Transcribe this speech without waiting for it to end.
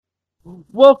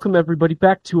Welcome, everybody,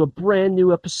 back to a brand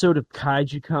new episode of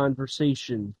Kaiju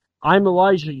Conversation. I'm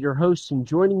Elijah, your host, and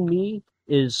joining me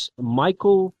is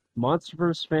Michael,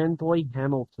 Monsterverse fanboy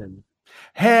Hamilton.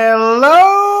 Hello,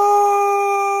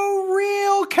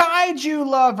 real kaiju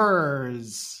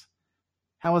lovers.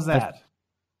 How was I, that?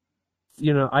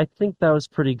 I think that was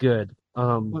pretty good.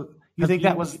 You Have think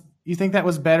that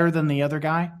was better than the other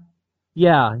guy?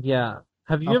 Yeah.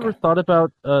 Have you ever Okay. thought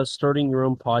about starting your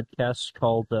own podcast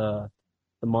called the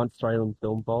Monster Island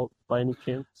Film Vault by any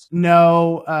chance?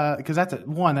 No, because that's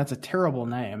a terrible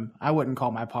name. I wouldn't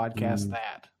call my podcast Mm,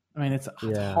 that. I mean, it's a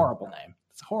yeah. horrible name.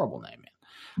 It's a horrible name, man.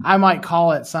 I might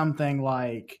call it something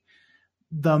like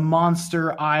the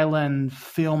Monster Island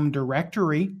Film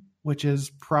Directory, which is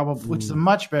a Mm,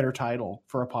 much better title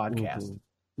for a podcast. mhm.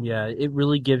 Yeah, it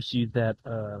really gives you that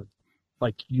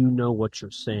like you know what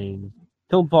you're saying.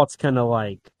 Film Vault's kind of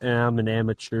like I'm an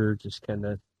amateur, just kind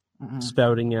of Mm-mm.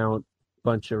 spouting out a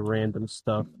bunch of random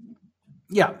stuff.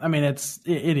 Yeah, I mean it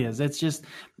is. It's just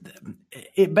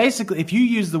it basically if you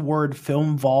use the word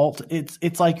film vault,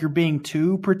 it's like you're being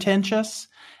too pretentious.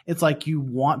 It's like you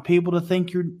want people to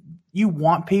think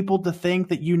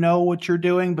that you know what you're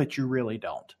doing, but you really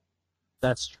don't.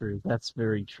 That's true. That's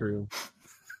very true.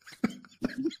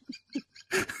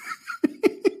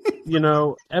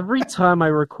 Every time I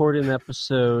record an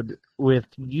episode with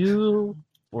you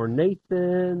or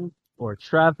Nathan or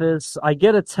Travis, I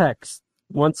get a text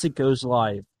once it goes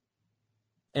live.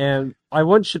 And I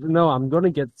want you to know I'm going to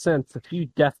get sent a few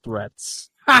death threats.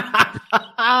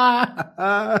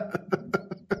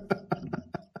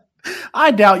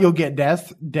 I doubt you'll get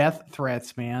death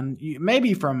threats, man.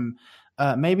 Maybe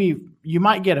you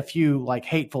might get a few like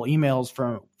hateful emails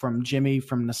from Jimmy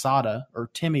from Nasada or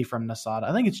Timmy from Nasada.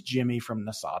 I think it's Jimmy from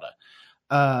Nasada.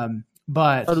 I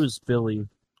But thought it was Billy.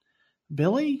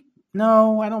 Billy?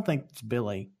 No, I don't think it's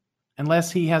Billy,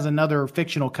 unless he has another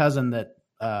fictional cousin that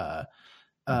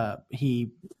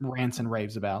he rants and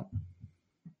raves about.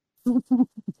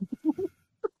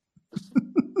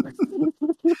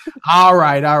 All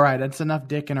right. That's enough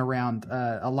dicking around.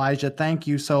 Elijah, thank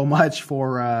you so much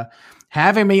for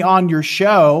having me on your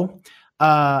show.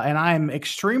 And I'm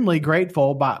extremely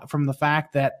grateful from the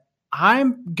fact that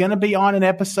I'm going to be on an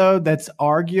episode that's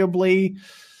arguably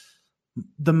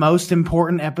the most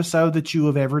important episode that you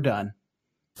have ever done.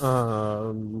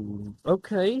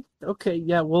 Okay.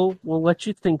 Yeah, we'll let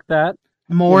you think that.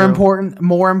 More important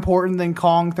than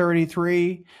Kong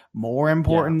 33, more Yeah.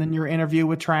 important than your interview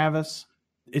with Travis.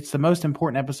 It's the most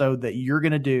important episode that you're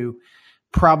going to do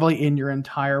probably in your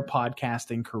entire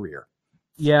podcasting career.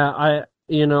 Yeah, I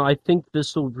think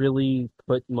this will really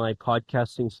put my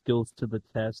podcasting skills to the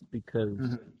test because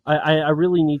Mm-hmm. I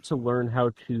really need to learn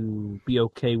how to be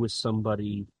okay with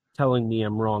somebody telling me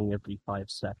I'm wrong every 5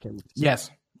 seconds. Yes.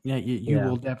 Yeah, you Yeah.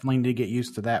 will definitely need to get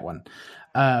used to that one.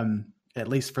 At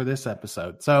least for this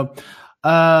episode. So,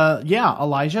 yeah,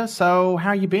 Elijah. So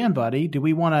how you been, buddy? Do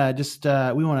we want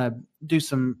to we want to do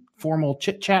some formal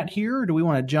chit chat here, or do we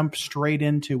want to jump straight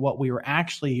into what we were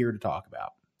actually here to talk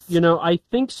about? I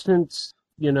think since,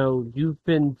 you've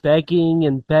been begging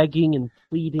and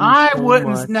pleading I so wouldn't.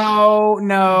 much. No.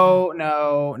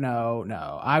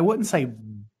 I wouldn't say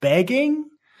begging.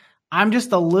 I'm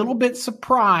just a little bit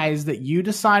surprised that you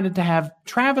decided to have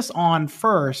Travis on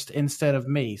first instead of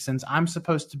me, since I'm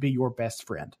supposed to be your best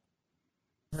friend.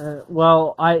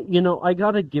 Well, I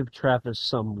gotta give Travis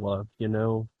some love,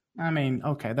 I mean,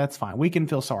 okay, that's fine. We can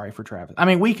feel sorry for Travis. I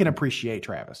mean, we can appreciate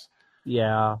Travis.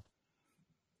 Yeah.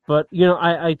 But,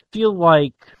 I feel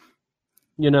like,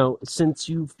 since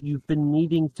you've been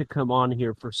needing to come on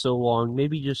here for so long,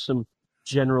 maybe just some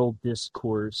general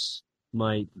discourse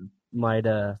might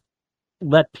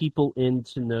let people in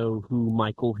to know who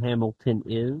Michael Hamilton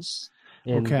is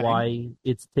and Okay. why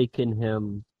it's taken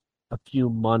him a few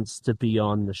months to be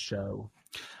on the show.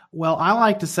 Well, I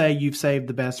like to say you've saved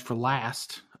the best for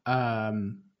last. I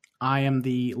am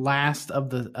the last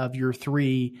of your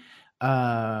three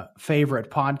favorite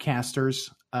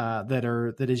podcasters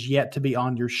that is yet to be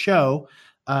on your show.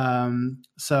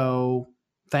 So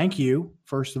thank you,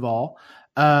 first of all.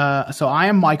 So I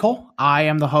am Michael. I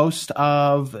am the host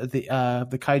of the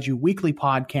Kaiju Weekly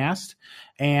podcast.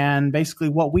 And basically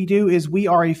what we do is we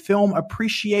are a film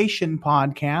appreciation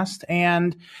podcast,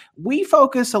 and we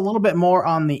focus a little bit more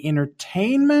on the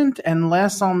entertainment and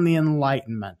less on the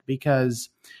enlightenment, because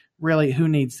really who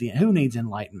needs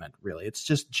enlightenment, really? It's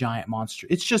just giant monster.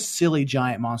 It's just silly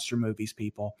giant monster movies,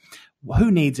 people.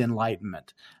 Who needs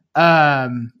enlightenment?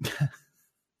 And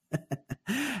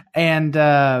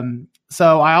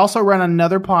so I also run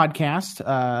another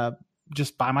podcast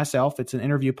just by myself. It's an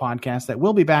interview podcast that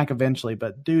will be back eventually,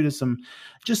 but due to some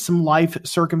life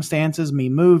circumstances, me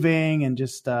moving and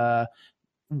just my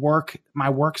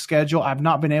work schedule, I've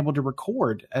not been able to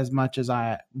record as much as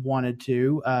I wanted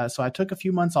to. So I took a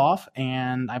few months off,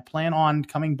 and I plan on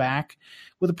coming back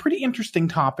with a pretty interesting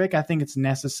topic. I think it's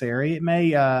necessary. It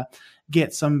may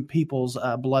get some people's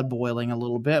blood boiling a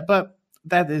little bit, but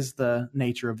that is the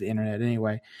nature of the internet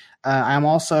anyway. I'm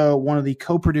also one of the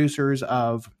co-producers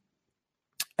of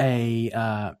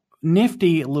a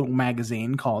nifty little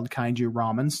magazine called Kaiju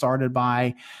Ramen, started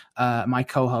by my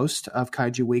co-host of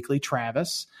Kaiju Weekly,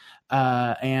 Travis.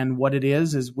 And what it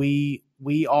is we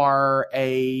are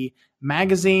a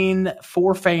magazine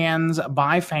for fans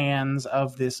by fans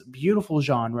of this beautiful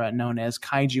genre known as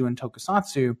Kaiju and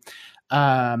Tokusatsu.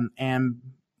 And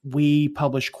we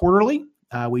publish quarterly.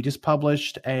 We just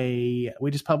published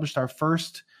our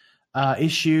first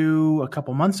issue a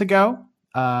couple months ago,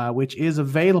 which is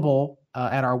available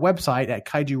at our website at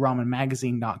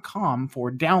kaijuramenmagazine.com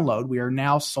for download. We are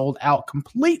now sold out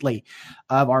completely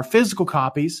of our physical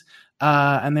copies.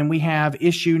 And then we have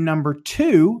issue number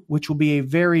 2, which will be a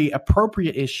very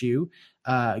appropriate issue,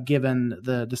 given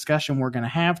the discussion we're going to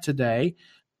have today.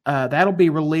 That'll be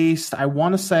released, I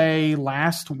want to say,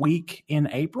 last week in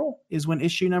April is when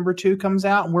issue number 2 comes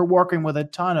out. And we're working with a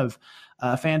ton of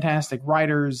fantastic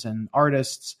writers and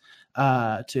artists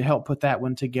to help put that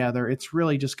one together. It's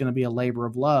really just going to be a labor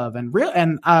of love. And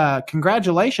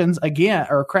congratulations again,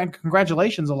 or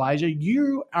congratulations, Elijah.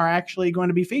 You are actually going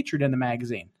to be featured in the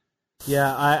magazine.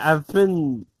 Yeah, I've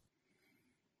been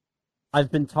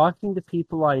talking to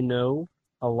people I know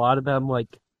a lot about. I'm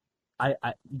like,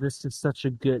 this is such a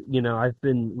good, I've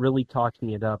been really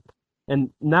talking it up. And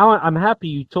now I'm happy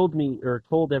you told me or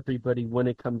told everybody when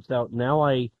it comes out. Now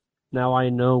I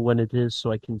know when it is,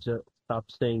 so I can just stop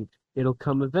saying it'll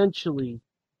come eventually.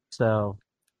 So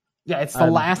yeah, it's the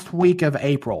last week of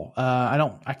April. I'm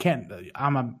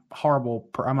a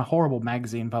horrible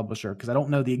magazine publisher because I don't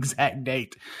know the exact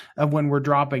date of when we're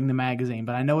dropping the magazine,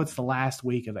 but I know it's the last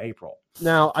week of April.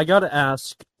 Now I got to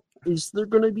ask, is there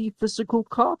going to be physical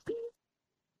copy?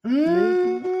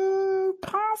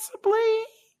 Possibly,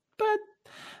 but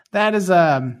that is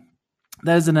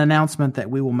an announcement that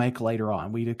we will make later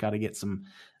on. We just got to get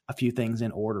a few things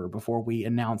in order before we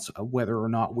announce whether or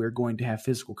not we're going to have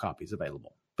physical copies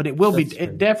available. But it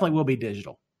definitely will be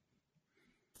digital.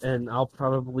 And I'll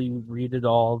probably read it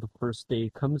all the first day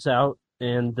it comes out,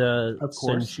 and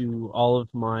send you all of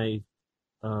my,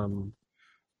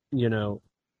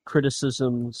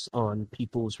 criticisms on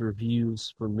people's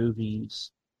reviews for movies.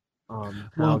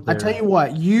 Well, I tell you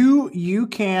what, you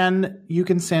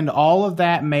can send all of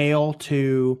that mail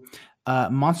to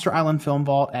Monster Island Film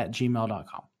Vault at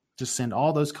gmail.com. Just send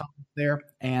all those comments there,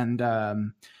 and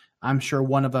I'm sure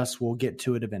one of us will get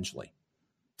to it eventually.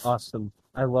 Awesome.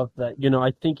 I love that.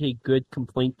 I think a good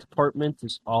complaint department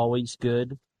is always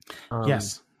good.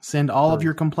 Yes. Send all of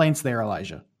your complaints there,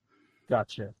 Elijah.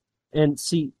 Gotcha. And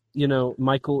see,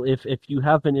 Michael, if you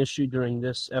have an issue during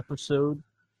this episode,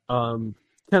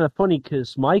 kind of funny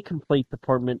because my complaint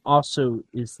department also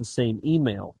is the same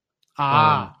email.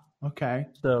 Okay.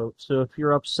 So if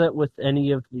you're upset with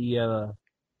any of the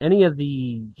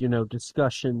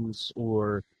discussions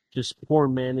or just poor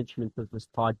management of this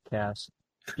podcast,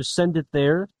 just send it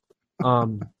there,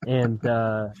 and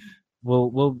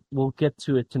we'll get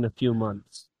to it in a few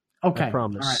months. Okay, I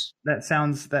promise. All right.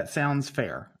 That sounds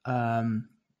fair.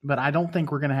 But I don't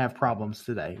think we're going to have problems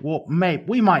today. Well,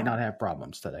 we might not have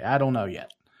problems today. I don't know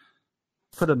yet.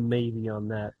 Put a maybe on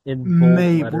that.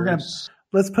 Maybe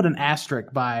let's put an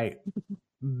asterisk by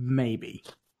maybe.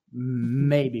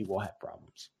 Maybe we'll have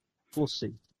problems. We'll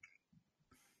see.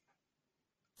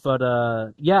 But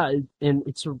yeah, and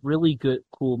it's a really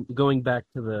cool. Going back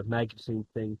to the magazine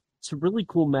thing, it's a really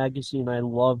cool magazine. I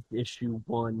loved issue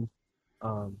 1.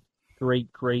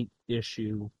 Great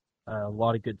issue. A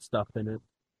lot of good stuff in it.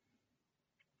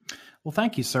 Well,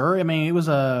 thank you, sir. I mean, it was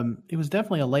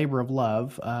definitely a labor of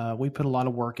love. We put a lot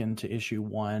of work into issue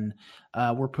 1.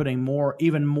 We're putting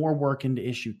even more work into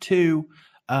issue 2.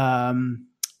 And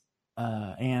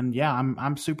yeah,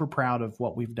 I'm super proud of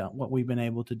what we've done, what we've been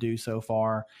able to do so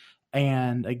far.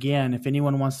 And again, if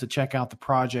anyone wants to check out the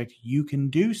project, you can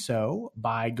do so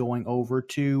by going over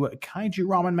to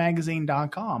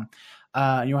kaijuramenmagazine.com.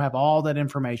 You'll have all that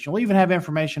information. We'll even have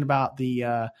information about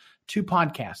the 2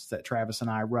 podcasts that Travis and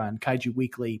I run, Kaiju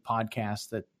Weekly podcast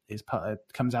that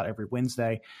comes out every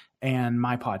Wednesday, and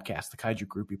my podcast, the Kaiju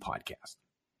Groupie podcast.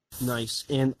 Nice.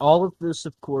 And all of this,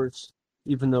 of course,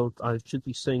 even though I should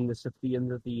be saying this at the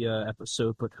end of the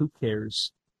episode, but who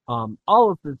cares?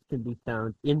 All of this can be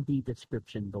found in the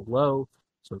description below,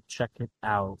 so check it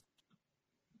out.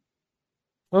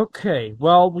 Okay,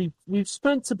 well, we've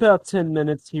spent about 10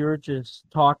 minutes here just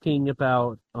talking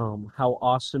about how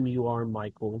awesome you are,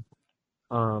 Michael.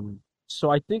 So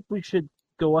I think we should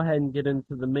go ahead and get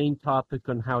into the main topic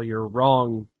on how you're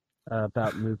wrong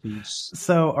about movies.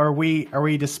 So are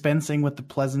we dispensing with the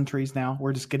pleasantries now?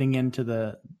 We're just getting into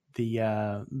the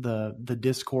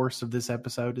discourse of this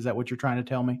episode. Is that what you're trying to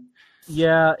tell me?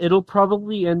 Yeah, it'll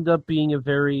probably end up being a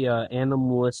very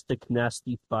animalistic,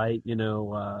 nasty fight.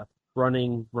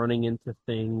 Running into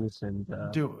things and.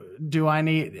 Do I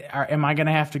need? Am I going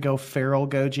to have to go feral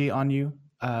Goji on you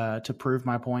to prove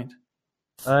my point?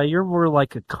 You're more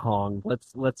like a Kong.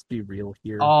 Let's be real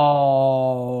here.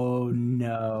 Oh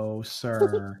no,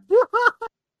 sir.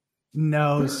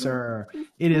 No, sir.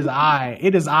 It is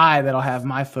I that'll have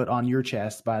my foot on your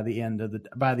chest by the end of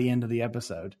the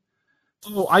episode.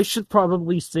 Oh, I should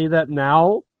probably say that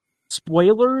now.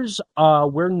 Spoilers.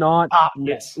 We're not.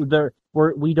 Yes.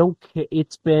 We don't.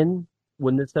 It's been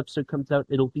when this episode comes out.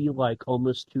 It'll be like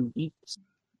almost 2 weeks.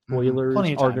 Spoilers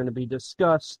are going to be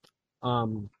discussed.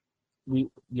 If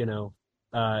you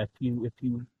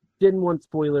didn't want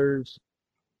spoilers,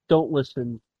 don't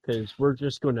listen because we're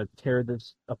just going to tear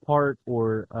this apart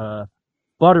or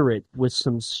butter it with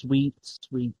some sweet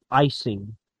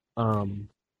icing.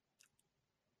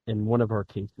 In one of our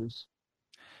cases.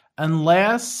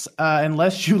 Unless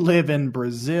you live in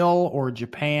Brazil or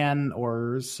Japan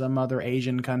or some other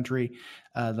Asian country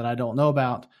that I don't know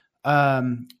about,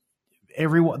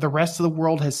 the rest of the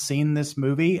world has seen this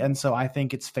movie, and so I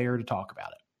think it's fair to talk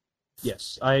about it.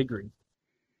 Yes, I agree.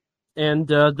 And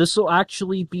this will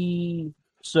actually be,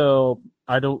 so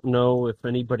I don't know if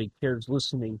anybody cares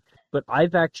listening, but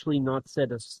I've actually not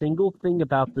said a single thing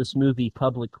about this movie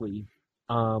publicly.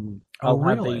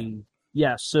 Really?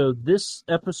 So this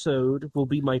episode will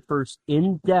be my first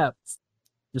in-depth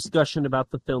discussion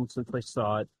about the film since I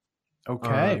saw it.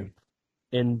 Okay.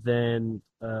 And then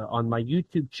on my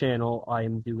YouTube channel, I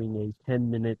am doing a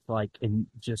 10-minute,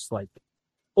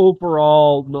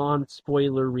 overall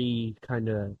non-spoilery kind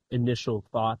of initial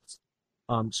thoughts.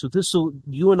 So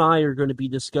you and I are going to be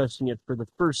discussing it for the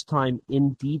first time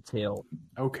in detail.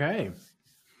 Okay.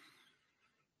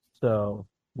 So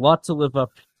lot to live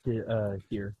up to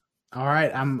here. All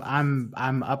right,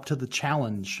 I'm up to the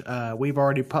challenge. We've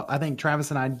already, I think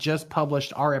Travis and I just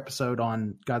published our episode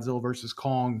on Godzilla versus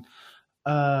Kong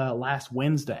last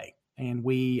Wednesday, and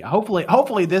we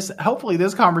hopefully this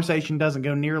conversation doesn't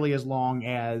go nearly as long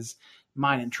as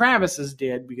mine and Travis's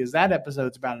did, because that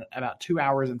episode's about 2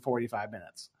 hours and 45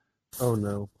 minutes. Oh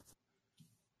no.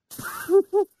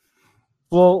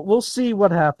 Well, we'll see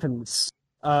what happens.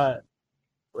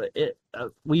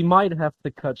 We might have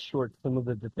to cut short some of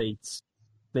the debates.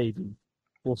 Maybe.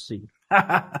 We'll see.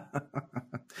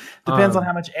 Depends on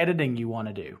how much editing you want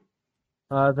to do.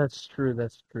 That's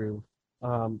true.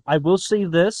 I will say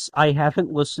this. I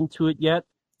haven't listened to it yet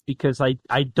because I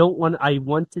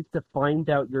wanted to find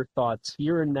out your thoughts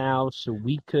here and now so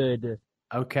we could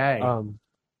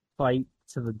fight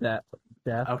to the death.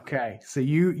 Okay, so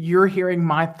you're hearing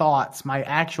my thoughts, my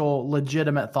actual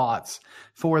legitimate thoughts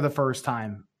for the first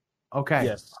time. Okay.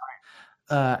 Yes.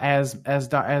 As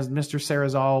Mr.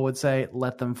 Sarazal would say,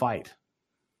 let them fight.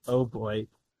 Oh boy,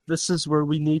 this is where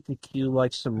we need to cue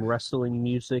some wrestling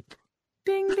music.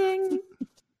 Ding ding.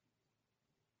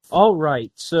 All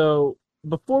right, so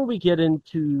before we get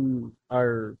into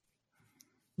our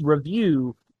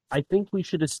review, I think we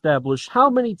should establish how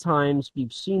many times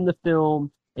we've seen the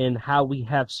film and how we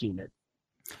have seen it.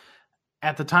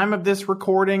 At the time of this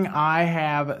recording, I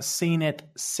have seen it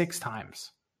 6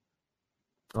 times.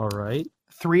 All right.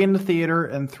 3 in the theater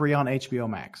and 3 on HBO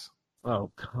Max.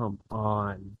 Oh, come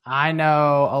on. I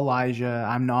know, Elijah.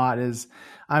 I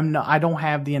don't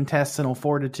have the intestinal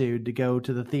fortitude to go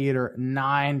to the theater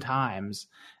 9 times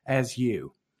as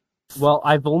you. Well,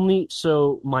 my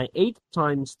 8th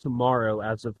time's tomorrow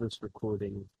as of this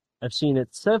recording. I've seen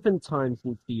it 7 times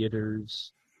in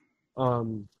theaters.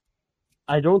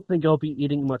 I don't think I'll be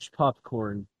eating much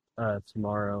popcorn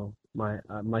tomorrow.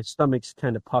 My stomach's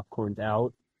kind of popcorned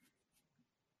out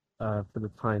for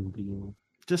the time being.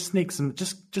 Just sneak some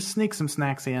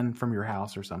snacks in from your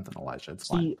house or something, Elijah. It's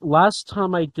fine. Last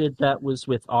time I did that was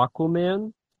with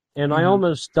Aquaman, and I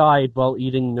almost died while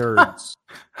eating Nerds.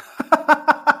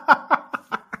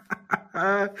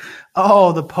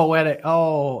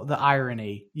 The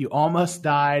irony. You almost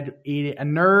died eating a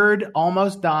nerd,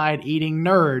 almost died eating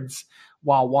Nerds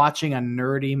while watching a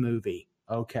nerdy movie.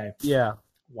 Okay. Yeah.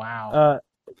 Wow.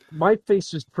 My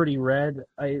face is pretty red.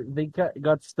 They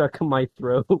got stuck in my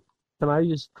throat. can I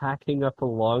use packing up a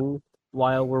lung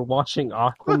while we're watching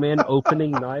Aquaman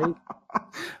opening night?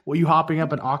 Were you hopping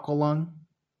up an Aqualung?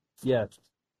 Yes.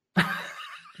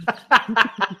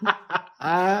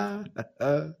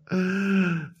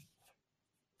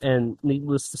 And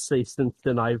needless to say, since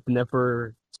then, I've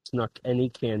never snuck any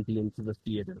candy into the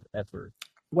theater ever.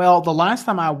 Well, the third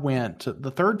time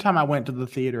I went to the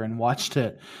theater and watched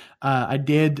it, I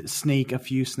did sneak a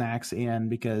few snacks in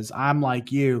because I'm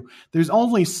like you. There's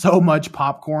only so much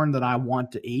popcorn that I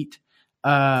want to eat.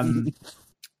 So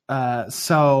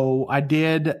I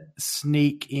did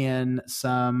sneak in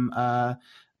some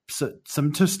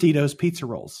Tostitos pizza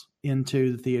rolls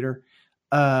into the theater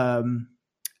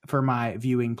for my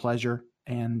viewing pleasure.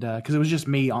 And because it was just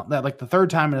me on that, like the third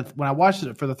time when I watched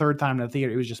it for the third time in the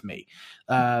theater, it was just me.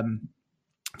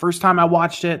 First time I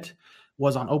watched it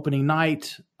was on opening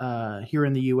night here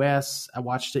in the U.S. I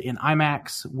watched it in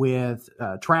IMAX with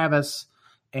Travis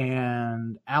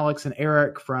and Alex and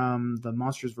Eric from the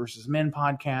Monsters vs. Men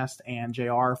podcast and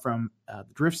JR from the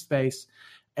Drift Space.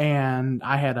 And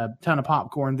I had a ton of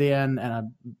popcorn then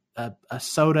and a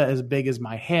soda as big as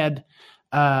my head.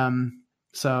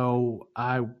 So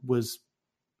I was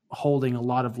holding a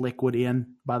lot of liquid in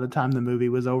by the time the movie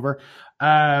was over.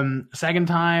 Second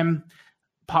time,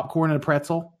 popcorn and a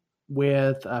pretzel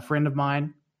with a friend of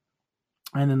mine.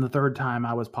 And then the third time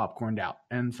I was popcorned out.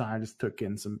 And so I just took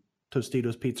in some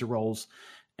Tostitos pizza rolls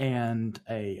and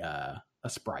a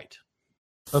Sprite.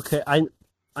 Okay, I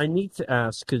need to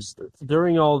ask, because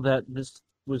during all that, this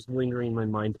was lingering in my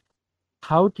mind.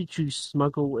 How did you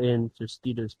smuggle in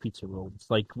Tostitos pizza rolls?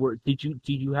 Like, did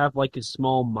you have like a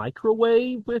small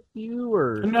microwave with you,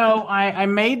 or no? I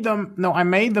made them. No, I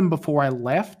made them before I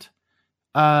left.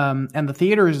 And the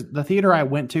theater I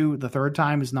went to the third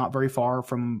time is not very far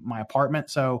from my apartment,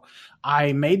 so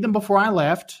I made them before I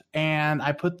left, and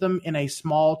I put them in a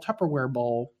small Tupperware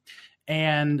bowl.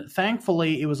 And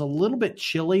thankfully, it was a little bit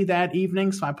chilly that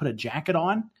evening, so I put a jacket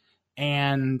on,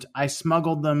 and I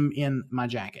smuggled them in my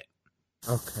jacket.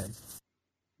 Okay.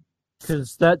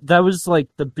 Because that was like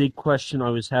the big question I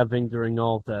was having during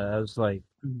all that. I was like,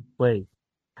 wait,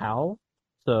 how?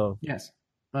 So yes,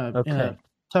 okay, in a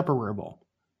Tupperware bowl.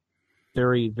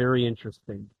 Very, very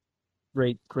interesting.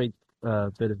 Great bit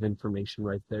of information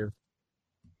right there.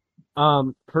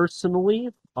 Personally,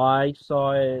 I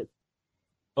saw it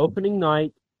opening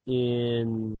night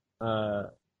in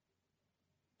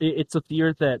it's a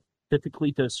theater that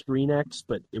typically does ScreenX,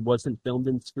 but it wasn't filmed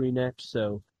in ScreenX,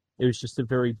 so it was just a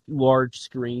very large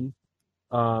screen.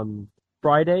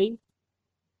 Thursday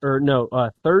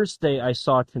I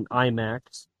saw it in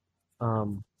IMAX.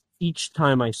 Each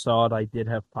time I saw it, I did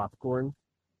have popcorn,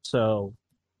 so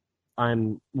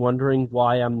I'm wondering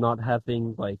why I'm not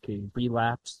having like a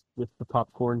relapse with the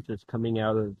popcorn just coming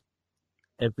out of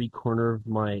every corner of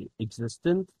my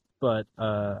existence, but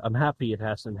I'm happy it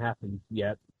hasn't happened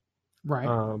yet.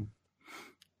 Right.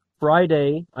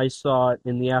 Friday, I saw it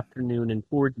in the afternoon in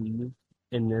 4D,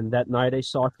 and then that night I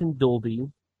saw it in Dolby.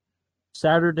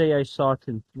 Saturday, I saw it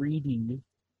in 3D.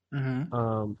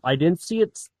 Mm-hmm. I didn't see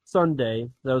it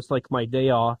Sunday. That was like my day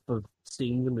off of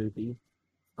seeing the movie.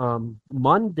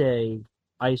 Monday,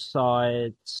 I saw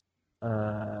it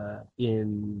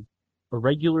in a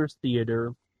regular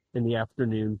theater in the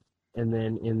afternoon, and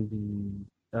then in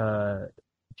the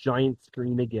giant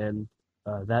screen again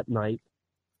that night.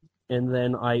 And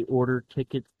then I ordered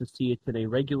tickets to see it in a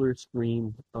regular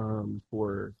screen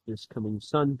for this coming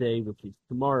Sunday, which is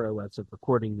tomorrow as of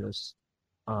recording this,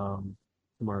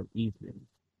 tomorrow evening.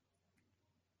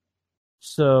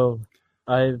 So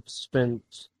I've spent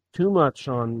too much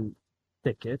on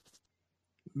tickets.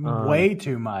 Way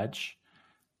too much.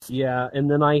 Yeah,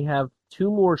 and then I have 2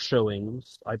 more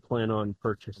showings I plan on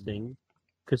purchasing.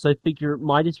 Because I figure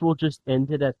might as well just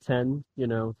end it at 10.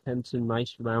 10's a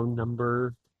nice round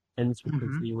number. Ends with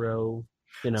a 0.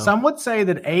 Some would say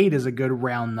that 8 is a good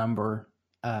round number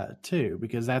too,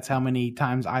 because that's how many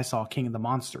times I saw King of the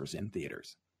Monsters in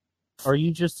theaters. Are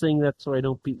you just saying that so I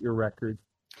don't beat your record?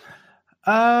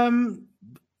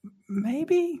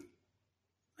 Maybe.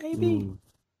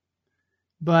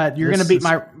 But you're gonna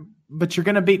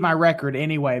beat my record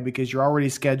anyway because you're already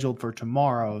scheduled for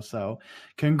tomorrow. So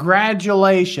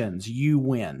congratulations, you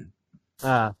win.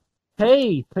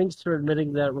 Hey, thanks for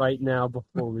admitting that right now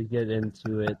before we get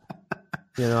into it.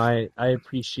 I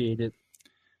appreciate it.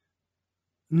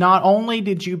 Not only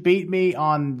did you beat me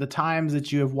on the times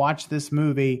that you have watched this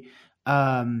movie,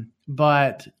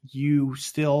 but you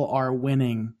still are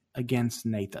winning against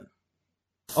Nathan.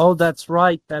 Oh, that's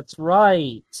right.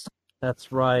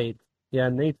 Yeah,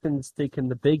 Nathan's taking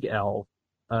the big L.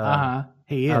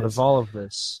 He out is. of all of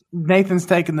this. Nathan's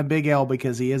taking the big L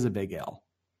because he is a big L.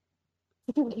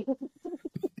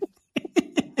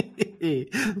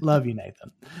 Love you,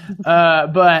 Nathan.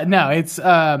 But no, it's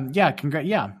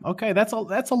okay. That's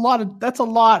a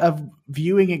lot of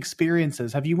viewing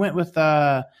experiences. Have you went with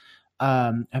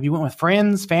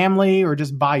friends, family, or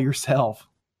just by yourself?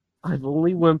 I've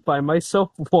only went by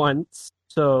myself once,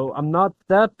 so I'm not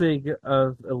that big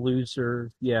of a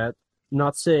loser yet. I'm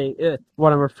not saying it.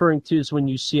 What I'm referring to is when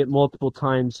you see it multiple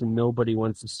times and nobody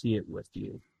wants to see it with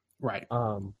you. Right.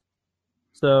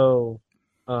 So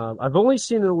I've only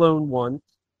seen it alone once.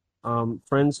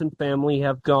 Friends and family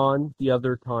have gone the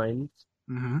other times.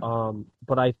 Mm-hmm.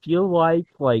 But I feel like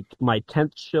my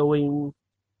 10th showing,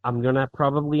 I'm gonna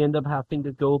probably end up having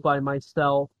to go by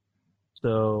myself.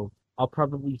 So I'll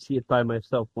probably see it by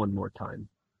myself one more time.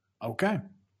 Okay.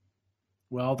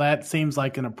 Well, that seems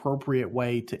like an appropriate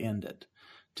way to end it.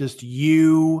 Just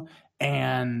you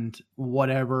and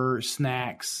whatever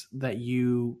snacks that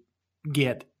you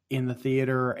get in the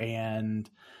theater and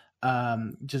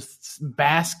just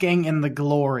basking in the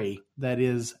glory that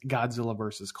is Godzilla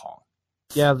versus Kong.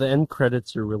 Yeah, the end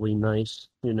credits are really nice.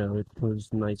 It was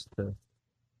nice to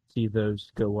see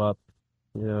those go up.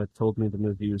 It told me the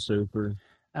movie was over.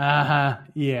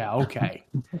 Yeah. Okay.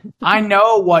 I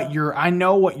know what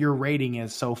your rating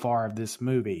is so far of this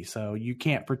movie, so you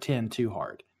can't pretend too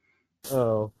hard.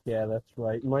 Oh, yeah, that's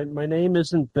right. My name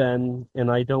isn't Ben,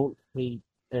 and I don't hate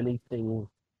anything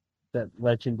that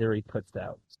Legendary puts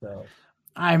out. So,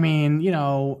 I mean,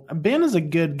 Ben is a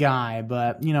good guy,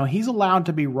 but he's allowed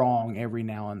to be wrong every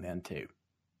now and then too.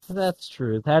 That's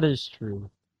true. That is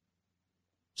true.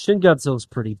 Shin Godzilla's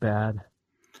pretty bad.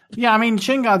 Yeah, I mean,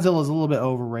 Shin Godzilla is a little bit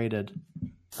overrated.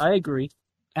 I agree.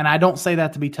 And I don't say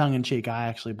that to be tongue in cheek. I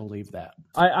actually believe that.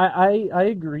 I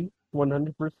agree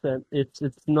 100%. It's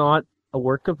not a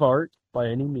work of art by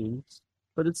any means,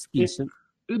 but it's decent.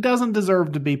 It doesn't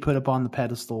deserve to be put up on the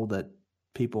pedestal that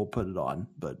people put it on,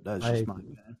 but that's just my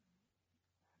opinion.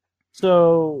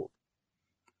 So,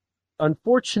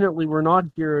 unfortunately, we're not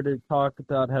here to talk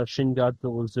about how Shin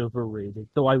Godzilla is overrated,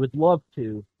 though I would love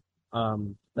to.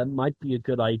 That might be a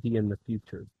good idea in the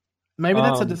future. Maybe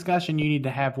that's a discussion you need to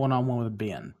have one-on-one with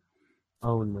Ben.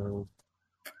 Oh, no.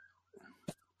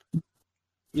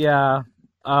 Yeah.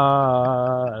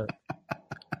 That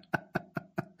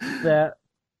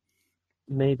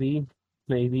maybe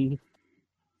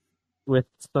with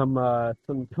some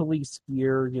police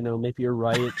gear, maybe a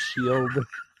riot shield.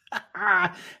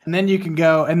 And then you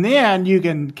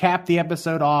can cap the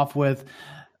episode off with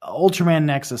Ultraman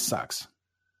Nexus sucks.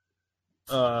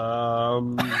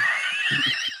 And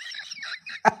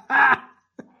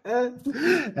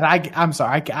I'm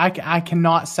sorry, I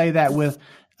cannot say that with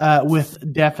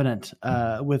definite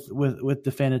with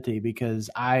definity because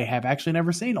I have actually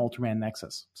never seen Ultraman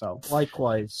Nexus. So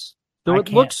likewise, though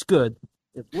it looks good.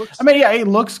 It looks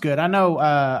good. I know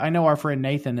our friend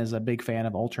Nathan is a big fan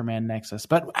of Ultraman Nexus,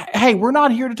 but hey, we're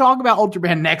not here to talk about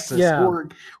Ultraman Nexus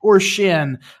or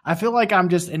Shin. I feel like I'm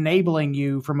just enabling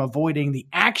you from avoiding the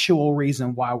actual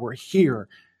reason why we're here.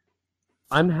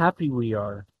 I'm happy we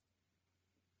are.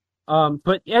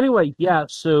 But anyway, yeah,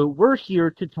 so we're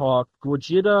here to talk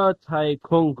Gojira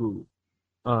Taikongu,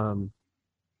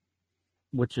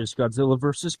 which is Godzilla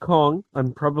vs. Kong.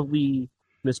 I'm probably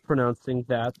mispronouncing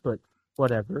that, but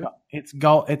whatever. It's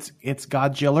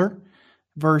Godzilla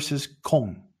versus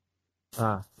Kong.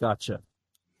 Ah, gotcha.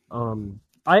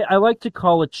 I like to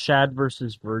call it Chad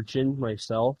versus Virgin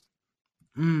myself.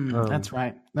 That's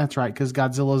right. That's right, because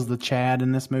Godzilla's the Chad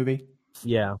in this movie.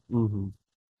 Yeah. Mm-hmm.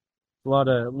 A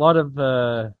lot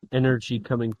of energy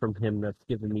coming from him that's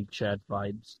giving me Chad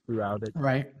vibes throughout it.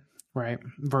 Right.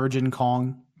 Virgin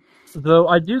Kong. Though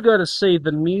I do gotta say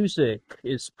the music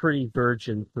is pretty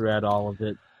virgin throughout all of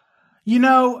it.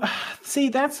 See,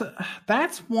 that's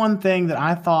one thing that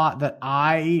I thought that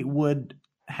I would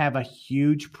have a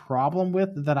huge problem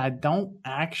with that I don't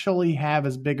actually have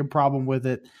as big a problem with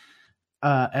it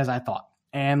as I thought.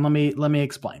 And let me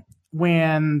explain.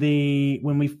 When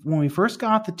we first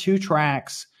got the 2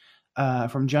 tracks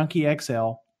from Junkie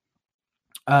XL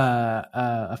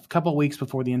a couple of weeks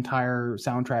before the entire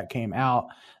soundtrack came out,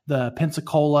 the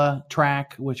Pensacola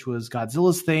track, which was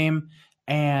Godzilla's theme,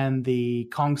 and the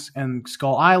Kong and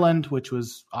Skull Island, which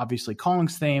was obviously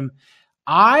Kong's theme,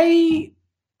 I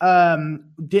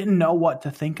didn't know what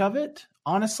to think of it,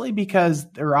 honestly,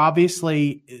 because they're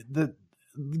obviously the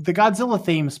Godzilla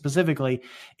theme specifically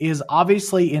is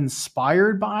obviously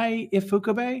inspired by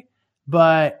Ifukube,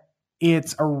 but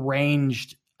it's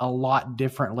arranged a lot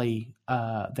differently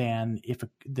than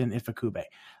Ifukube.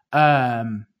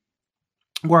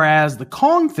 Whereas the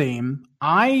Kong theme,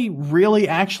 I really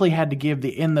actually had to give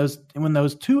when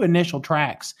those two initial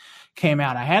tracks came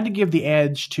out, I had to give the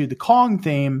edge to the Kong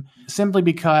theme simply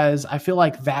because I feel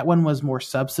like that one was more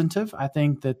substantive. I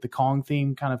think that the Kong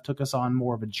theme kind of took us on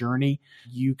more of a journey.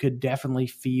 You could definitely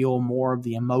feel more of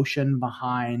the emotion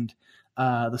behind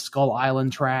the Skull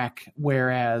Island track,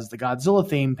 whereas the Godzilla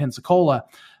theme, Pensacola,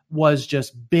 was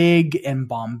just big and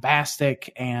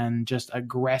bombastic and just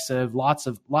aggressive, lots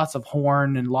of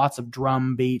horn and lots of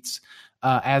drum beats,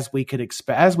 as we could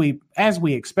expect, as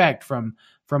we expect from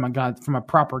a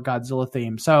proper Godzilla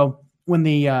theme. So when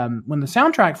the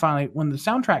soundtrack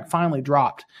finally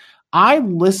dropped, I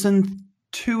listened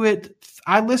through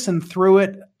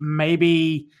it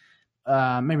maybe 2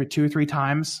 or 3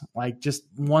 times, like just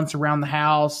once around the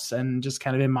house and just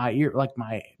kind of in my ear, like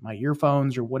my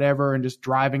earphones or whatever, and just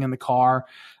driving in the car.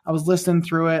 I was listening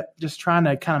through it, just trying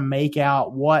to kind of make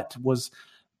out what was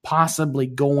possibly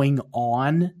going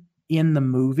on in the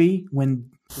movie when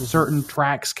certain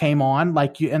tracks came on,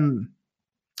 like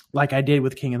I did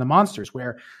with King of the Monsters,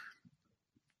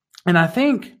 and I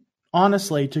think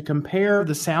honestly, to compare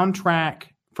the soundtrack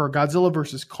for Godzilla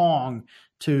versus Kong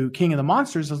to King of the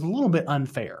Monsters is a little bit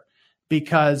unfair,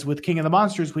 because with King of the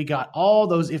Monsters, we got all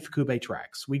those Ifukube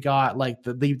tracks. We got like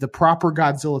the proper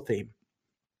Godzilla theme,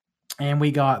 and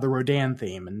we got the Rodan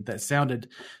theme, and that sounded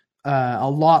a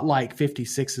lot like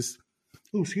 56's.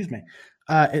 Oh, excuse me.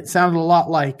 It sounded a lot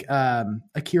like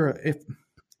Akira.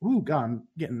 I'm a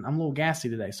little gassy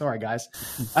today. Sorry, guys.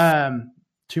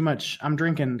 Too much. I'm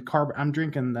drinking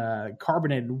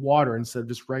carbonated water instead of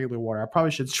just regular water. I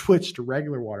probably should switch to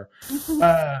regular water.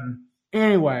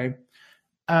 Anyway,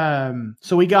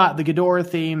 so we got the Ghidorah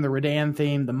theme, the Rodan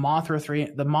theme, the Mothra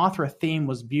theme. The Mothra theme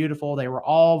was beautiful. They were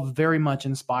all very much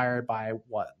inspired by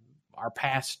what our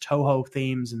past Toho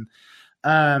themes, and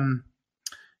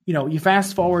you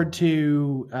fast forward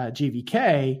to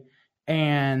GVK,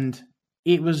 and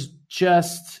it was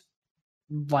just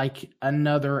like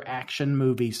another action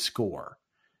movie score,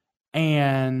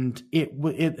 and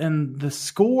and the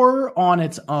score on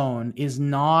its own is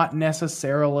not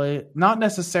necessarily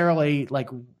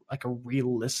like a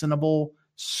re-listenable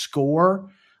score.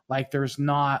 Like there's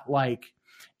not like,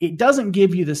 it doesn't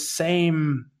give you the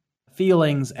same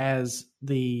feelings as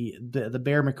the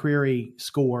Bear McCreary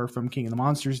score from King of the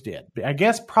Monsters did. I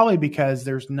guess probably because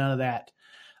there's none of that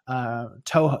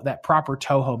Toho, that proper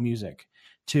Toho music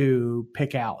to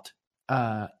pick out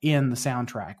in the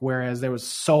soundtrack, whereas there was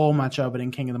so much of it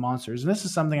in King of the Monsters. And this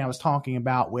is something I was talking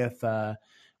about with our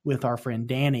friend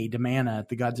Danny DeMana at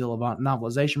the Godzilla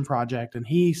Novelization Project, and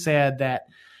he said that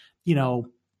what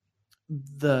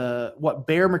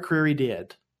Bear McCreary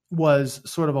did was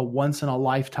sort of a once in a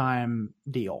lifetime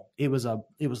deal. It was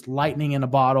lightning in a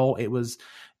bottle. It was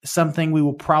something we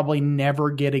will probably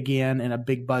never get again in a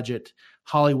big budget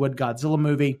Hollywood Godzilla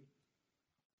movie,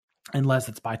 unless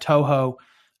it's by Toho.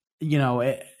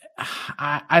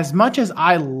 As much as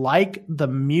I like the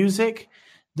music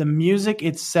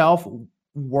itself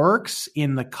works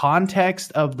in the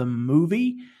context of the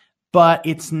movie, but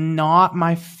it's not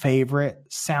my favorite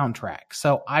soundtrack.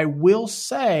 So I will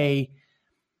say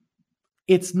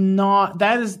it's not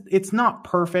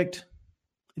perfect.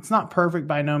 It's not perfect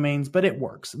by no means, but it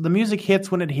works. The music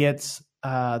hits when it hits.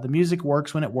 The music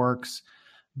works when it works,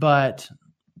 but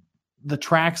the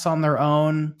tracks on their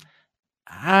own,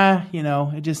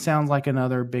 it just sounds like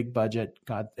another big budget.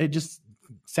 It just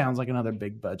sounds like another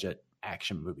big budget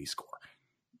action movie score.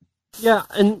 Yeah,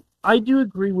 and I do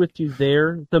agree with you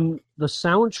there. The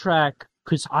soundtrack,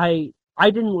 because I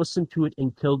didn't listen to it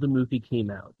until the movie came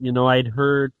out. I'd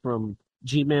heard from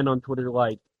G-Man on Twitter,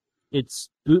 like, it's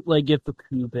bootleg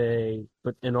Ifukube,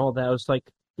 and all that. I was like,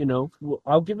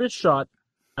 I'll give it a shot.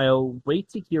 I'll wait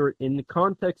to hear it in the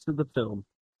context of the film,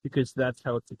 because that's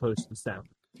how it's supposed to sound.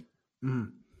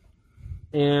 Mm.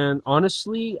 And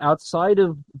honestly, outside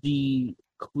of the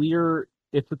clear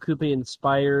Ifukube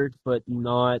inspired, but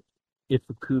not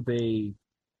Ifukube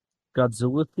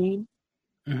Godzilla theme,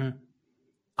 mm-hmm.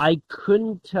 I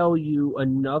couldn't tell you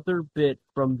another bit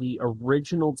from the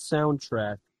original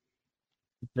soundtrack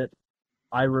that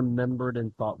I remembered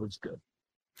and thought was good.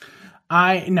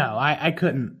 I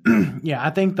couldn't. Yeah, I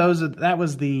think I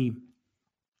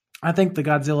think the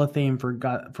Godzilla theme for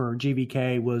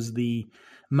GVK was the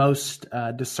most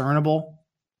discernible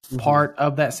part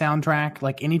of that soundtrack.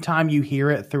 Like anytime you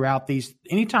hear it throughout the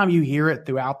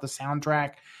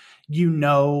soundtrack,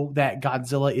 that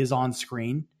Godzilla is on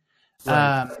screen.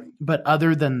 Right. But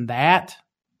other than that,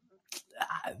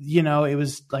 it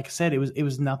was, like I said, it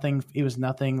was nothing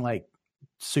like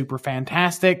super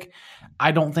fantastic.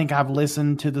 I don't think I've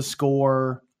listened to the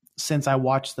score since I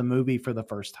watched the movie for the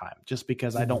first time, just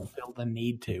because I don't feel the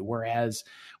need to. Whereas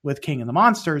with King of the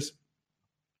Monsters,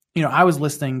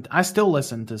 I still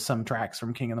listen to some tracks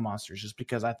from King of the Monsters just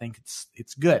because I think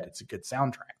it's good. It's a good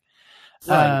soundtrack.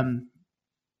 Right.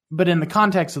 But in the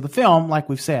context of the film, like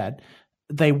we've said,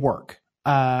 they work.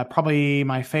 Probably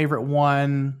my favorite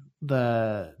one,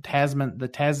 the Tasman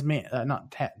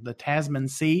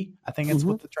Sea. I think it's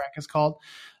what the track is called.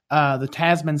 The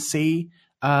Tasman Sea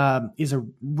is a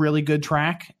really good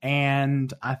track,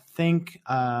 and I think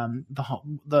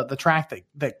the track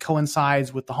that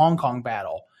coincides with the Hong Kong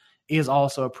battle is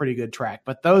also a pretty good track.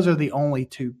 But those are the only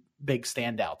two big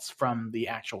standouts from the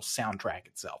actual soundtrack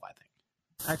itself, I think.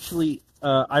 Actually,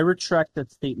 I retract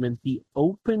that statement. The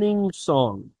opening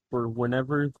song for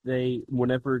whenever it's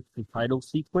the title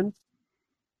sequence,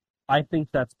 I think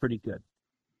that's pretty good.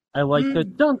 I like the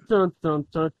dun dun dun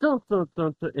dun dun dun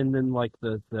dun, dun and then like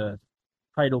the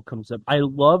title comes up. I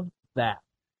love that.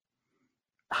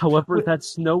 However,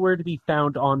 that's nowhere to be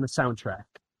found on the soundtrack.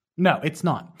 No, it's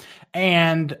not.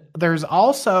 And there's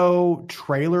also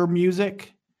trailer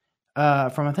music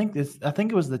from I think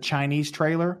it was the Chinese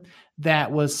trailer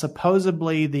that was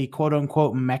supposedly the quote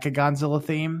unquote Mechagodzilla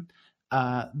theme.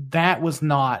 That was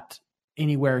not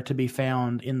anywhere to be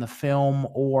found in the film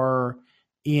or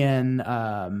in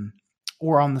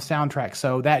or on the soundtrack.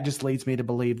 So that just leads me to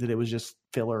believe that it was just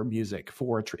filler music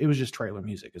it was just trailer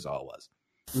music is all it was.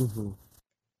 Mm-hmm.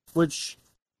 Which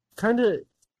kind of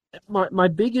my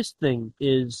biggest thing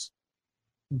is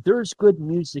there's good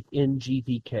music in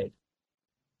GVK,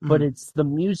 but it's the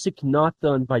music not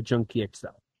done by Junkie XL.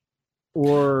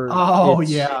 Or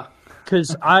yeah,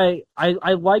 because I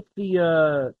like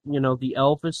the the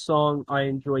Elvis song. I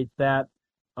enjoyed that.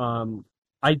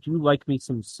 I do like me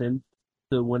some synth.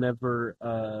 So whenever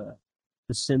the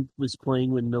synth was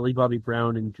playing when Millie Bobby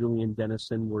Brown and Julian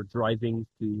Dennison were driving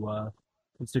to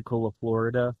Pensacola,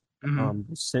 Florida,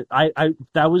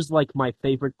 that was like my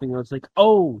favorite thing. I was like,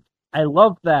 oh, I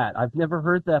love that. I've never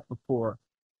heard that before.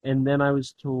 And then I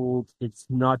was told it's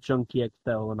not Junkie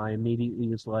XL, and I immediately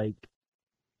was like,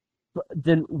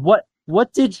 then what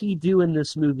did he do in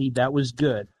this movie that was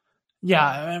good?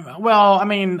 Yeah, well, I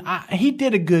mean, he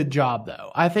did a good job,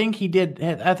 though. I think he did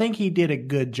a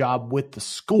good job with the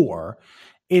score.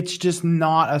 It's just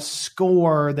not a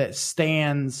score that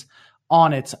stands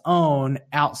on its own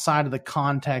outside of the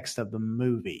context of the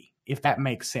movie, if that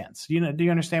makes sense. Do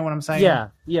you understand what I'm saying?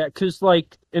 Yeah, because I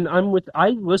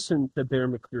listen to Bear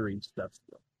McCreary stuff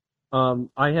still.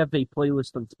 I have a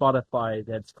playlist on Spotify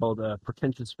that's called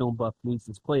Pretentious Film Buff Needs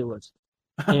This Playlist.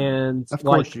 And of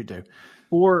course you do.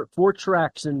 Four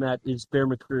tracks in that is Bear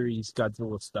McCreary's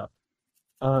Godzilla stuff.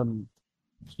 And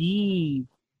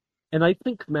I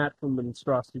think Matt from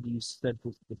Monstrosities said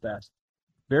this the best.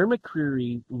 Bear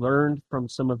McCreary learned from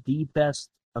some of the best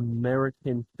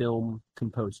American film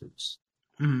composers.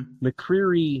 Mm-hmm.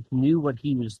 McCreary knew what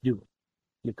he was doing.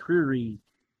 McCreary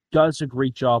does a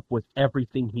great job with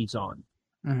everything he's on.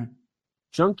 Mm-hmm.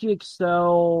 Junkie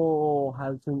XL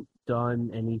hasn't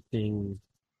done anything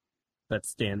that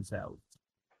stands out.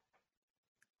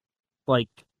 Like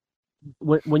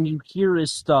when you hear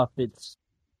his stuff, it's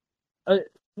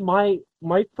my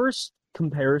first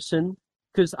comparison,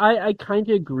 because I kind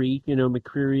of agree.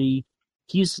 McCreary,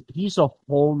 he's a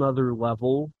whole nother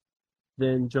level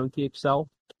than Junkie XL.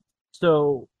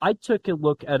 So I took a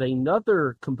look at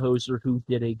another composer who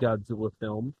did a Godzilla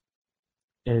film,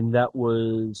 and that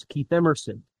was Keith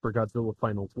Emerson for Godzilla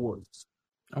Final Wars.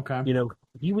 Okay.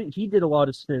 He did a lot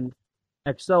of synth.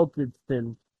 XL did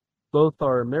synth. Both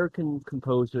are American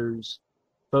composers.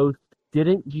 Both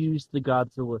didn't use the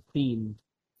Godzilla theme,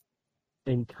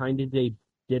 and kind of they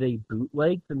did a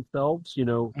bootleg themselves.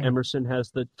 Emerson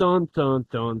has the dun dun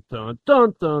dun dun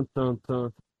dun dun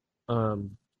dun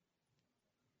dun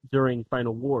during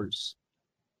Final Wars.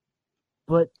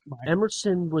 But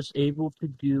Emerson was able to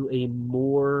do a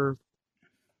more,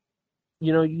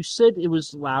 you said it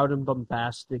was loud and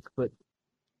bombastic, but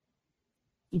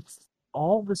it's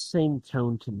all the same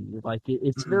tone to me. Like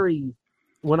it's very,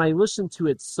 when I listen to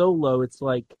it solo, it's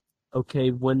like,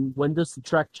 okay, when does the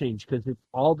track change? Because it's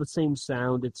all the same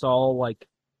sound. It's all like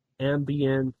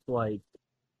ambient, like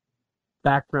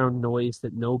background noise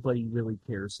that nobody really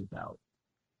cares about.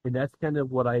 And that's kind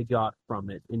of what I got from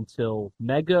it until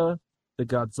Mega, the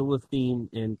Godzilla theme,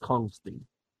 and Kong's theme.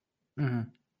 Mm-hmm.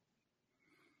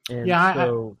 And yeah,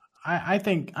 so I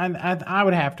think I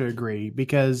would have to agree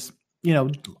because,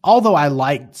 although I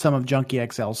liked some of Junkie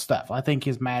XL's stuff, I think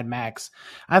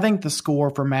the score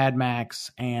for Mad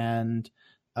Max and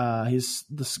the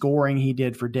scoring he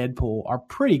did for Deadpool are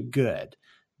pretty good,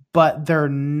 but they're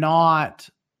not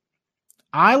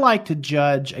I like to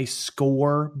judge a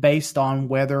score based on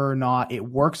whether or not it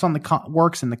works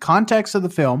works in the context of the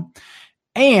film,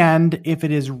 and if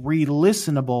it is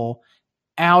re-listenable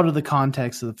out of the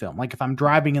context of the film. Like if I'm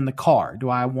driving in the car,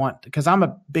 because I'm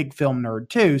a big film nerd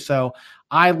too, so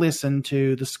I listen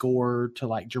to the score to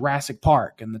like Jurassic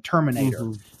Park and the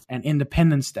Terminator and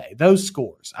Independence Day. Those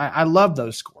scores, I love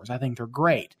those scores. I think they're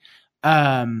great.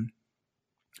 And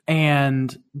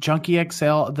Junkie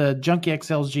XL, the Junkie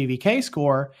XL's GVK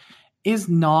score is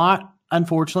not,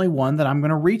 unfortunately, one that I'm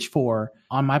going to reach for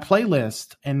on my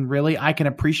playlist. And really, I can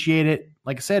appreciate it,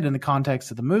 like I said, in the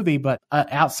context of the movie, but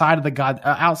outside of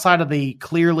the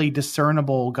clearly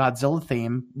discernible Godzilla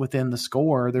theme within the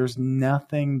score, there's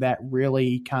nothing that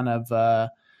really kind of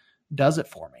does it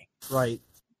for me. Right.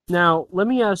 Now, let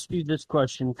me ask you this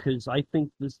question, because I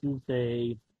think this is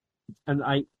you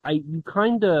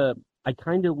kind of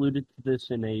alluded to this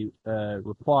in a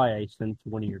reply I sent to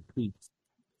one of your tweets.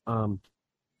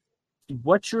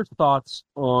 What's your thoughts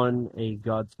on a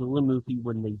Godzilla movie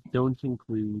when they don't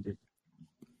include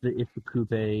the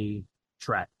Ifukube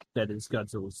track that is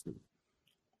Godzilla's theme?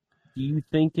 Do you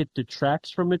think it detracts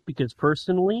from it? Because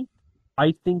personally,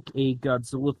 I think a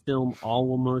Godzilla film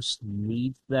almost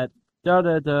needs that da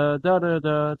da da da da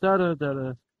da da da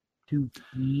da to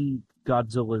be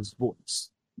Godzilla's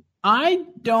voice. I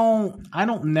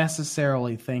don't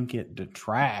necessarily think it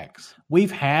detracts. We've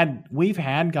had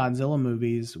Godzilla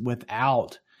movies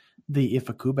without the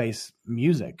Ifukube's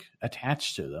music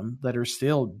attached to them that are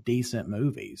still decent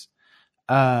movies.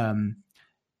 I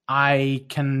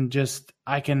can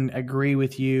agree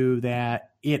with you that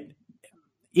it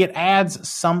adds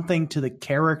something to the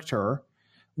character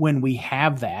when we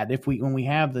have that. When we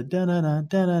have the da da da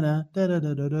da da da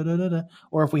da da da da,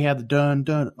 or if we have the dun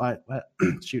dun,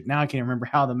 shoot, now I can't remember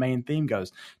how the main theme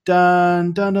goes.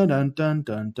 Dun dun dun dun dun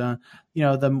dun dun. You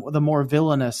know, the more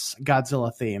villainous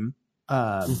Godzilla theme.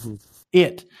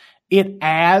 It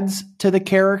adds to the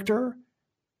character,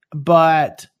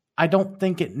 but I don't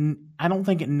think it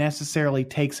necessarily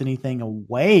takes anything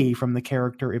away from the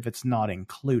character if it's not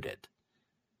included.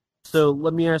 So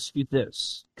let me ask you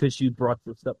this, because you brought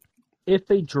this up. If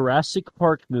a Jurassic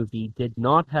Park movie did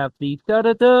not have the da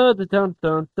da da da dun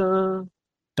dun dun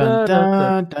dun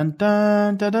dun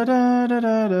dun dun dun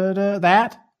dun,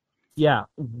 that, yeah,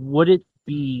 would it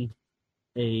feel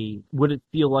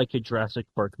like a Jurassic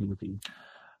Park movie?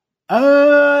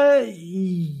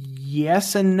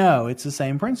 Yes and no. It's the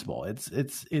same principle.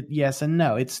 It's yes and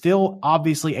no. It's still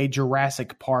obviously a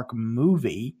Jurassic Park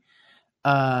movie.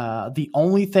 The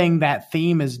only thing that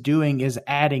theme is doing is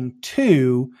adding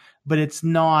to, but it's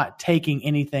not taking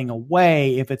anything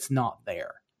away if it's not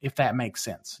there, if that makes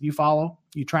sense. You follow?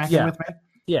 You tracking with me?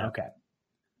 Yeah. Okay.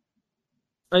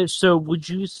 So would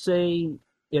you say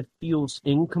it feels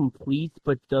incomplete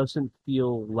but doesn't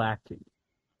feel lacking?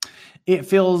 It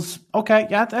feels okay.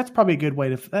 Yeah, that's probably a good way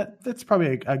to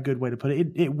a good way to put it.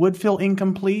 It would feel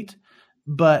incomplete,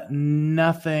 but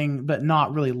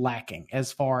not really lacking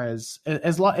as far as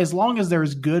long as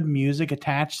there's good music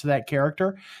attached to that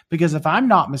character. Because if I'm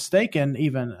not mistaken,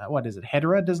 even what is it?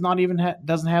 Hedorah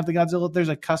doesn't have the Godzilla. There's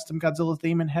a custom Godzilla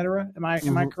theme in Hedorah. Am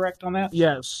I correct on that?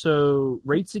 Yeah. So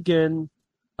Rates Again,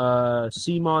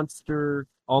 Sea Monster,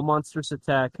 All Monsters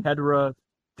Attack, Hedorah,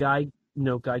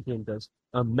 Gigan does.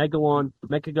 Megalon,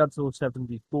 Mechagodzilla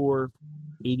 74,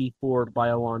 84,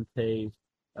 Biollante,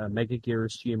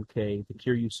 Megaguirus GMK, the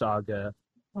Kiryu Saga,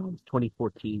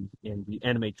 2014, and the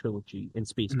anime trilogy in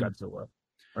Space Godzilla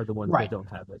are the ones that don't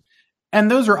have it.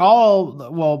 And those are all,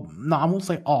 well, no, I won't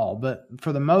say all, but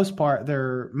for the most part,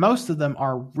 most of them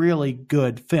are really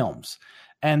good films.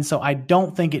 And so I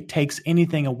don't think it takes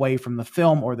anything away from the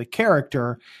film or the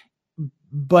character,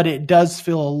 but it does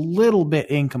feel a little bit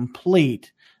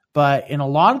incomplete. But in a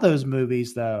lot of those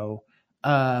movies, though,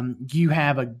 you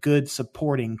have a good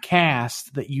supporting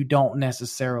cast that you don't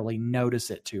necessarily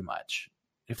notice it too much,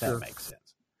 if that makes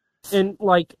sense. And,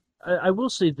 like, I will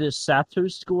say this,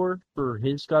 Sato's score for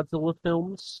his Godzilla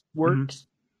films works.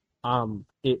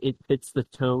 It fits the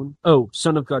tone. Oh,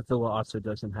 Son of Godzilla also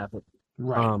doesn't have it.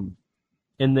 Right.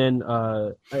 And then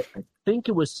I think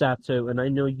it was Sato, and I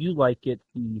know you like it,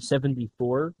 the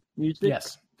 74 music.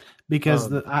 Yes.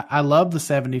 Because I love the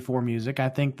 74 music. I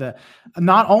think that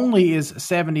not only is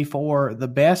 74 the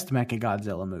best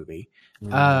Mechagodzilla movie,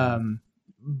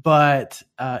 but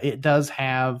it does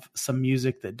have some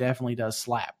music that definitely does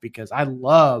slap, because I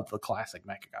love the classic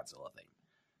Mechagodzilla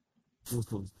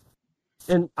theme.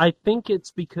 And I think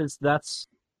it's because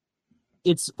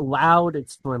it's loud,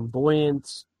 it's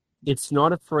flamboyant, it's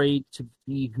not afraid to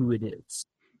be who it is.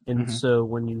 And so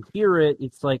when you hear it,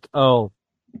 it's like, oh,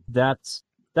 that's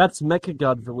that's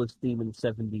Mechagodzilla's theme in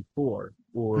 '74,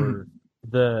 or Mhm.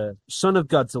 the Son of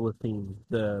Godzilla theme.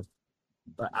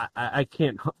 I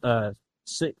can't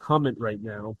comment right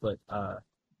now, but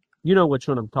you know which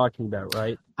one I'm talking about,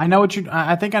 right?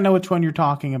 I think I know which one you're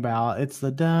talking about. It's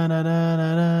the dun dun dun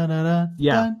dun dun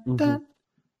Yeah. dun dun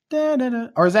dun dun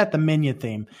dun. Or is that the Minya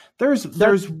theme? There's That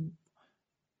there's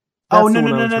Oh that's no the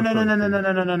no one I no was no no no referring no no to.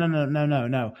 no no no no no no no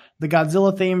no. The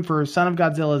Godzilla theme for Son of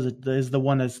Godzilla is the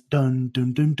one that's dun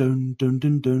dun dun dun dun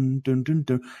dun dun dun dun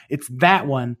dun. It's that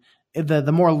one.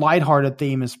 The more lighthearted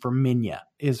theme is for Minya,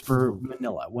 is for Hmm.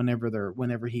 Manila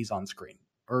whenever he's on screen,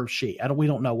 or she. We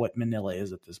don't know what Manila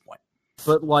is at this point.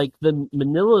 But like the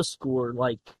Manila score,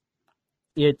 like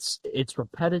it's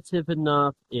repetitive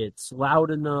enough, it's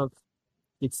loud enough,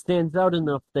 it stands out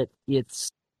enough that it's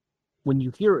when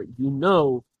you hear it, you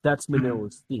know that's Mm-hmm.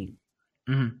 Manila's theme.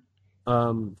 Mm-hmm.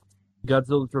 Um,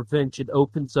 Godzilla's Revenge, it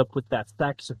opens up with that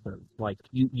saxophone. Like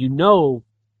you know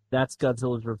that's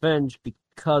Godzilla's Revenge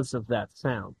because of that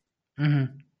sound. Mm-hmm.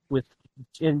 With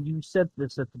and you said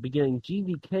this at the beginning,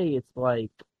 GVK, it's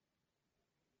like,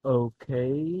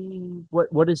 okay,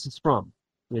 what is this from?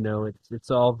 You know,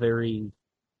 it's all very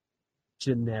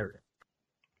generic.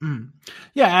 Mm.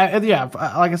 Yeah.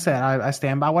 Like I said, I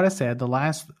stand by what I said. The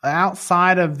last,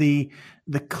 outside of the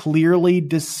clearly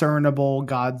discernible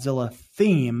Godzilla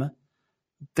theme,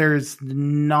 there's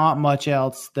not much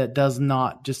else that does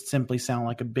not just simply sound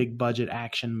like a big budget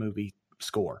action movie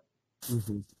score.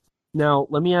 Hmm. Now,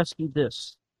 let me ask you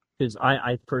this, because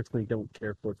I personally don't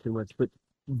care for it too much, but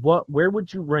where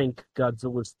would you rank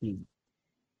Godzilla's theme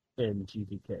in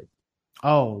GVK?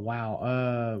 Oh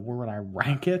wow. Where would I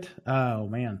rank it? Oh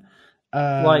man.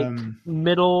 Like Um,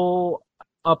 middle,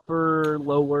 upper,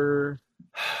 lower?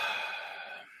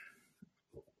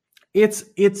 it's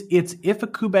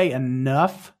Ifukube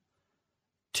enough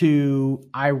to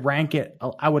I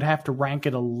would have to rank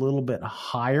it a little bit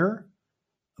higher,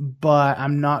 but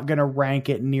I'm not going to rank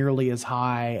it nearly as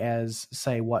high as,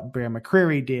 say, what Bear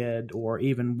McCreary did, or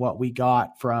even what we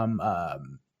got from uh,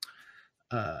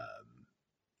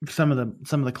 some of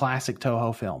the classic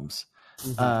Toho films,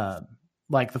 Hmm. uh,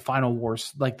 like the Final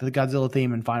Wars, like the Godzilla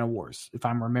theme in Final Wars. If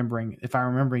I'm remembering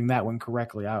that one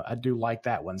correctly, I do like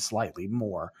that one slightly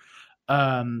more.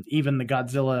 Even the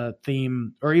Godzilla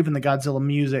theme, or even the Godzilla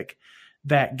music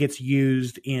that gets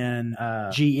used in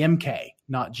GMK,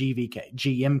 not GVK,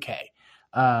 GMK.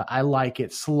 I like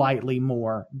it slightly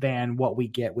more than what we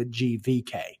get with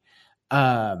GVK.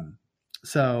 Um,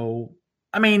 so,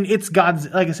 I mean, it's God's,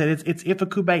 like I said, it's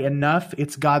Ifukube enough,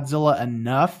 it's Godzilla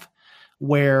enough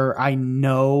where I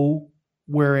know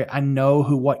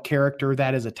what character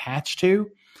that is attached to.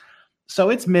 So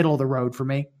it's middle of the road for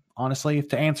me, honestly. If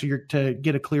to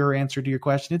get a clearer answer to your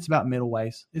question, it's about middle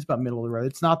ways. It's about middle of the road.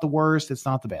 It's not the worst. It's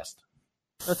not the best.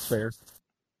 That's fair.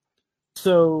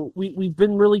 So we've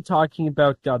been really talking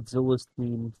about Godzilla's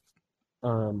theme,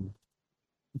 um,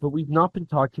 but we've not been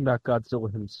talking about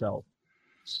Godzilla himself.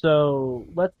 So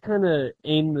let's kind of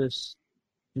aim this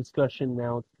discussion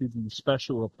now to the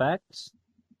special effects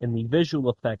and the visual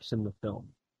effects in the film.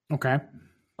 Okay.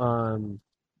 Um,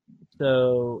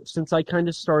 so since I kind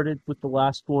of started with the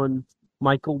last one,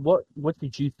 Michael, what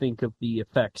did you think of the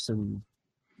effects in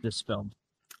this film?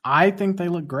 I think they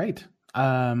look great.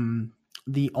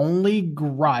 The only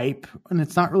gripe, and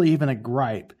it's not really even a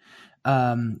gripe.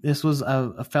 This was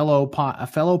a fellow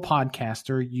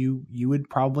podcaster. You would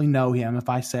probably know him if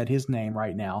I said his name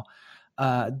right now.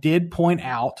 Did point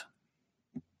out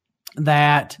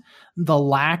that the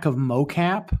lack of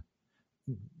mocap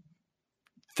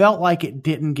felt like it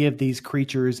didn't give these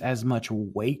creatures as much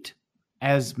weight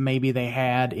as maybe they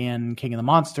had in King of the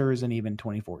Monsters and even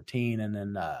 2014 and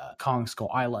then Kong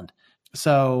Skull Island.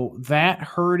 So that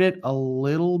hurt it a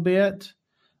little bit,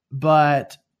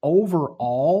 but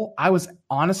overall, I was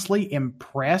honestly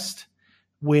impressed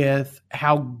with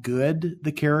how good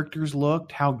the characters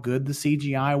looked, how good the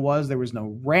CGI was. There was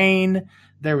no rain,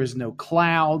 there was no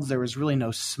clouds, there was really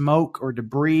no smoke or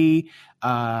debris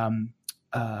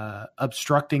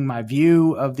obstructing my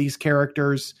view of these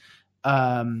characters.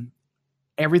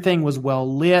 Everything was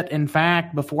well lit. In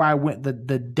fact, before I went the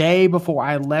day before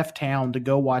I left town to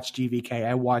go watch GVK,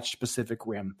 I watched Pacific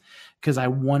Rim because I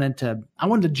wanted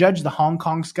to judge the Hong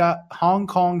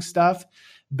Kong stuff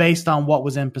based on what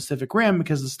was in Pacific Rim,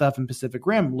 because the stuff in Pacific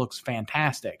Rim looks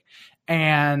fantastic.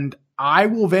 And I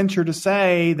will venture to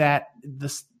say that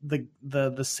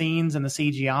the scenes and the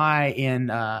CGI in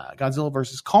Godzilla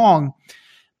versus Kong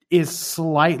is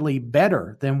slightly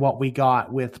better than what we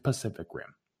got with Pacific Rim.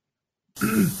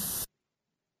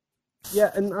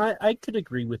 Yeah, and I could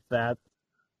agree with that.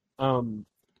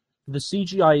 the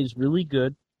CGI is really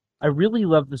good. I really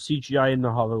love the CGI in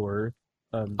the Hollow Earth.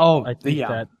 I think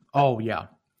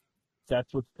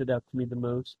that's what stood out to me the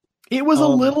most. It was a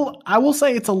little. I will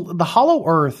say the Hollow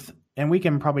Earth, and we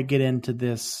can probably get into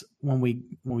this when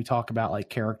we talk about like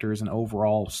characters and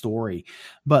overall story.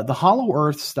 But the Hollow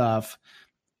Earth stuff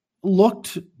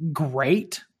looked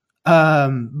great,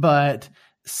 but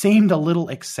seemed a little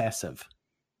excessive.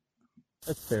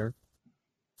 That's fair.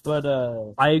 But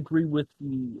I agree with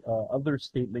the other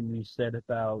statement you said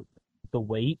about the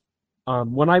weight.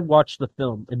 When I watched the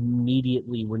film,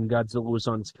 immediately when Godzilla was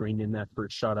on screen in that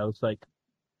first shot, I was like,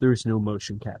 there's no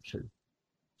motion capture.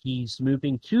 He's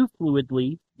moving too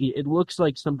fluidly. It looks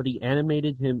like somebody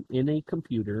animated him in a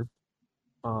computer.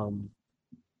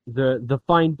 The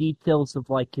fine details of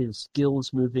like his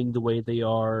skills moving the way they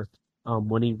are.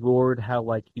 When he roared, how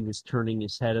like he was turning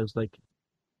his head, I was like,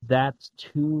 that's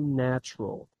too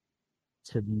natural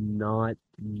to not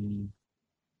be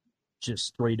just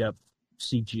straight up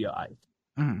CGI.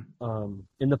 In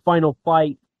the final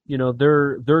fight,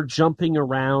 they're jumping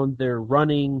around, they're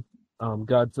running.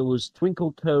 Godzilla's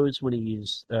twinkle toes when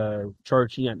he's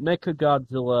charging at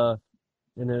Mechagodzilla,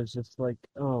 and I was just like,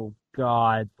 oh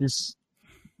god,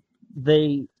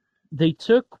 they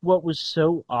took what was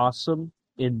so awesome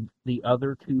in the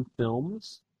other two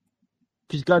films.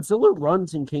 Because Godzilla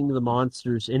runs in King of the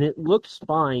Monsters, and it looks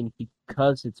fine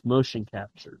because it's motion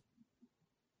capture.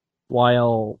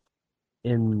 While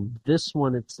in this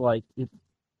one, it's like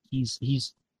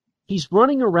he's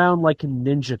running around like a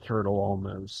Ninja Turtle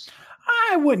almost.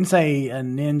 I wouldn't say a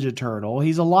Ninja Turtle.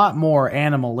 He's a lot more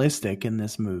animalistic in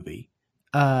this movie.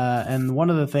 And one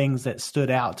of the things that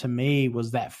stood out to me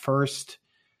was that first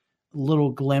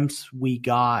little glimpse we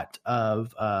got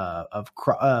of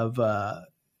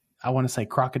I want to say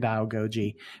Crocodile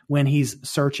Goji when he's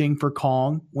searching for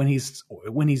Kong, when he's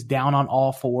down on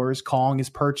all fours. Kong is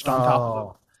perched on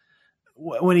top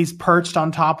when he's perched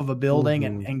on top of a building,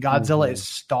 and Godzilla is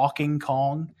stalking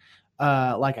Kong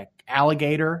like an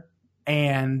alligator.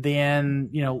 And then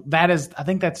I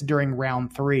think that's during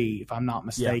round 3, if I'm not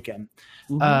mistaken.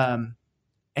 Yeah.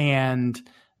 And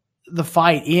the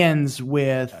fight ends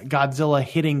with Godzilla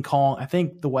hitting Kong. I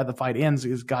think the way the fight ends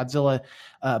is Godzilla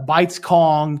bites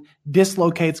Kong,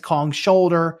 dislocates Kong's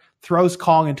shoulder, throws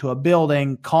Kong into a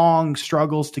building. Kong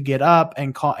struggles to get up,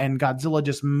 and Godzilla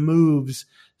just moves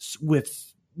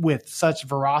with such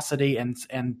ferocity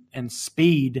and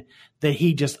speed that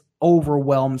he just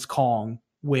overwhelms Kong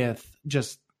with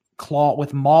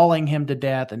mauling him to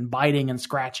death and biting and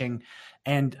scratching,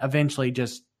 and eventually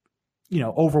just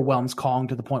overwhelms Kong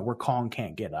to the point where Kong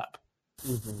can't get up.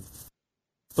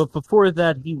 But before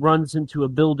that, he runs into a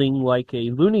building like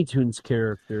a Looney Tunes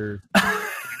character.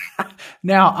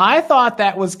 Now, I thought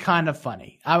that was kind of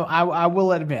funny. I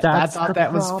will admit, I thought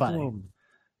that was funny.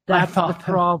 That's the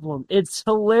problem. It's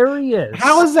hilarious.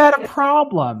 How is that a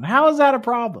problem? How is that a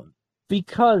problem?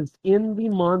 Because in the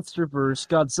Monsterverse,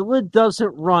 Godzilla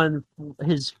doesn't run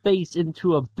his face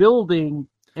into a building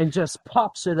and just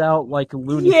pops it out like a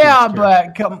Looney Tunes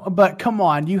character. but come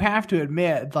on, you have to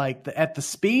admit, like at the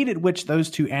speed at which those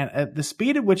two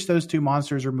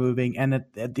monsters are moving, and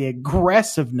at the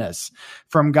aggressiveness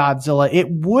from Godzilla,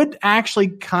 it would actually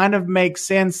kind of make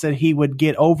sense that he would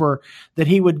get a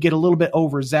little bit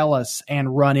overzealous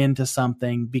and run into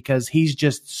something, because he's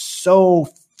just so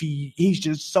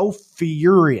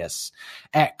furious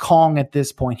at Kong at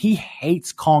this point. He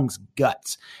hates Kong's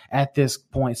guts at this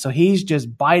point. So he's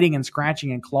just biting and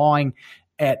scratching and clawing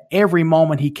at every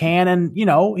moment he can. And,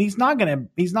 he's not going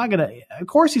to, of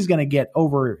course he's going to get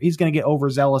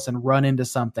overzealous and run into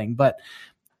something, but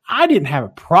I didn't have a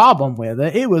problem with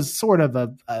it. It was sort of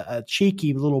a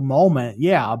cheeky little moment.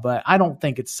 Yeah. But I don't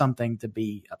think it's something to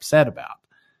be upset about.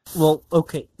 Well,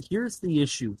 okay. Here's the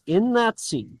issue. In that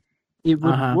scene, it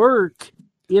would work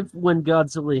if when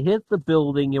Godzilla hit the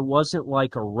building, it wasn't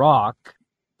like a rock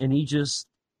and he just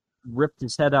ripped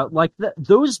his head out. Like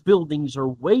those buildings are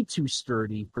way too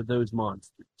sturdy for those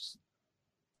monsters.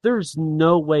 There's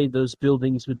no way those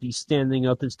buildings would be standing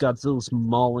up as Godzilla's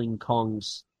mauling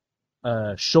Kong's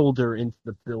shoulder into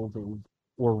the building,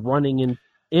 or running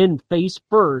in face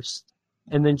first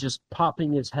and then just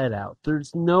popping his head out.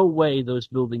 There's no way those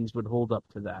buildings would hold up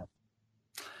to that.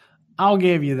 I'll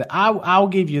give you that. I'll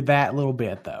give you that little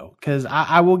bit, though, because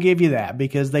I will give you that,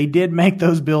 because they did make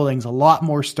those buildings a lot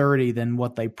more sturdy than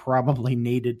what they probably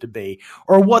needed to be,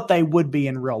 or what they would be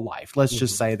in real life. Let's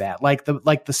just say that, like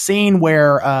the scene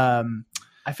where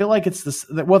I feel like it's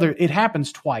it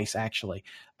happens twice actually.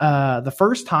 The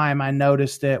first time I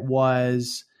noticed it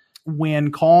was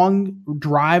when Kong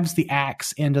drives the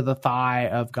axe into the thigh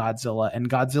of Godzilla, and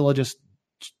Godzilla just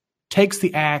takes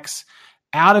the axe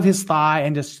out of his thigh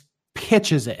and just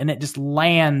pitches it, and it just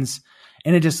lands,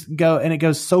 and it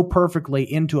goes so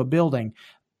perfectly into a building.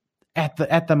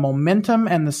 At the momentum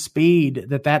and the speed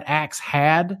that axe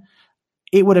had,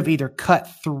 it would have either cut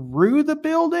through the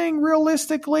building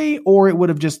realistically, or it would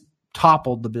have just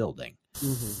toppled the building.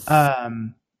 Mm-hmm.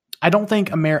 I don't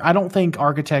think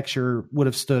architecture would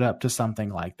have stood up to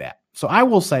something like that. So I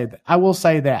will say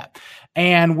that.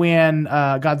 And when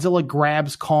Godzilla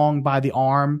grabs Kong by the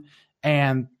arm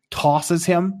and tosses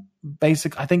him,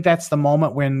 basically, I think that's the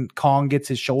moment when Kong gets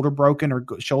his shoulder broken or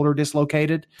shoulder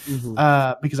dislocated.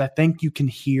 Mm-hmm. Because I think you can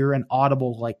hear an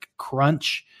audible like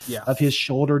crunch of his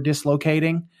shoulder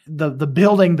dislocating. The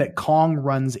building that Kong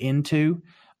runs into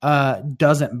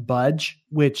doesn't budge,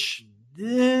 which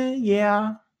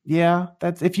that's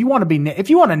if you want to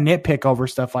nitpick over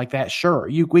stuff like that, sure,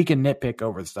 we can nitpick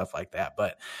over stuff like that,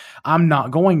 but I'm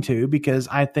not going to, because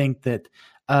I think that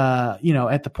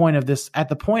at the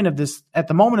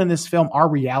moment in this film,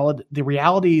 the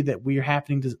reality that we're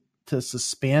having to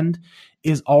suspend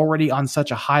is already on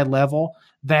such a high level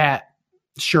that,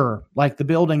 sure, like the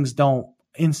buildings don't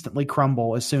instantly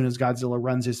crumble as soon as Godzilla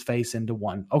runs his face into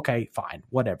one. Okay, fine,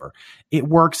 whatever. It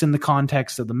works in the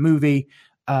context of the movie.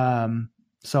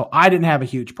 So I didn't have a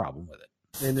huge problem with it.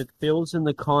 And it feels in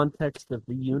the context of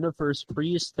the universe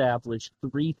pre-established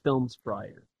 3 films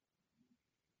prior.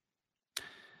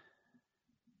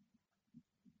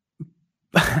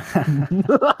 All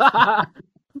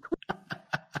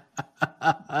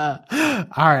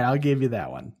right, I'll give you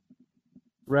that one.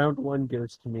 Round 1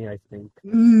 goes to me, I think.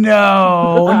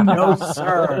 No,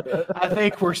 sir. I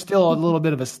think we're still a little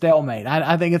bit of a stalemate.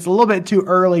 I think it's a little bit too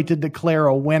early to declare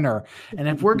a winner. And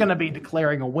if we're going to be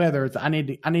declaring a winner, I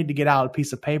need to get out a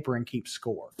piece of paper and keep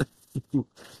score.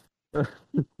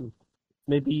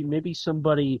 Maybe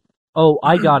somebody. Oh,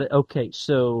 I got it. Okay,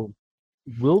 so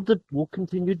we'll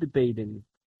continue debating,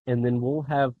 and then we'll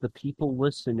have the people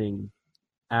listening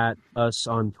at us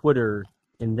on Twitter,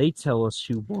 and they tell us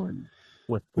who won.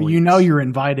 Well, you're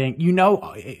inviting,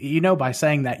 by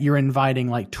saying that you're inviting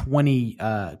like 20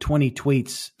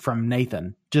 tweets from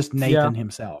Nathan, just Nathan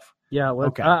himself. Yeah. Well,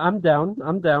 okay. I'm down.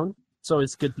 It's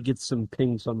always good to get some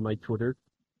pings on my Twitter.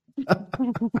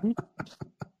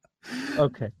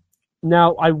 Okay.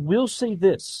 Now, I will say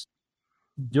this.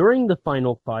 During the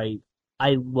final fight,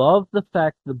 I love the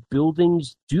fact the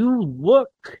buildings do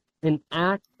look and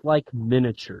act like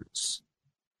miniatures.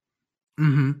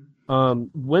 Mm-hmm.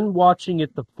 When watching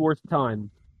it the 4th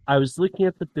time, I was looking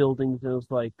at the buildings and I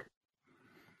was like,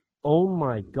 oh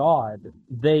my God,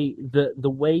 the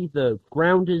way the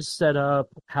ground is set up,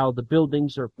 how the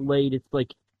buildings are laid, it's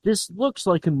like, this looks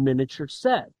like a miniature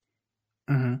set.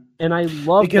 Mm-hmm. And I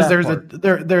love because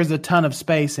that there's a ton of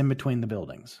space in between the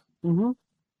buildings. Mm-hmm.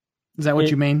 Is that what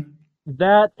you mean?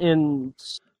 That, and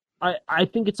I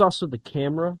think it's also the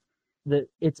camera, that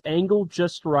it's angled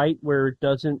just right where it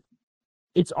doesn't.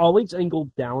 It's always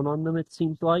angled down on them, it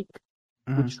seems like,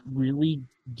 mm-hmm. which really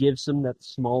gives them that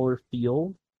smaller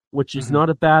feel, which is mm-hmm. not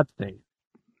a bad thing.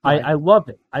 Right. I love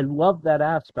it. I love that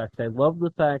aspect. I love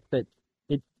the fact that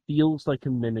it feels like a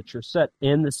miniature set.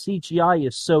 And the CGI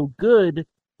is so good,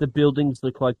 the buildings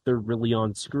look like they're really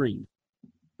on screen.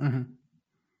 Mm-hmm.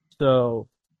 So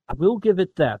I will give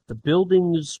it that. The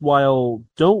buildings, while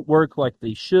don't work like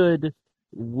they should,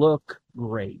 look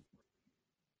great.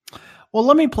 Well,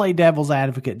 let me play devil's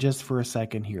advocate just for a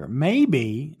second here.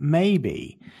 Maybe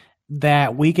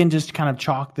that we can just kind of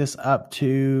chalk this up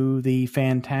to the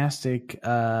fantastic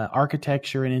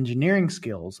architecture and engineering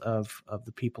skills of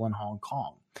the people in Hong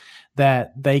Kong.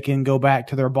 That they can go back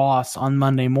to their boss on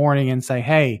Monday morning and say,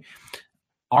 hey,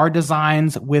 our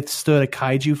designs withstood a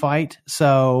kaiju fight,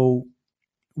 so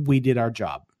we did our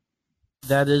job.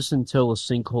 That is until a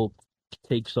sinkhole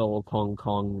takes all of Hong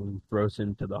Kong and throws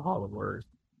into the Hollow Earth.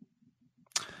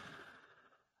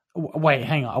 Wait,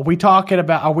 hang on. Are we talking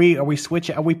about? Are we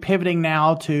switching? Are we pivoting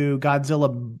now to Godzilla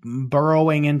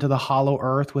burrowing into the Hollow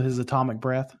Earth with his atomic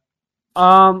breath?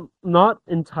 Not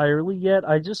entirely yet.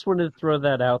 I just wanted to throw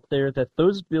that out there that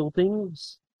those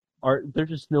buildings are. There's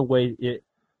just no way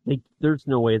there's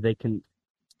no way they can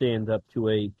stand up to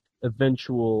a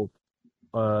eventual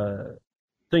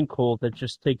sinkhole that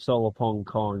just takes all of Hong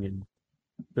Kong and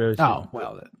throws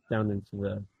it down into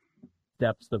the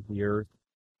depths of the earth.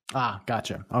 Ah,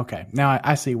 gotcha. Okay, now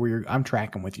I see where I'm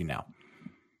tracking with you now.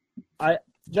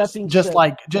 Just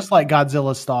like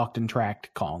Godzilla stalked and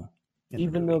tracked Kong.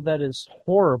 Even though that is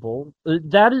horrible,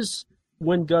 that is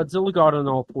when Godzilla got on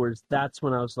all fours. That's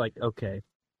when I was like, okay,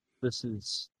 this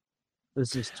is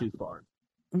too far.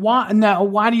 Why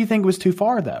do you think it was too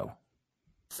far though?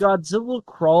 Godzilla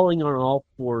crawling on all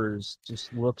fours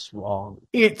just looks wrong.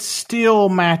 It still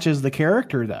matches the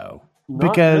character, though, Not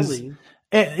because really.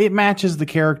 it matches the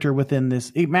character within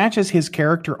this. It matches his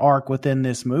character arc within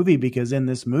this movie, because in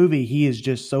this movie, he is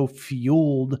just so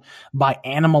fueled by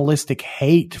animalistic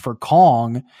hate for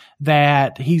Kong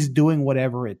that he's doing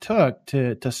whatever it took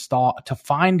to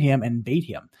find him and beat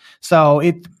him. So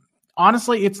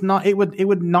honestly, it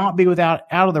would not be out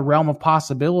of the realm of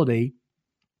possibility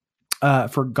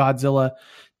for Godzilla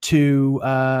to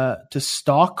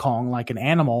stalk Kong like an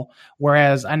animal.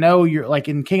 Whereas I know you're like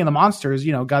in King of the Monsters,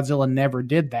 Godzilla never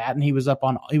did that, and he was up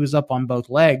on both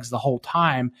legs the whole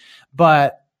time.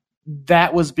 But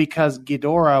that was because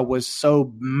Ghidorah was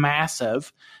so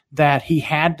massive that he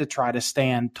had to try to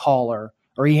stand taller,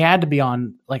 or he had to be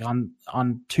on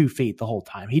 2 feet the whole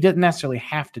time. He didn't necessarily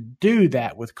have to do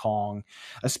that with Kong,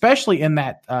 especially in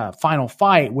that final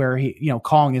fight where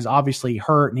Kong is obviously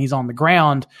hurt and he's on the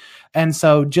ground. And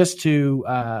so just to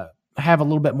have a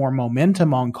little bit more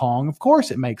momentum on Kong, of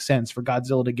course it makes sense for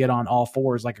Godzilla to get on all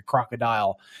fours like a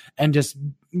crocodile and just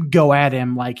go at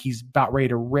him like he's about ready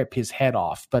to rip his head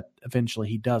off. But eventually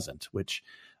he doesn't, which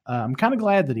I'm kind of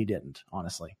glad that he didn't,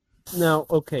 honestly. Now,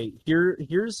 okay,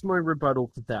 here's my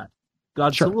rebuttal to that.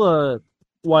 Godzilla,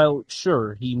 while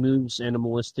sure he moves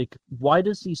animalistic, why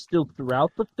does he still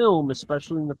throughout the film,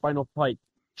 especially in the final fight,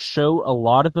 show a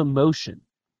lot of emotion?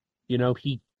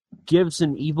 He gives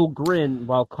an evil grin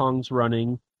while Kong's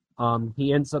running.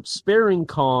 He ends up sparing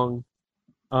Kong,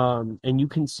 and you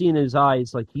can see in his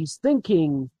eyes like he's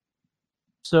thinking.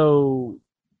 So,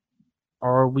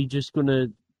 are we just gonna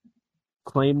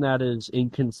claim that as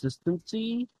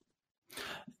inconsistency?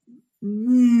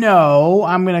 No,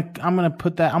 I'm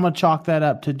gonna chalk that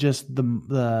up to just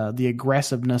the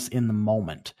aggressiveness in the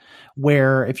moment.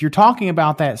 Where if you're talking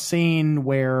about that scene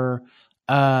where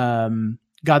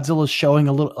Godzilla's showing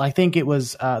a little, I think it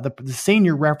was the scene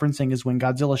you're referencing is when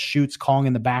Godzilla shoots Kong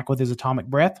in the back with his atomic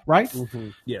breath, right? Mm-hmm.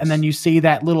 Yes. And then you see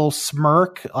that little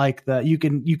smirk, like you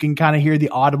can kind of hear the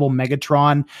audible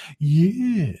Megatron,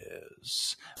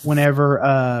 yes,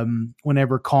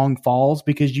 whenever Kong falls,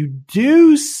 because you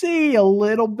do see a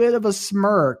little bit of a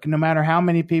smirk, no matter how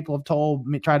many people have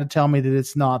tried to tell me that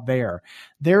it's not there.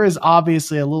 There is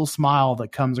obviously a little smile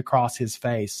that comes across his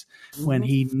face when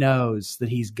he knows that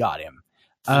he's got him.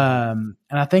 And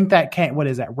I think that what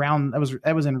is that round?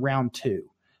 That was in round 2.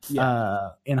 Yeah.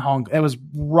 In Hong Kong. It was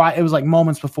right. It was like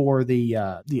moments before the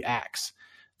axe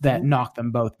that knocked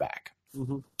them both back.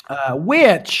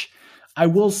 Which I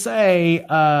will say,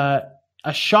 a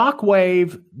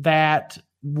shockwave that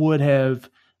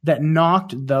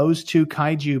knocked those two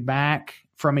kaiju back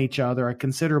from each other a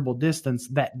considerable distance,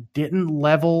 that didn't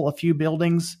level a few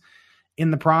buildings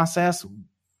in the process.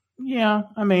 Yeah,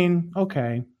 I mean,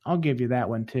 okay, I'll give you that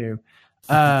one too.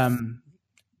 But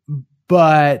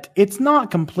it's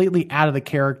not completely out of the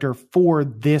character for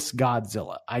this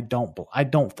Godzilla. I don't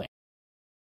think.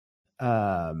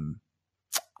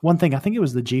 One thing, I think it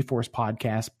was the G-Force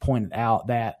podcast, pointed out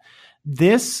that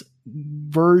this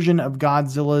version of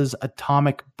Godzilla's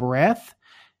atomic breath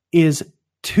is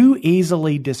too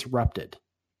easily disrupted.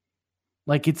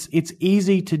 Like it's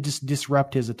easy to just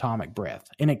disrupt his atomic breath.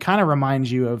 And it kind of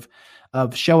reminds you of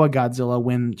Showa Godzilla,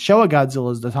 when Showa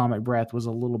Godzilla's atomic breath was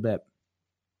a little bit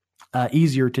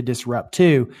easier to disrupt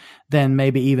too than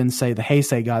maybe even say the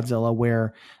Heisei Godzilla,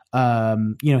 where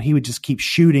he would just keep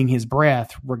shooting his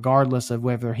breath regardless of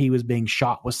whether he was being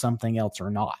shot with something else or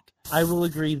not. I will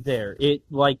agree there. It,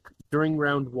 like during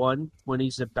round 1 when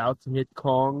he's about to hit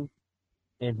Kong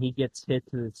and he gets hit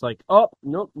and it's like, oh,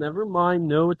 nope, never mind,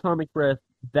 no atomic breath.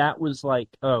 That was like,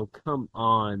 oh, come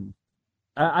on.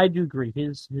 I do agree.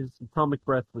 His atomic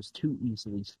breath was too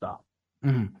easily stopped.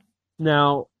 Mm-hmm.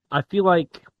 Now, I feel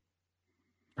like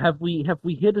have we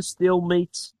hit a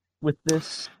stalemate with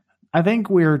this? I think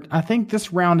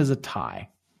this round is a tie.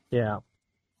 Yeah.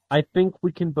 I think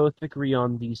we can both agree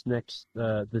on this next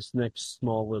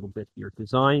small little bit here.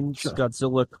 Designs, sure.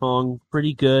 Godzilla, Kong,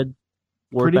 pretty good.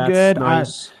 Pretty good.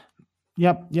 Nice.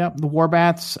 Yep. The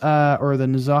Warbats, or the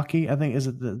Nozaki, I think, is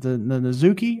it the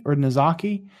Nazuki or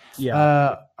Nozaki?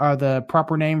 Yeah. Are the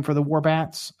proper name for the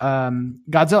Warbats.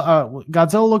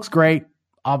 Godzilla looks great.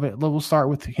 We'll start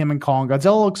with him and Kong.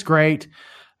 Godzilla looks great.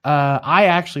 I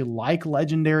actually like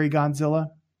Legendary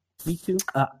Godzilla. Me too.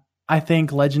 I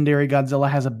think Legendary Godzilla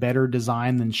has a better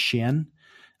design than Shin.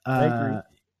 I agree.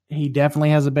 He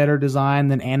definitely has a better design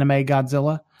than Anime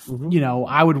Godzilla. Mm-hmm.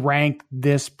 I would rank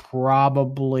this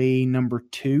probably number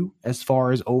 2 as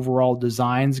far as overall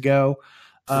designs go.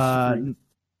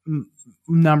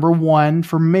 Number 1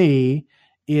 for me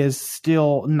is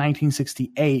still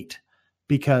 1968,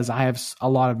 because I have a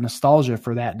lot of nostalgia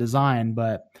for that design.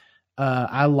 But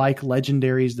I like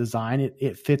Legendary's design.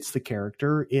 It fits the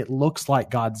character. It looks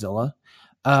like Godzilla.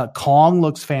 Kong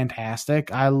looks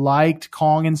fantastic. I liked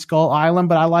Kong in Skull Island,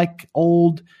 but I like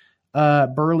old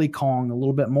Burly Kong a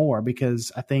little bit more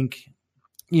because I think,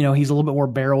 he's a little bit more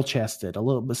barrel chested, a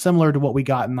little bit similar to what we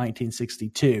got in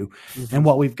 1962 and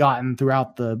what we've gotten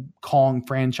throughout the Kong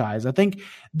franchise. I think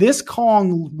this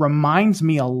Kong reminds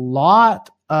me a lot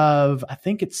of, I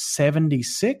think it's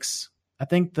 76. I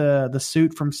think the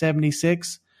suit from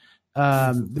 76.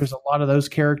 There's a lot of those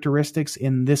characteristics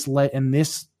in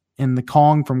the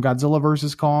Kong from Godzilla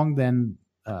versus Kong. Then,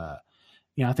 I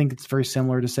think it's very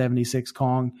similar to 76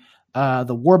 Kong.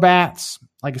 The Warbats,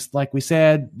 like we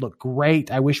said, look great.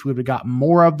 I wish we would have got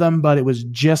more of them, but it was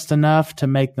just enough to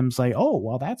make them say, "Oh,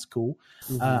 well, that's cool."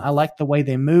 I like the way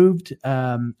they moved.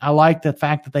 I like the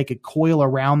fact that they could coil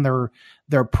around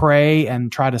their prey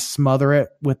and try to smother it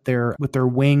with their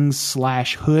wings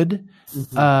 / hood.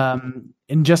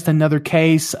 In just another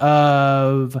case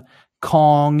of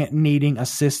Kong needing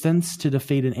assistance to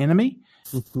defeat an enemy.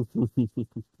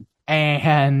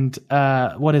 And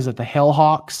what is it? The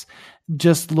Hellhawks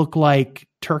just look like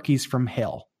turkeys from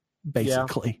hell,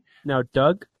 basically. Yeah. Now,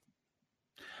 Doug?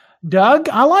 Doug?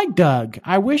 I like Doug.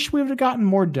 I wish we would have gotten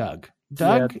more Doug.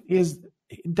 Doug is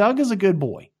a good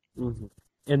boy. Mm-hmm.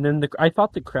 And then I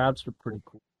thought the crabs were pretty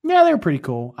cool. Yeah, they're pretty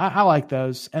cool. I like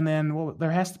those. And then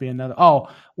there has to be another. Oh,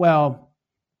 well,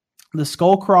 the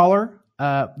Skullcrawler.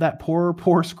 That poor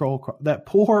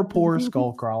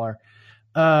Skullcrawler.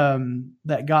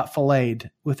 That got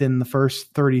filleted within the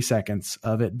first 30 seconds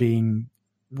of it being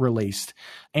released.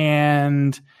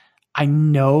 And I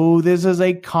know this is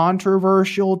a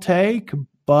controversial take,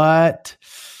 but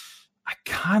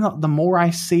the more I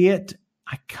see it,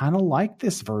 I kind of like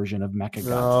this version of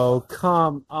Mechagodzilla. Oh,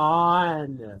 come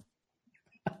on.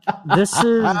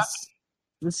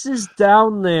 This is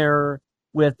down there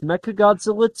with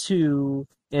Mechagodzilla 2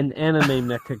 and anime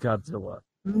Mechagodzilla.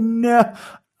 No.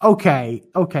 Okay.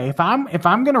 If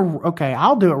I'm gonna,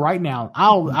 I'll do it right now.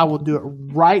 I will do it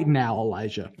right now,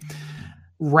 Elijah.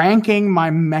 Ranking my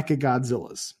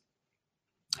Mechagodzillas.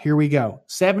 Here we go.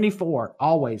 74,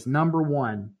 always number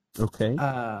one. Okay.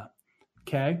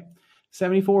 Okay.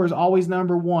 74 is always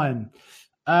number one.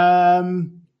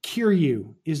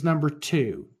 Kiryu is number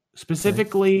two.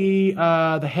 Specifically,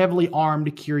 the heavily armed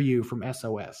Kiryu from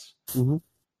SOS. Mm-hmm.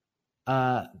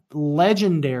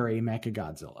 Legendary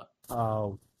Mechagodzilla.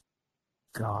 Oh,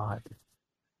 God.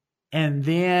 And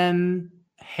then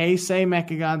Heisei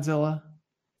Mechagodzilla.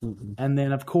 Mm-hmm. And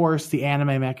then, of course, the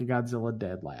anime Mechagodzilla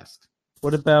dead last.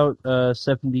 What about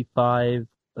 75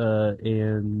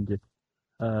 and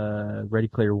Ready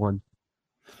Player One?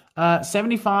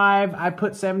 75. I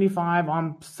put 75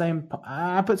 on same.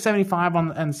 I put 75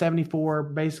 on and 74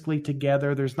 basically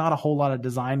together. There's not a whole lot of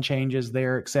design changes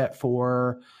there except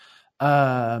for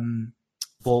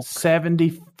bulk.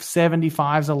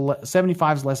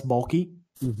 75's less bulky.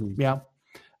 Mm-hmm. Yeah.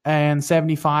 And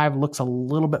 75 looks a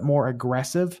little bit more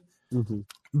aggressive. Mm-hmm.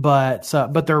 But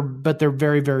they're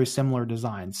very, very similar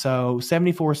designs. So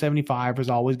 74, 75 is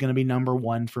always going to be number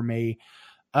one for me.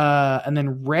 And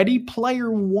then Ready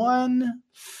Player One,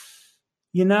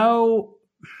 I'll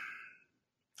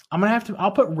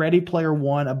put Ready Player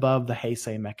One above the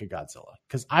Heisei Mechagodzilla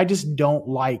because I just don't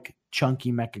like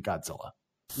chunky Mechagodzilla.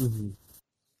 Mm-hmm.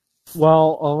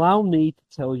 Well, allow me to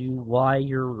tell you why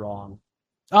you're wrong.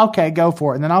 Okay, go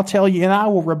for it. And then I'll tell you, and I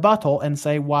will rebuttal and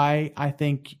say why I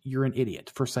think you're an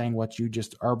idiot for saying what you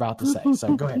just are about to say.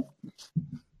 So go ahead.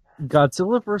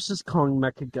 Godzilla vs. Kong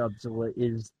Mechagodzilla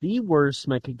is the worst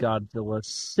Mechagodzilla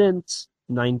since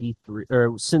 93,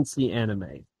 or since the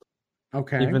anime.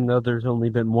 Okay. Even though there's only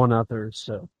been one other,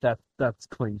 so that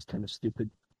claim's kind of stupid.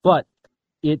 But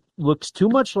it looks too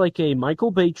much like a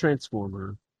Michael Bay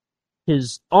Transformer.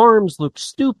 His arms look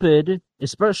stupid,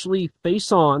 especially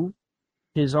face on.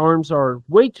 His arms are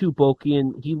way too bulky,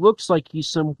 and he looks like he's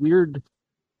some weird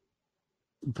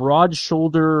broad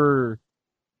shoulder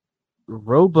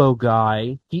Robo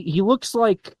guy. He looks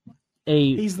like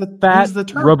he's the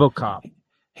RoboCop.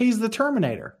 He's the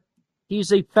Terminator.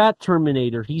 He's a fat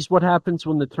Terminator. He's what happens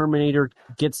when the Terminator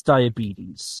gets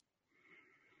diabetes.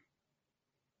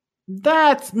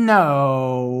 That's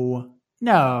no.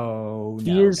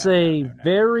 He is a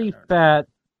very fat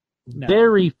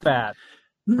Terminator.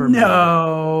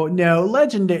 No,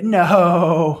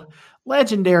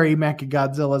 Legendary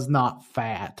Mechagodzilla is not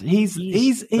fat.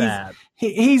 He's fat.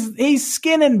 He's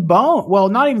skin and bone. Well,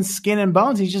 not even skin and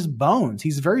bones. He's just bones.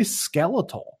 He's very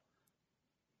skeletal.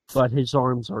 But his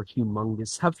arms are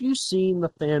humongous. Have you seen the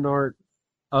fan art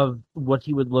of what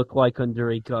he would look like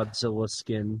under a Godzilla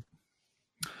skin?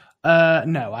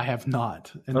 No, I have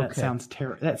not, and that Okay. sounds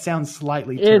that sounds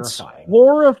slightly It's terrifying.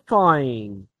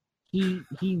 horrifying.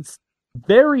 He's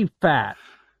very fat.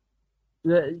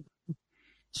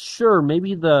 Sure,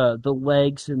 maybe the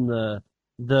legs and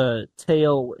the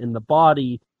tail and the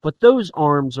body, but those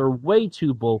arms are way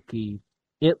too bulky.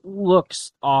 It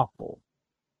looks awful.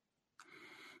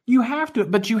 You have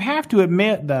to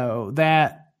admit though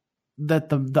that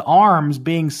the arms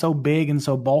being so big and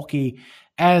so bulky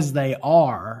as they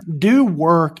are do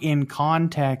work in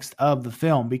context of the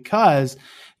film, because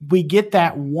we get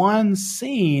that one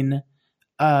scene.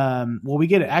 We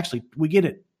get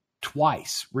it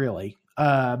twice, really.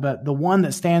 But the one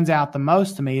that stands out the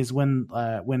most to me is when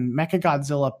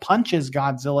Mechagodzilla punches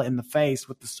Godzilla in the face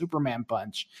with the Superman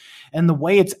punch, and the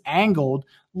way it's angled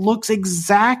looks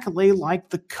exactly like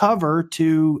the cover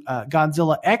to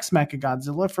Godzilla X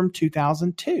Mechagodzilla from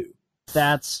 2002.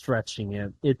 That's stretching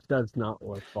it. It does not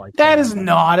look like that. That is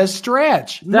not a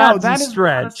stretch. That's a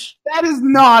stretch. That is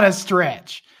not a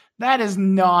stretch. That is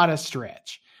not a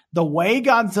stretch. The way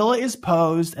Godzilla is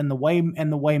posed and the way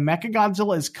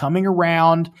Mechagodzilla is coming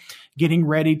around, getting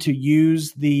ready to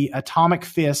use the atomic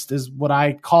fist is what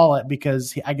I call it,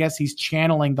 because I guess he's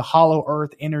channeling the Hollow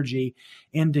Earth energy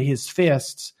into his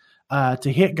fists to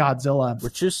hit Godzilla.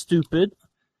 Which is stupid.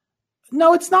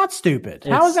 No, it's not stupid.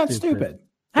 How is that stupid?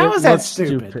 How is that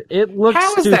stupid? It looks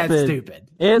How is that stupid?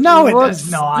 No, it does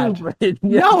not.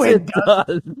 No, it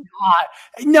does not.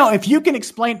 No, if you can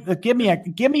explain, give me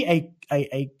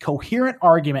a coherent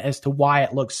argument as to why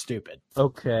it looks stupid.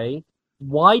 Okay.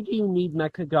 Why do you need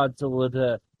Mechagodzilla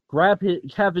to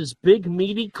have his big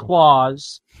meaty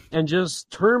claws and just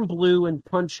turn blue and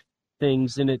punch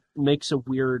things, and it makes a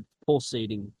weird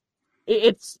pulsating?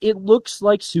 It looks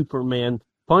like Superman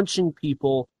punching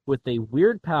people with a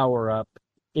weird power-up.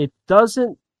 It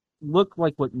doesn't look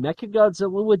like what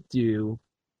Mechagodzilla would do.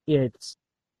 It's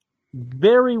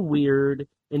very weird,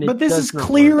 and this is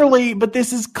clearly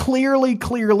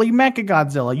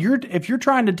Mechagodzilla. If you're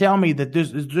trying to tell me that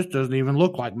this doesn't even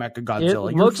look like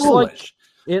Mechagodzilla, you're foolish.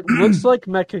 It looks like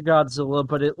Mechagodzilla,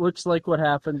 but it looks like what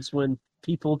happens when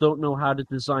people don't know how to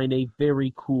design a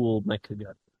very cool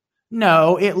Mechagodzilla.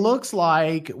 No, it looks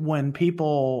like when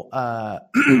people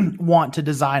want to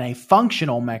design a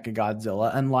functional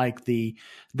Mechagodzilla, unlike the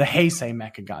Heisei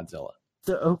Mechagodzilla.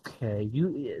 Okay,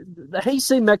 the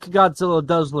Heisei Mechagodzilla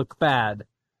does look bad,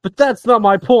 but that's not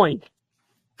my point.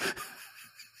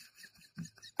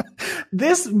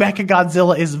 This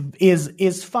Mechagodzilla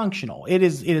is functional. It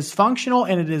is functional,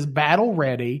 and it is battle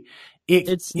ready.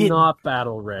 It's not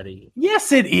battle ready.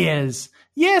 Yes, it is.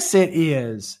 Yes, it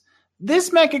is.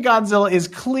 This Mechagodzilla is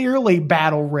clearly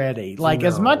battle ready.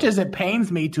 As much as it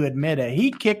pains me to admit it, he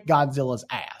kicked Godzilla's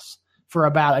ass for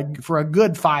a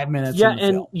good 5 minutes. Yeah,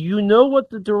 and you know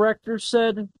what the director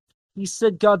said? He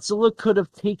said Godzilla could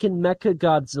have taken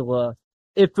Mechagodzilla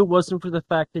if it wasn't for the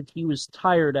fact that he was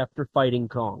tired after fighting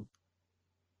Kong.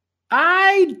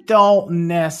 I don't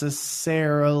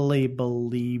necessarily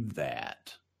believe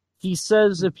that. He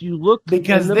says if you look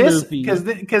because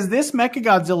this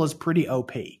Mechagodzilla is pretty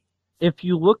OP. If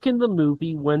you look in the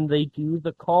movie when they do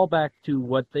the callback to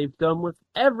what they've done with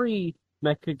every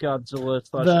Mechagodzilla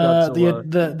 /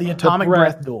 Godzilla, the atomic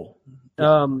breath duel,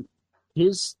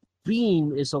 his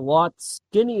beam is a lot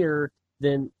skinnier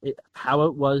than how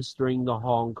it was during the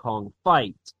Hong Kong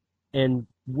fight. And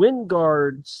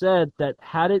Wingard said that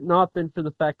had it not been for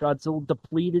the fact Godzilla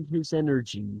depleted his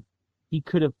energy, he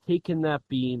could have taken that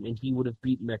beam and he would have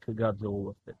beat Mechagodzilla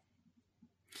with it.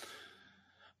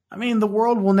 I mean, the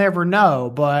world will never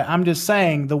know, but I'm just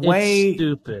saying it's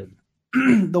stupid.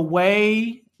 the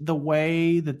way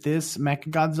that this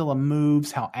Mechagodzilla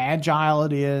moves, how agile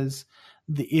it is.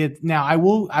 Now I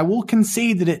will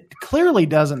concede that it clearly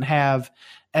doesn't have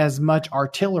as much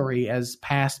artillery as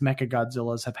past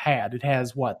Mechagodzillas have had. It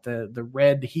has the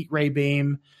red heat ray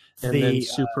beam, and then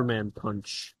Superman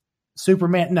punch.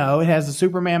 It has the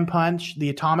Superman punch, the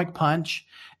atomic punch,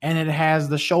 and it has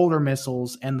the shoulder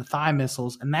missiles and the thigh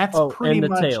missiles, and that's pretty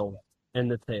much tail.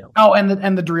 And the tail. Oh,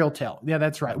 and the drill tail. Yeah,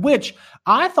 that's right. Which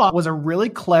I thought was a really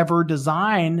clever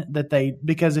design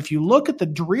because if you look at the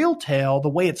drill tail, the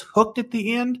way it's hooked at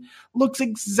the end looks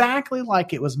exactly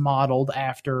like it was modeled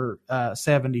after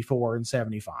 74 and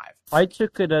 75. I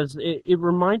took it as it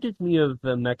reminded me of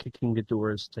Mecha King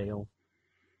Ghidorah's tail.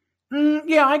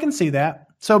 Yeah, I can see that.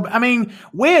 So, I mean,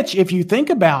 which, if you think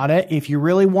about it, if you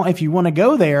want to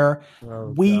go there,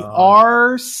 we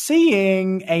are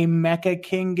seeing a Mecha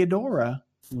King Ghidorah.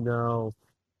 No.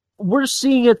 We're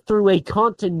seeing it through a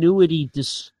continuity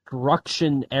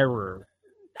destruction error.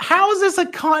 How is this a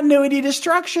continuity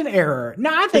destruction error?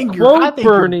 No, I To think quote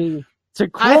Bernie,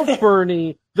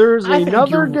 there's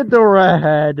another Ghidorah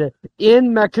head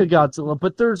in Mechagodzilla,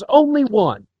 but there's only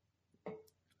one.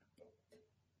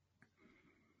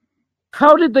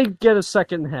 How did they get a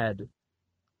second head?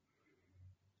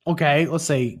 Okay, let's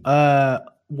see.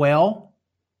 Well,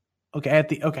 at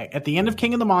the end of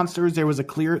King of the Monsters, there was a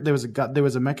King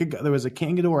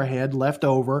Ghidorah head left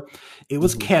over. It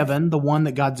was Kevin, the one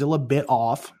that Godzilla bit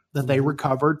off, that they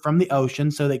recovered from the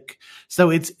ocean. So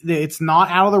it's not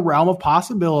out of the realm of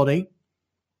possibility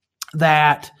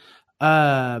that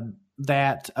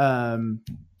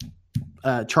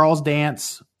Charles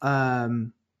Dance,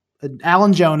 Alan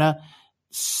Jonah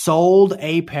sold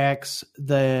Apex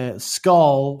the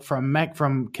skull from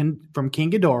King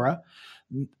Ghidorah,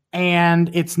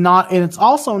 and it's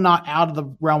also not out of the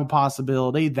realm of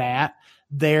possibility that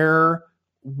there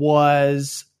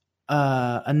was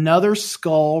another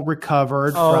skull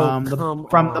recovered from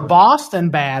the Boston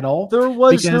battle. There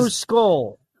was no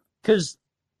skull because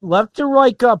left and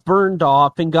right got burned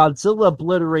off, and Godzilla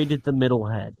obliterated the middle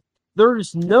head.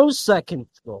 There's no second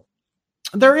skull.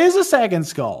 There is a second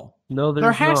skull. No,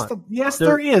 there has not.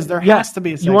 There is. There has to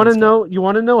be a second skull. You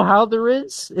want to know how there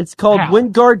is? It's called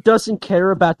Wingard doesn't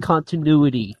care about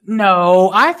continuity.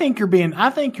 No, I think you're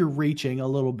reaching a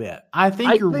little bit. I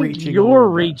think you're reaching.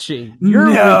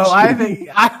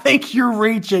 I think you're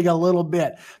reaching a little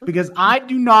bit because I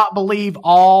do not believe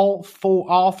all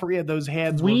three of those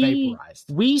heads were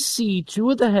vaporized. We see two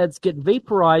of the heads get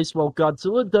vaporized while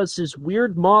Godzilla does his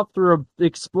weird Mothra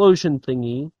explosion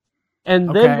thingy.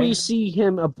 And then we see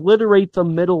him obliterate the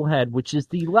middle head, which is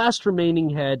the last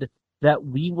remaining head that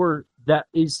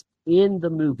is in the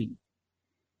movie.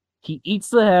 He eats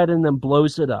the head and then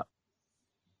blows it up.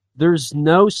 There's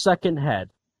no second head.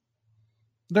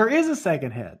 There is a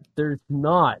second head. There's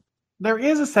not. There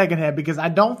is a second head because I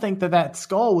don't think that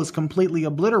skull was completely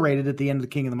obliterated at the end of the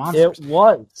King of the Monsters. It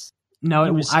was. No, he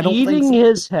was I don't eating think so.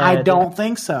 his head. I don't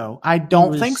think so. I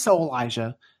don't think so,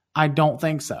 Elijah. I don't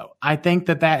think so. I think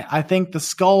I think the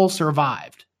skull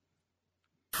survived.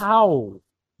 How?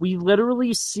 We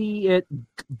literally see it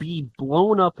be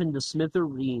blown up into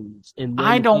smithereens, and then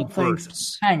I don't think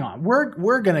so. Hang on.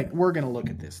 We're gonna look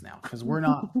at this now because we're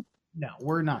not. No,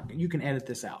 we're not. You can edit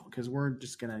this out because we're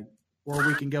just gonna. Or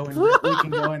we can go in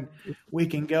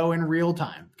real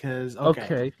time because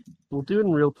okay, we'll do it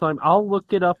in real time. I'll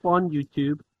look it up on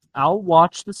YouTube. I'll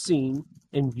watch the scene,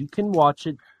 and you can watch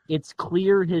it. It's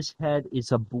clear his head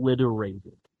is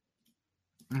obliterated.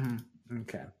 Mm-hmm.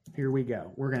 Okay, here we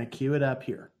go. We're going to cue it up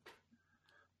here.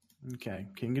 Okay,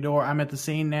 King Ghidorah. I'm at the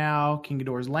scene now. King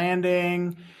Ghidorah's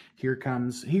landing. Here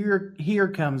comes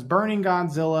Burning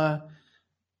Godzilla,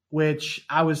 which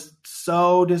I was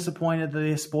so disappointed that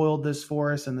they spoiled this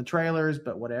for us in the trailers,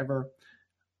 but whatever.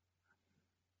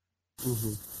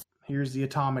 Mm-hmm. Here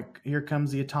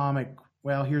comes the atomic.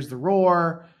 Well, here's the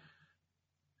roar.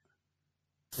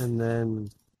 And then,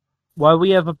 while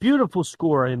we have a beautiful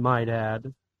score, I might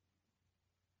add.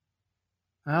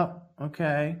 Oh,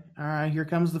 okay. All right, here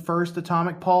comes the first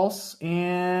atomic pulse.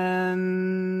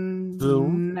 And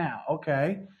boom. Now,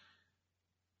 okay.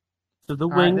 So the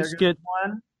wings get...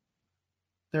 one.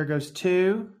 There goes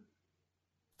two.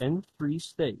 And three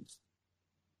stays.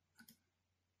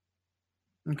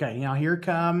 Okay, now here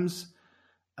comes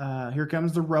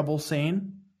the rubble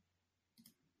scene.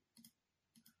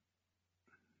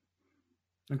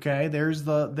 Okay, there's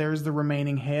the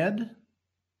remaining head.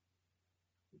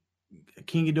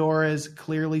 King Ghidorah is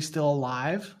clearly still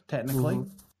alive, technically.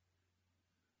 Mm-hmm.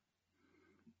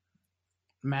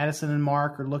 Madison and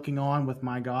Mark are looking on with,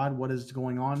 my God, what is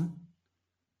going on?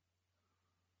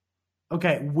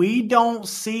 Okay, we don't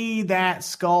see that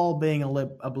skull being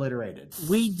obliterated.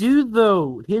 We do,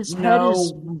 though. His head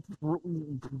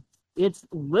it's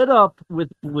lit up with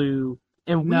blue,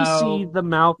 and we see the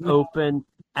mouth open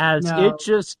as it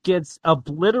just gets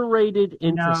obliterated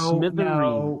into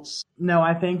smithereens. No,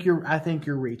 I think you're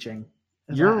reaching.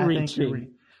 You're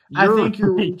reaching. I think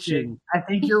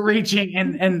you're reaching.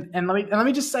 And let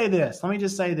me just say this.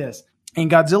 In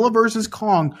Godzilla vs.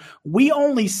 Kong, we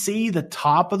only see the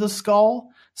top of the skull,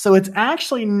 so it's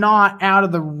actually not out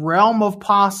of the realm of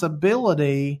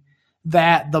possibility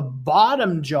that the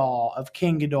bottom jaw of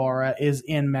King Ghidorah is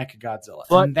in Mechagodzilla.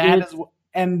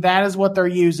 And that is what they're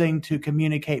using to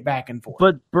communicate back and forth.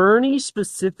 But Bernie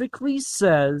specifically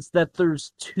says that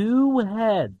there's two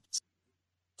heads.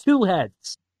 Two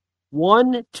heads.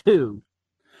 1, 2.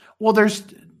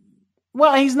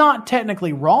 Well, he's not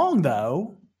technically wrong,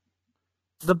 though.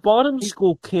 The bottom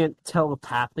skull can't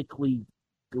telepathically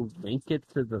link it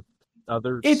to the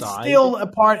other It's side? still a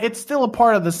part. It's still a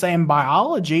part of the same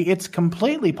biology. It's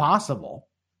completely possible.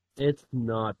 It's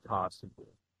not possible.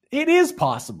 It is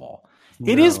possible.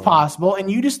 It No. is possible, and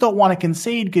you just don't want to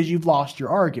concede because you've lost your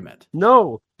argument.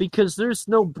 No, because there's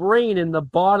no brain in the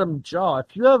bottom jaw.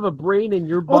 If you have a brain in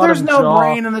your Well, bottom there's no jaw,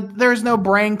 brain in the. There's no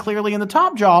brain clearly in the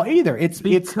top jaw either. It's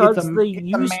Because it's they a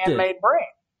used it. man-made brain.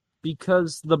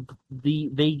 because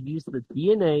they use the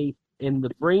DNA in the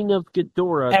brain of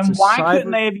Ghidorah And to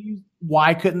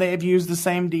why couldn't they have used the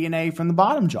same DNA from the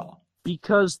bottom jaw?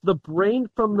 because the brain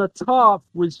from the top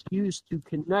was used to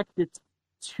connect it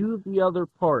to the other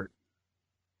part.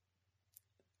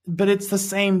 But it's the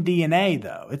same DNA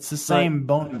though. It's the same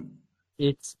bone.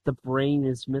 It's the brain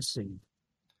is missing.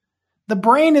 The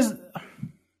brain is.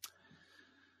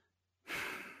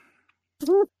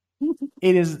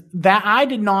 It is that I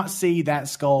did not see that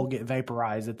skull get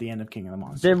vaporized at the end of King of the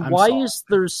Monsters. Then I'm why sorry. is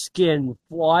their skin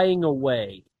flying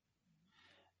away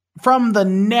From the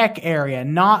neck area,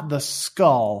 not the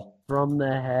skull? from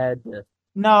the head?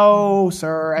 No,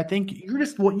 sir. I think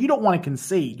you don't want to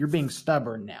concede. You're being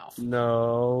stubborn now.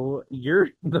 No, you're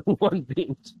the one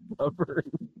being stubborn.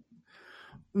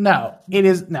 No, it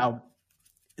is no.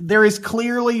 There is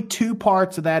clearly two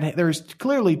parts of that. There's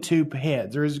clearly two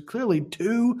heads. There is clearly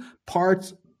two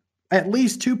parts, at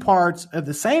least two parts of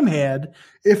the same head,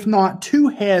 if not two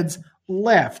heads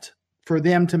left for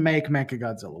them to make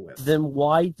Mechagodzilla with. Then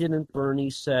why didn't Bernie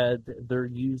said they're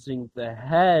using the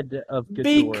head of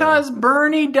Ghidorah? Because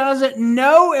Bernie doesn't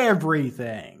know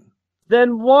everything.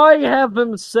 Then why have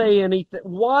him say anything?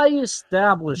 Why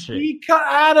establish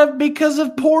it? Because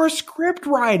of poor script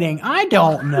writing. I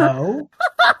don't know.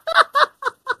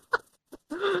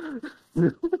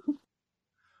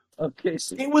 Okay,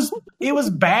 so It was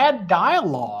bad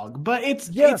dialogue, but it's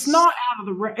Yes. not out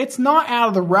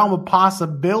of the realm of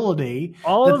possibility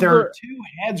all that of there the, are two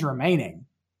heads remaining.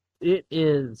 it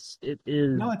is.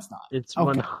 No, it's not. It's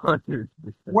Okay. 100%.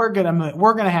 We're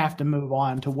gonna have to move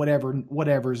on to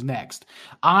whatever's next.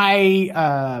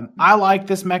 I like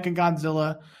this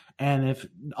Mechagodzilla, and if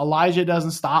Elijah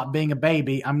doesn't stop being a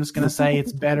baby, I'm just gonna say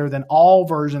it's better than all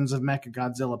versions of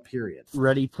Mechagodzilla. Period.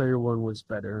 Ready Player One was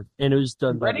better, and it was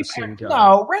done by the same guy.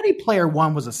 No, Ready Player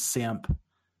One was a simp.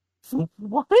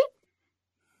 What?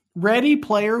 Ready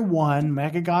Player One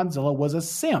Mechagodzilla was a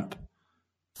simp.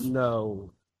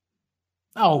 No,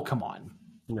 Oh, come on.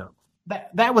 no.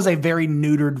 That was a very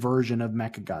neutered version of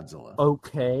Mechagodzilla.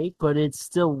 Okay, but it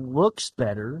still looks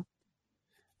better.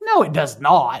 No, it does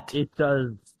not. It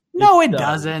does. No, it does.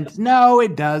 doesn't. No,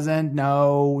 it doesn't.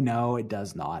 No, it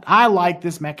does not. I like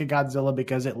this Mechagodzilla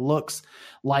because it looks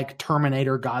like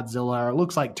Terminator Godzilla, or it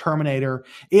looks like Terminator.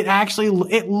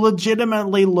 It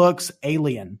legitimately looks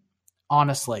alien.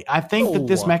 Honestly, I think that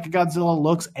this Oh. Mechagodzilla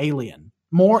looks alien,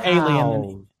 more alien than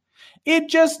How? it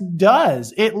just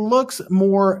does. It looks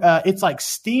more. It's like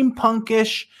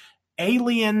steampunkish,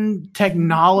 alien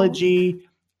technology.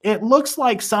 It looks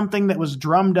like something that was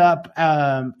drummed up.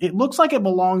 It looks like it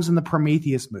belongs in the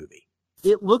Prometheus movie.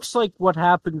 It looks like what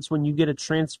happens when you get a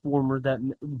Transformer that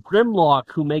Grimlock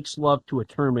who makes love to a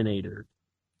Terminator.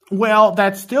 Well,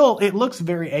 it looks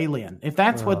very alien. If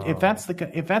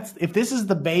this is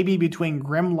the baby between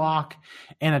Grimlock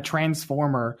and a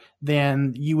Transformer,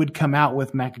 then you would come out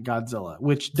with Mechagodzilla,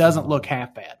 which doesn't look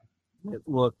half bad. It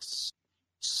looks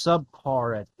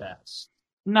subpar at best.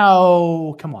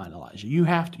 No, come on, Elijah. You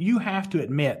have to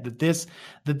admit that this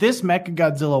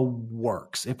Mechagodzilla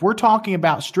works. If we're talking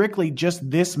about strictly just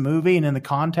this movie and in the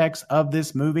context of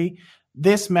this movie,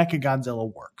 this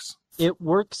Mechagodzilla works. It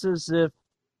works as if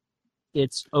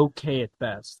it's okay at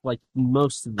best, like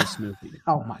most of this movie.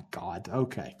 Oh my God.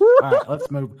 Okay. All right,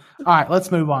 let's move. All right,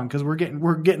 let's move on because we're getting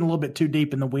a little bit too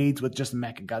deep in the weeds with just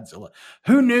Mechagodzilla.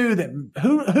 Who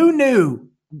knew,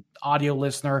 audio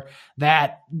listener,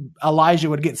 that Elijah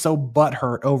would get so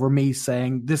butthurt over me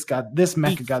saying this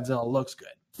Mechagodzilla looks good?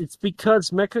 It's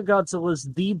because Mechagodzilla is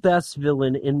the best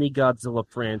villain in the Godzilla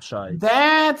franchise.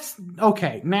 That's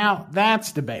okay. Now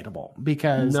that's debatable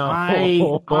because No. I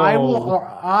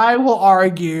will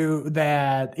argue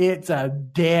that it's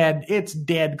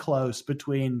dead close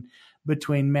between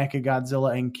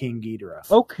Mechagodzilla and King Ghidorah.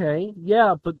 Okay,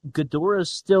 yeah, but Ghidorah is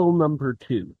still number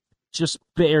 2. Just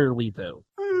barely, though.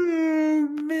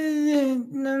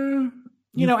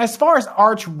 As far as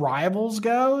arch rivals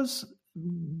goes,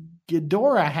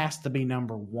 Ghidorah has to be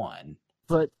number 1.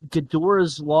 But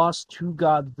Ghidorah's lost to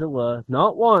Godzilla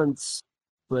not once,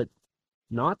 but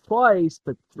not twice,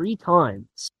 but 3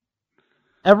 times.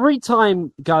 Every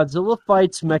time Godzilla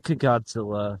fights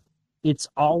Mechagodzilla, it's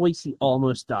always he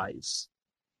almost dies.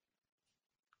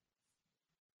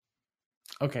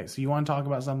 Okay, so you want to talk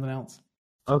about something else?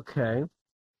 Okay.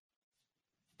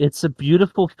 It's a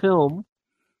beautiful film.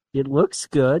 It looks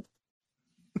good.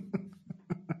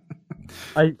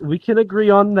 We can agree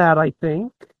on that, I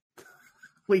think.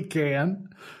 We can.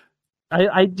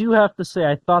 I do have to say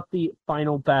I thought the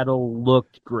final battle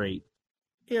looked great.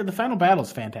 Yeah, the final battle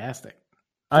is fantastic.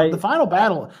 The I final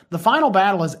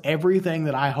battle is everything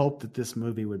that I hoped that this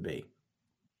movie would be.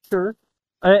 sure.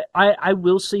 I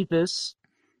will say this.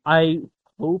 I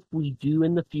hope we do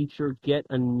in the future get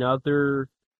another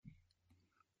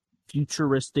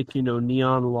futuristic,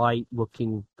 neon light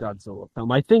looking Godzilla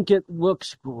film. I think it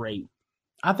looks great.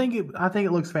 I think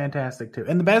it looks fantastic too.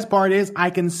 And the best part is I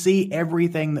can see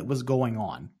everything that was going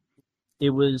on.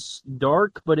 It was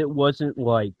dark, but it wasn't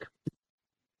like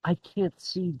I can't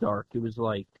see dark. It was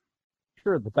like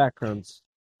sure the background's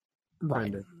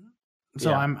Right. kind of So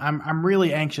yeah. I'm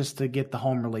really anxious to get the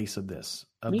home release of this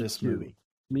Me too. movie.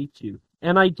 Me too.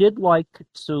 And I did like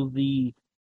so the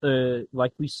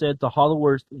like we said, the Hollow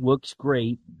Earth looks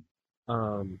great.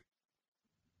 Though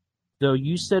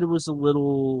you said it was a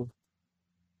little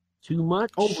too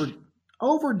much.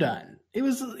 Overdone. It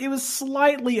was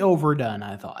slightly overdone,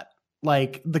 I thought.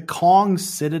 Like the Kong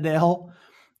Citadel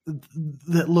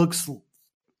that looks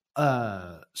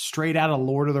straight out of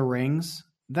Lord of the Rings.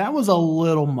 That was a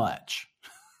little much.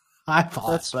 I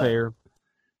thought That's fair.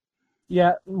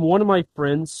 Yeah, one of my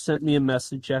friends sent me a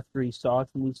message after he saw it,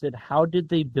 and he said, "How did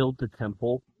they build the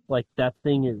temple? Like that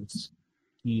thing is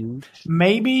huge."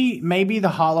 Maybe the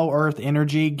Hollow Earth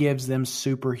energy gives them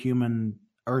superhuman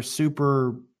or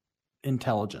super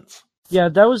intelligence. Yeah,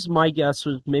 that was my guess.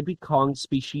 Was maybe Kong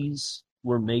species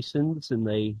were Masons, and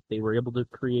they were able to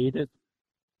create it.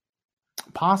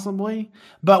 Possibly,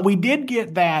 but we did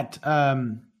get that.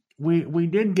 We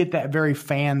did get that very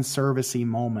fan servicey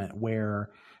moment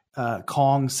where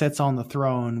Kong sits on the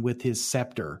throne with his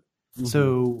scepter. Mm-hmm.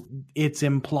 So it's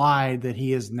implied that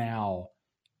he is now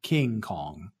King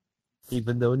Kong,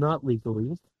 even though not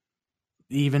legally.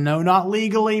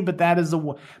 But that is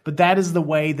the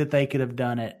way that they could have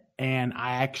done it. And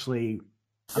I'm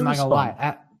not gonna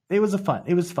lie. It was fun.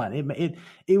 It was fun.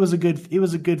 It was a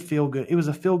good feel good. It was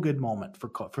a feel good moment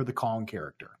for the Kong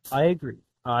character. I agree.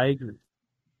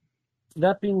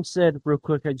 That being said, real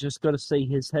quick, I just got to say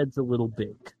his head's a little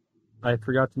big. I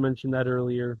forgot to mention that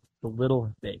earlier. A little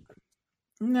big.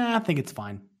 Nah, I think it's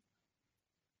fine.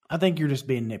 I think you're just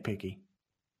being nitpicky.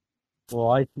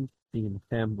 Well, I think being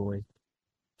a fanboy.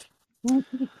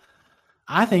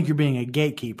 I think you're being a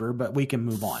gatekeeper, but we can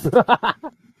move on.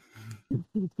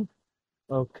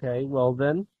 Okay, well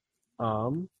then,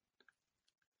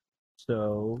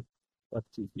 so let's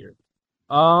see here.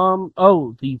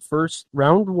 The first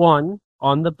round one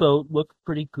on the boat looked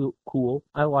pretty cool.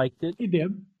 I liked it. You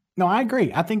did. No, I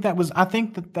agree. I think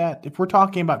that if we're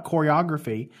talking about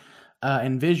choreography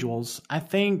and visuals, I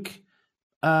think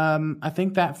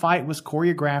that fight was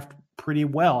choreographed pretty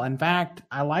well. In fact,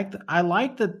 I like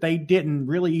that they didn't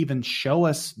really even show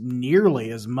us nearly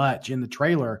as much in the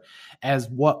trailer as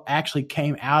what actually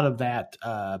came out of that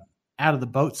out of the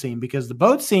boat scene, because the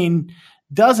boat scene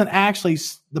doesn't actually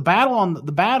the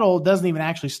battle doesn't even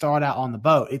actually start out on the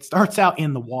boat. It starts out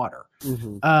in the water.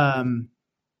 Mm-hmm.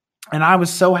 And I was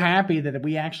so happy that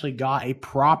we actually got a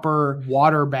proper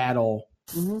water battle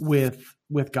mm-hmm. with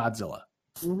Godzilla.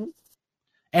 Mm-hmm.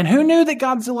 And who knew that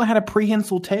Godzilla had a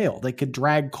prehensile tail that could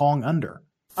drag Kong under?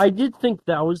 I did think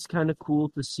that was kind of cool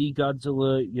to see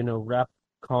Godzilla, wrap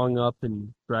Kong up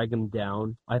and drag him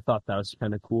down. I thought that was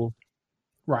kind of cool.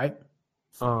 Right.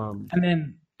 And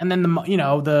then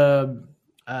the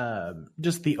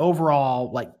just the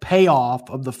overall like payoff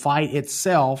of the fight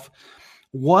itself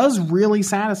was really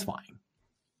satisfying.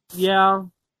 Yeah,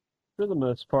 for the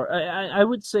most part. I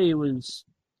would say it was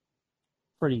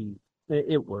pretty.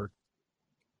 It worked.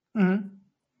 Mm-hmm.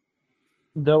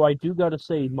 Though I do gotta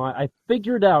say, I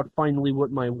figured out finally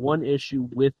what my one issue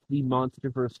with the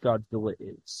MonsterVerse Godzilla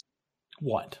is.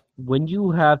 What? When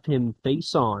you have him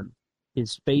face on,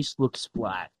 his face looks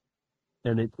flat,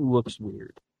 and it looks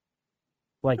weird.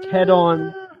 Like head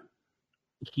on,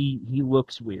 he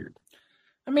looks weird.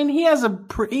 I mean, he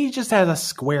just has a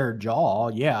square jaw,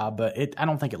 yeah, but I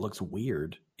don't think it looks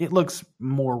weird. It looks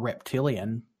more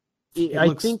reptilian.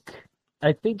 I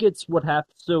think it's what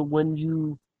happens. So when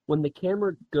the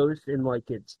camera goes in like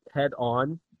it's head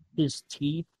on, his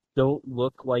teeth don't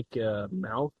look like a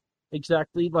mouth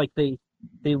exactly. Like they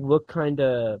look kind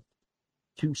of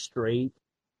too straight.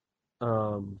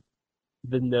 The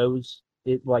nose,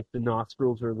 the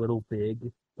nostrils are a little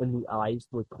big, and the eyes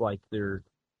look like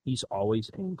he's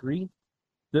always angry.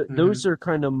 Mm-hmm. Those are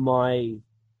kind of my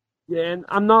and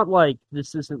I'm not like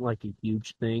this isn't like a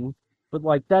huge thing, but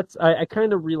like that's I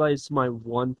kind of realized my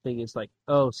one thing is like,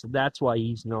 oh, so that's why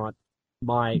he's not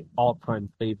my all-time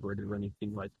favorite or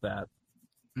anything like that.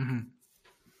 Mm-hmm.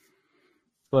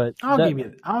 But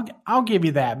I'll give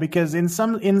you that, because in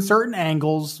certain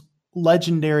angles,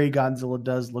 legendary Godzilla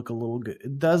does look a little good.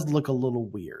 It does look a little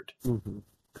weird. Mm-hmm.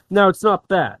 No, it's not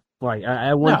bad. Like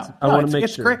I want to make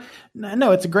it's sure. Great.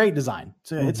 No, it's a great design.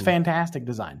 It's fantastic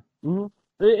design. Mm-hmm.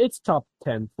 It's top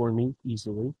 10 for me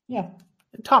easily. Yeah,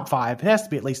 top 5. It has to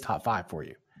be at least top 5 for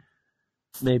you.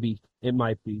 Maybe it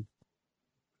might be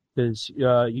because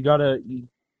you gotta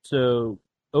so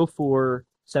 04,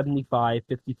 75,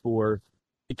 54,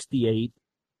 68,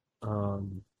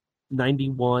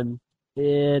 91,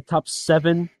 top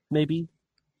 7 maybe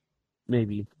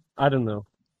I don't know.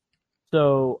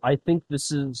 So I think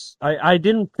this is I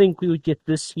didn't think we would get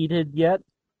this heated yet,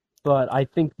 but I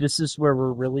think this is where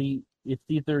we're really, it's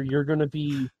either you're going to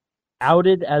be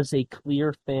outed as a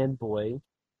clear fanboy,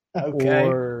 okay,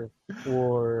 or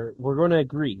we're going to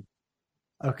agree.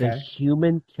 Okay, the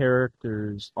human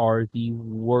characters are the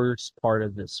worst part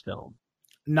of this film.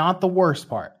 Not the worst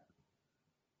part.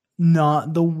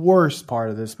 Not the worst part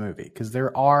of this movie, because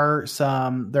there are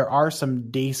some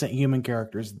decent human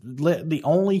characters. The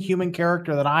only human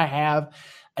character that I have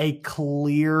a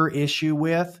clear issue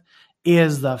with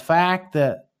is the fact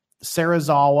that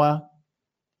Serizawa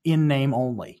in name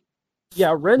only.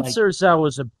 Yeah, Ren Serizawa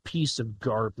was a piece of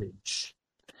garbage.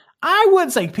 I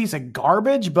wouldn't say piece of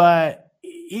garbage, but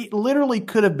it literally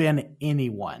could have been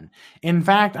anyone. In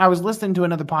fact, I was listening to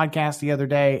another podcast the other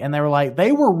day, and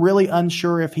they were really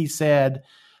unsure if he said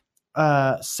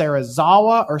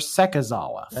Serizawa or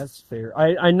Sekizawa. That's fair.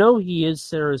 I know he is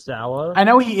Serizawa. I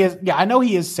know he is. Yeah, I know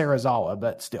he is Serizawa,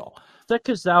 but still,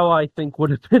 Sekizawa I think would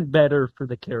have been better for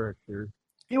the character.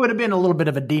 It would have been a little bit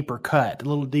of a deeper cut, a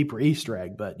little deeper Easter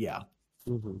egg, but yeah.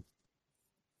 Mm-hmm.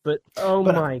 But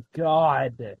my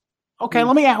God.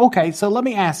 Okay, so let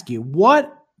me ask you,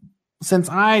 what, since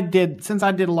I did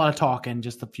a lot of talking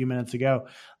just a few minutes ago,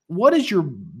 what is your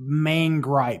main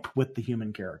gripe with the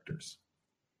human characters?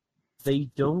 They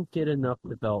don't get enough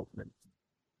development.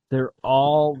 They're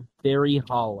all very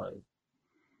hollow.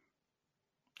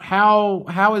 How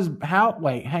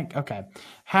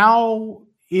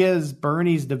is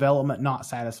Bernie's development not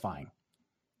satisfying?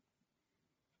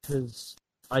 Because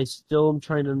I still am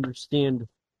trying to understand,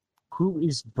 who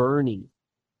is Bernie?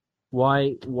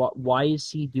 Why is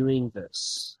he doing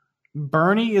this?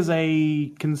 Bernie is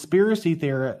a conspiracy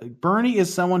theorist. Bernie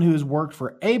is someone who has worked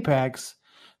for Apex,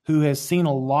 who has seen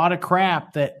a lot of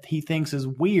crap that he thinks is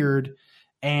weird,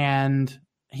 and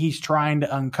he's trying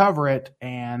to uncover it,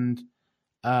 and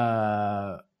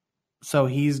so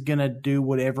he's gonna do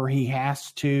whatever he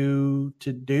has to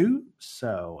do.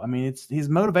 So, I mean, his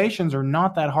motivations are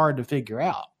not that hard to figure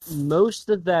out.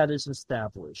 Most of that is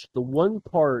established. The one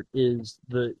part is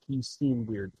he's seen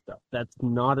weird stuff. That's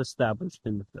not established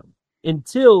in the film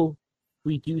until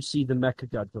we do see the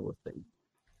Mechagodzilla thing.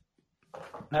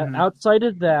 Mm-hmm. Outside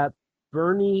of that,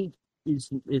 Bernie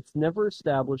it's never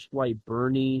established why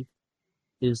Bernie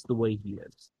is the way he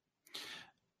is.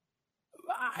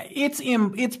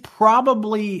 It's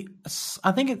probably,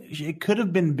 I think it could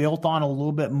have been built on a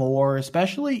little bit more,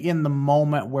 especially in the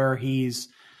moment where he's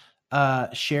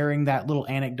sharing that little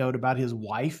anecdote about his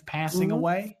wife passing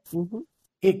away. Mm-hmm.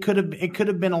 It could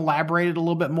have been elaborated a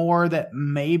little bit more, that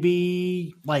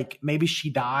maybe she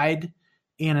died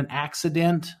in an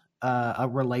accident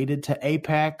related to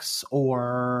Apex,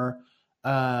 or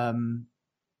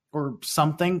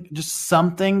something, just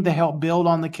something to help build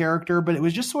on the character, but it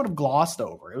was just sort of glossed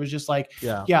over. It was just like,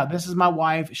 yeah, this is my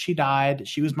wife. She died.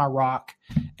 She was my rock.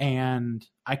 And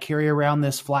I carry around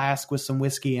this flask with some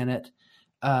whiskey in it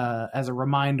as a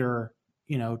reminder,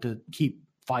 to keep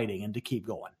fighting and to keep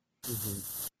going.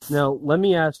 Mm-hmm. Now, let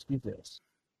me ask you this.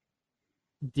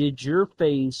 Did your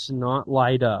face not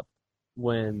light up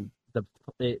when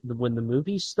the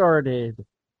movie started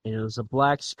and it was a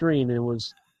black screen and it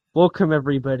was, "Welcome,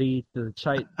 everybody, to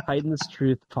the Titans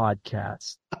Truth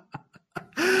podcast"?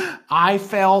 I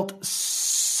felt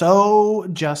so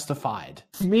justified.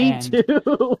 Me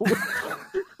too.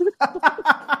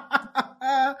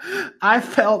 I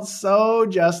felt so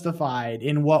justified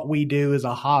in what we do as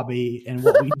a hobby, and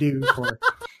what we do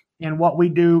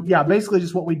basically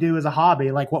just what we do as a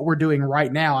hobby, like what we're doing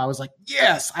right now. I was like,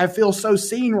 yes, I feel so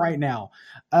seen right now.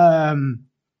 And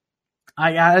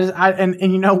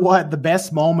you know what? The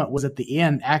best moment was at the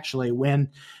end, actually,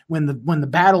 when the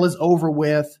battle is over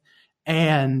with,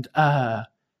 and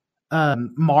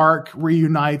Mark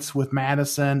reunites with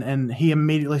Madison, and he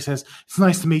immediately says, "It's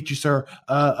nice to meet you, sir.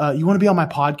 You want to be on my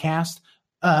podcast?"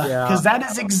 Because that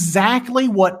is exactly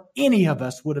what any of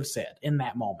us would have said in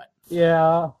that moment.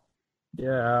 Yeah.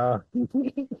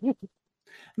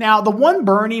 Now, the one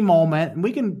Bernie moment, and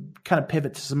we can kind of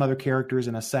pivot to some other characters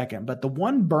in a second, but the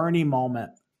one Bernie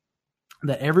moment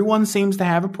that everyone seems to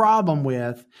have a problem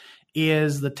with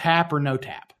is the tap or no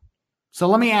tap. So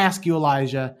let me ask you,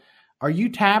 Elijah, are you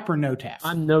tap or no tap?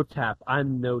 I'm no tap.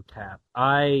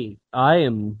 I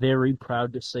am very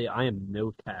proud to say I am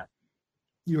no tap.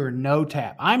 You're no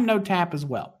tap. I'm no tap as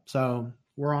well. So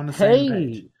we're on the same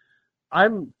page.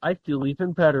 I feel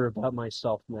even better about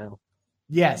myself now.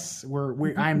 Yes,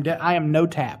 I am no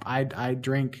tap. I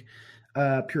drink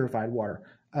purified water.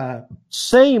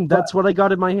 Same. That's what I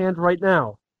got in my hand right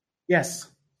now. Yes.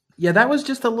 Yeah, that was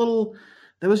just a little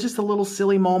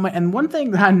silly moment. And one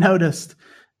thing that I noticed,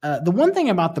 the one thing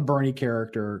about the Bernie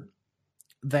character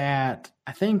that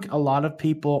I think a lot of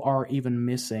people are even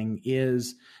missing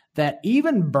is that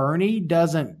even Bernie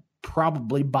doesn't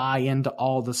probably buy into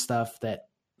all the stuff that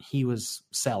he was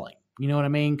selling. You know what I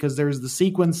mean? Because there's the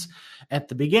sequence at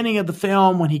the beginning of the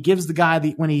film when he gives the guy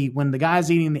when the guy's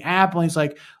eating the apple, he's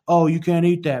like, "Oh, you can't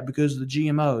eat that because of the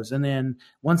GMOs." And then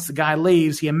once the guy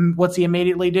leaves, what's he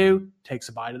immediately do? Takes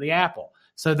a bite of the apple.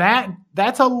 So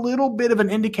that's a little bit of an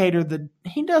indicator that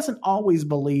he doesn't always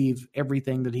believe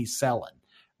everything that he's selling,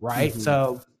 right? Mm-hmm.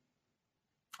 So,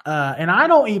 and I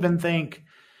don't even think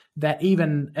that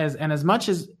even as much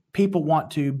as people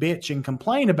want to bitch and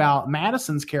complain about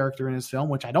Madison's character in this film,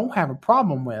 which I don't have a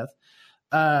problem with.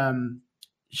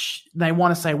 They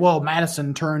want to say, well,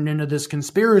 Madison turned into this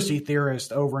conspiracy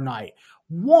theorist overnight.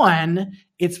 One,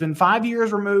 it's been 5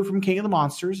 years removed from King of the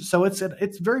Monsters, so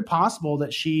it's very possible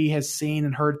that she has seen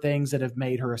and heard things that have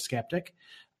made her a skeptic.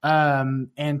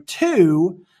 And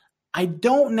two, I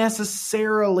don't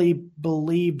necessarily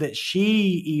believe that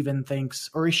she even thinks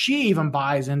or she even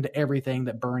buys into everything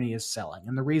that Bernie is selling.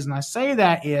 And the reason I say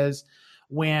that is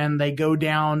when they go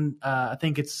down, I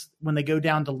think it's when they go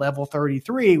down to level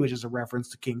 33, which is a reference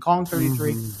to King Kong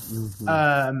 33.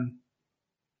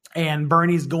 And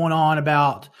Bernie's going on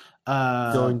about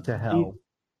going to hell.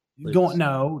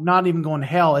 Not even going to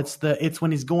hell. It's when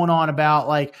he's going on about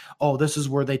like, oh, this is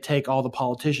where they take all the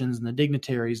politicians and the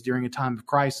dignitaries during a time of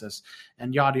crisis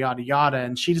and yada, yada, yada.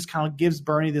 And she just kind of gives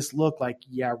Bernie this look like,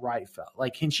 yeah, right, fella.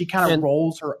 Like, and she kind of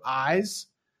rolls her eyes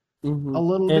a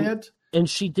little bit. And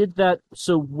she did that.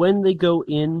 So when they go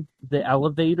in the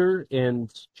elevator and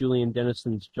Julian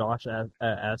Dennison's Josh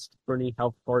asked Bernie,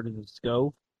 how far did this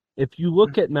go? If you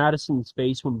look at Madison's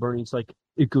face when Bernie's like,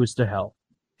 it goes to hell.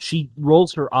 She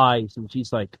rolls her eyes and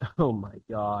she's like, "Oh my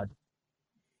God!"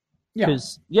 Yeah,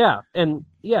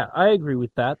 I agree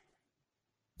with that.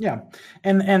 Yeah,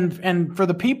 and for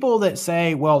the people that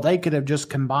say, "Well, they could have just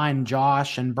combined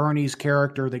Josh and Bernie's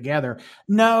character together,"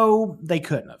 no, they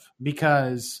couldn't have,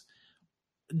 because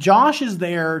Josh is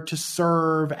there to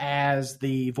serve as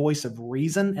the voice of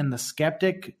reason and the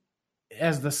skeptic.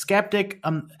 As the skeptic,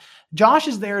 Josh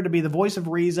is there to be the voice of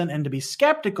reason and to be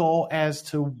skeptical as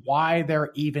to why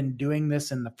they're even doing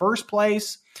this in the first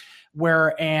place.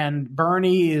 And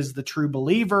Bernie is the true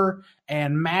believer,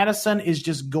 and Madison is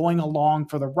just going along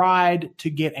for the ride to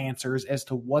get answers as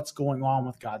to what's going on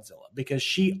with Godzilla,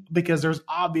 because there's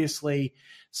obviously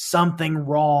something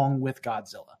wrong with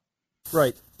Godzilla.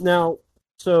 Right. Now,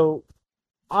 so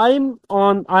I'm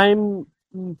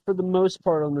for the most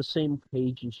part on the same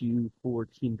page as you for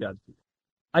Team Godzilla.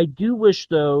 I do wish,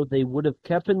 though, they would have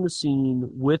kept in the scene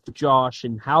with Josh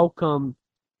and how come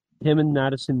him and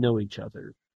Madison know each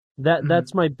other.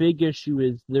 That's my big issue,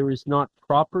 is there is not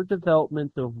proper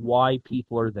development of why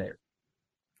people are there.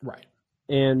 Right.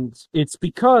 And it's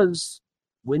because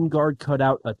Wingard cut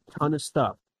out a ton of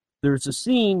stuff. There's a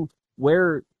scene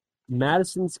where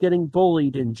Madison's getting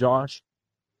bullied and Josh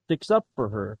sticks up for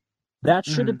her. That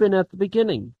should have been at the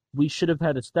beginning. We should have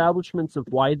had establishments of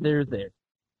why they're there.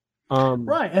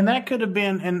 Right, and that could have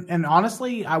been, and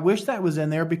honestly, I wish that was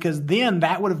in there, because then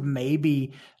that would have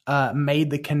maybe made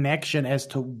the connection as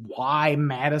to why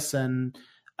Madison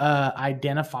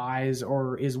identifies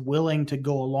or is willing to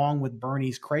go along with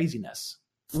Bernie's craziness.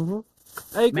 Mm-hmm.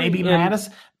 I agree.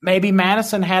 Maybe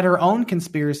Madison had her own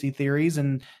conspiracy theories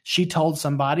and she told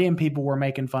somebody and people were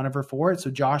making fun of her for it.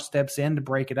 So Josh steps in to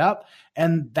break it up,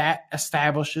 and that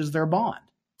establishes their bond.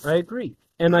 I agree.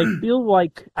 And I feel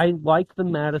like I like the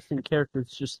Madison character.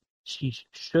 It's just she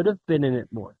should have been in it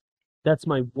more. That's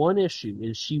my one issue,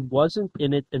 is she wasn't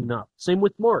in it enough. Same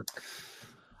with Mark.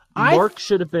 Mark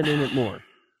should have been in it more.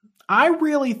 I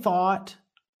really thought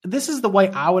this is the way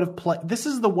I would have played. This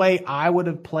is the way I would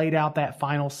have played out that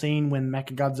final scene when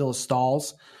Mechagodzilla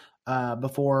stalls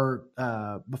before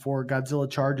Godzilla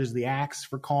charges the axe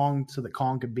for Kong, so that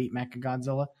Kong could beat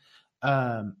Mechagodzilla.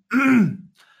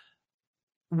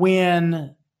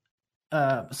 When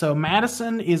so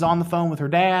Madison is on the phone with her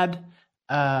dad.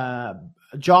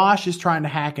 Josh is trying to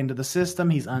hack into the system.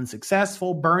 He's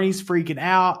unsuccessful. Bernie's freaking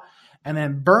out. And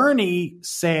then Bernie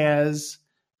says,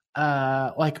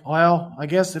 well, I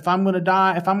guess if I'm going to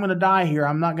die here,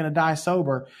 I'm not going to die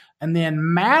sober. And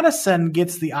then Madison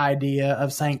gets the idea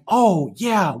of saying, oh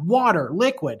yeah, water,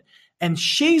 liquid. And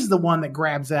she's the one that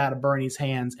grabs it out of Bernie's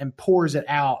hands and pours it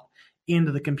out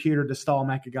into the computer to stall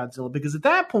Mechagodzilla. Because at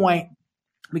that point,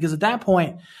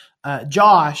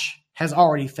 Josh has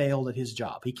already failed at his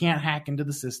job. He can't hack into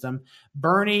the system.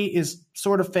 Bernie is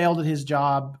sort of failed at his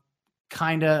job,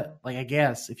 kind of, like, I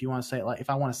guess, if I want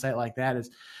to say it like that, is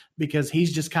because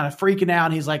he's just kind of freaking out.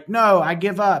 And he's like, no, I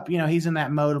give up. He's in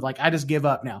that mode of like, I just give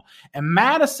up now. And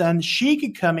Madison, she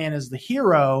could come in as the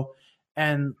hero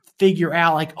and figure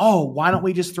out like, oh, why don't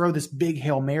we just throw this big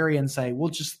Hail Mary and say, we'll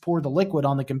just pour the liquid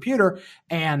on the computer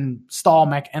and stall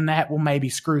Mech, and that will maybe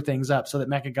screw things up so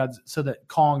that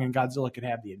Kong and Godzilla could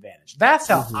have the advantage. That's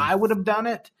how I would have done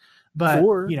it. But,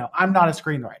 I'm not a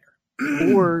screenwriter.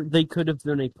 Or they could have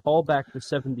done a callback to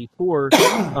 74.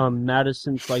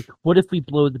 Madison's like, what if we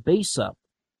blow the base up?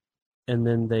 And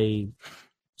then they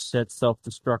set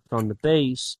self-destruct on the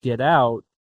base, get out,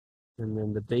 and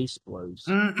then the base blows.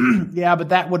 Yeah, but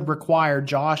that would require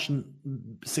Josh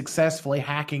successfully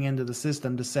hacking into the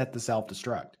system to set the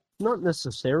self-destruct. Not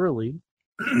necessarily.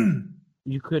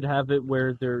 You could have it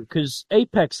where because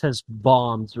Apex has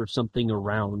bombs or something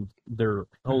around their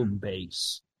home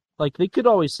base. Like, they could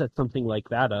always set something like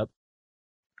that up.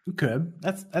 You could.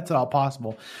 That's all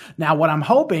possible. Now, what I'm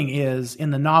hoping is in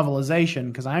the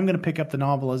novelization, because I'm going to pick up the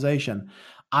novelization,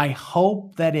 I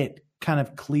hope that it kind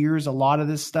of clears a lot of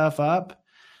this stuff up.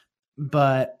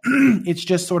 But it's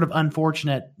just sort of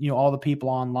unfortunate, all the people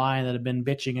online that have been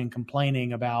bitching and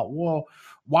complaining about, well,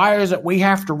 why is it we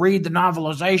have to read the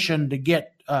novelization to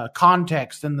get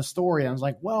context in the story? And I was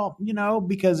like, well,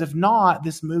 because if not,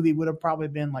 this movie would have probably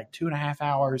been like 2.5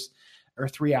 hours or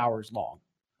 3 hours long.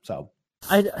 So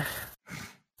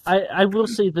I will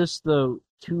say this, though,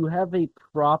 to have a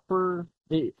proper...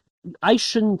 I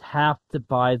shouldn't have to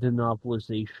buy the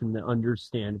novelization to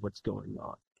understand what's going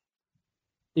on.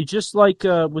 It's just like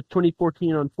with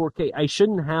 2014 on 4K. I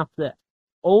shouldn't have to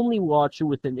only watch it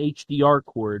with an HDR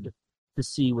cord to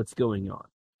see what's going on.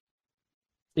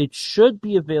 It should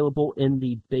be available in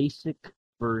the basic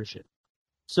version.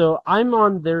 So I'm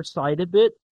on their side a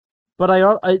bit, but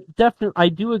I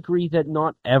do agree that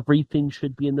not everything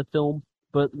should be in the film,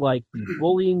 but like the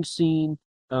bullying scene,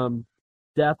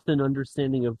 depth and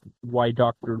understanding of why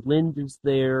Dr. Lind is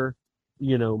there,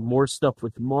 more stuff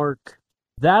with Mark.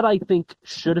 That, I think,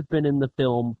 should have been in the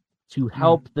film to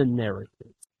help the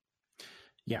narrative.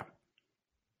 Yeah.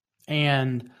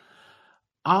 And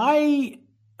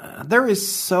there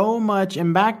is so much,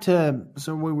 and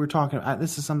so we were talking,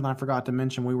 this is something I forgot to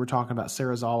mention. We were talking about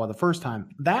Serizawa the first time.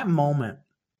 That moment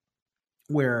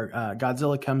where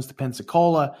Godzilla comes to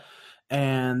Pensacola,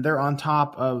 and they're on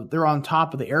top of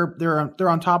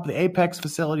the Apex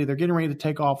facility. They're getting ready to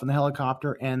take off in the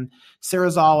helicopter, and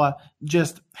Serizawa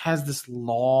just has this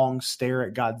long stare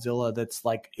at Godzilla that's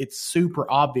like, it's super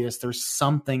obvious there's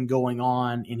something going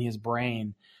on in his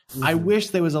brain. Mm-hmm. I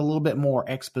wish there was a little bit more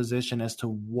exposition as to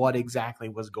what exactly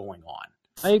was going on.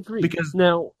 I agree. Because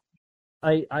now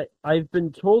I've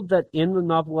been told that in the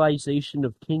novelization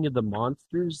of King of the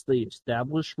Monsters, they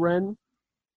establish Ren,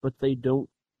 but they don't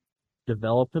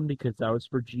develop him because that was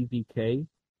for GVK.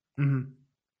 Mm-hmm.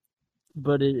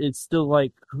 But it's still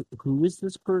like, who is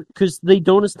this person? Because they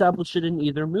don't establish it in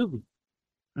either movie.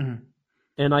 Mm-hmm.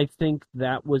 And I think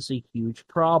that was a huge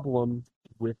problem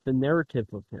with the narrative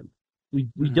of him.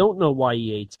 We don't know why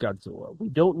he hates Godzilla. We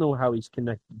don't know how he's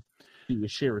connected to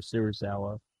Ashira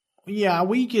Serizawa. Yeah,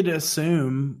 we could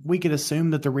assume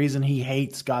that the reason he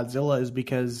hates Godzilla is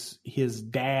because his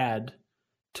dad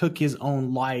took his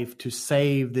own life to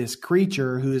save this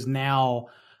creature who is now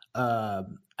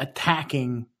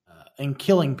attacking and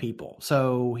killing people.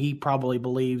 So he probably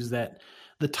believes that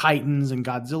the Titans and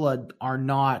Godzilla are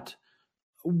not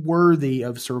worthy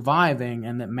of surviving,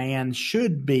 and that man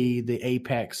should be the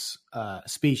apex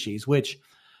species, which,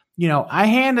 I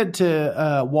hand it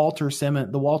to Walter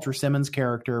Simmons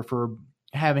character for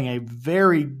having a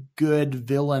very good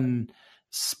villain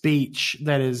speech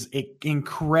that is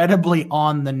incredibly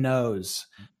on the nose.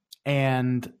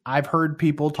 And I've heard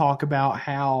people talk about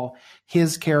how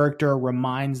his character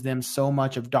reminds them so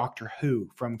much of Doctor Who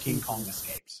from King Kong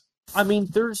Escapes. I mean,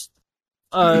 there's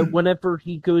whenever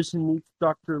he goes and meets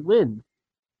Dr. Lin,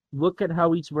 look at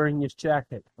how he's wearing his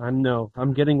jacket.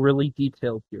 I'm getting really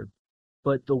detailed here.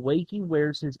 But the way he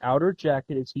wears his outer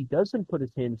jacket is he doesn't put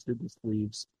his hands through the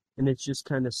sleeves, and it's just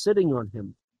kind of sitting on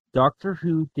him. Doctor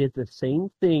Who did the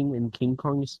same thing in King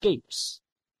Kong Escapes.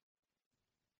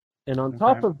 And on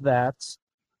top of that,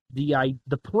 the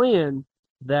plan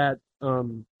that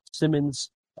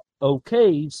Simmons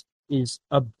okays is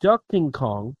abducting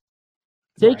Kong,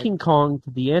 taking Kong to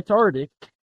the Antarctic,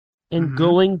 and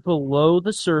going below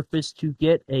the surface to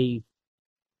get a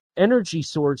energy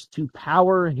source to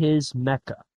power his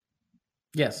mecha.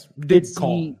 Yes, it's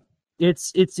the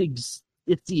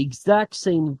exact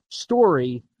same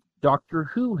story Doctor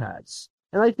Who has,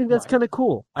 and I think that's kind of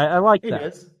cool. I like that.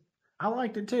 It is. I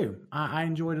liked it too. I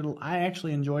enjoyed it. I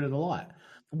actually enjoyed it a lot.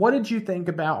 What did you think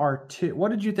about What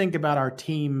did you think about our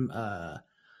team?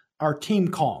 Our team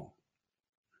Kong.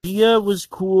 Gia was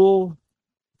cool.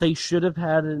 They should have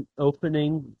had an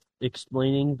opening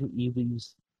explaining to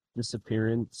Evie's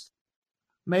disappearance.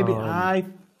 Maybe I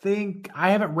think I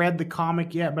haven't read the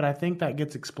comic yet, but I think that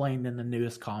gets explained in the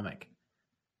newest comic.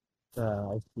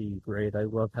 I see. Great. I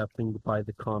love having to buy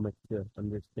the comic to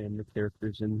understand the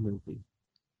characters in the movie.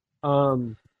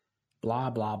 Blah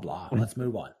blah blah. Let's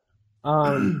move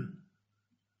on.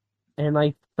 And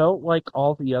I felt like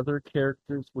all the other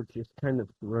characters were just kind of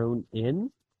thrown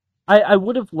in. I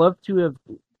would have loved to have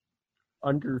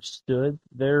understood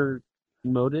their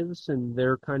motives and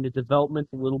their kind of development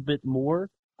a little bit more.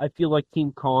 I feel like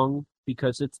King Kong,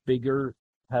 because it's bigger,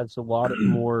 has a lot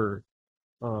more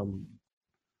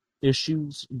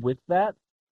issues with that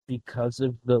because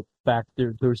of the fact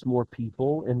there's more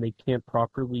people and they can't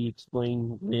properly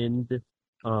explain Lind,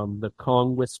 the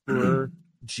Kong Whisperer,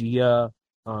 Gia,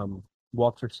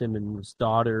 Walter Simmons'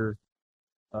 daughter,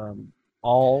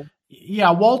 all.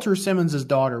 Yeah, Walter Simmons'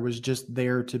 daughter was just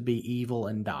there to be evil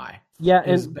and die. Yeah,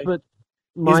 is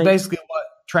basically what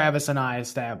Travis and I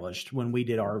established when we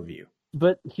did our review.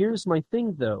 But here's my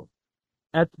thing, though.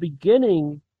 At the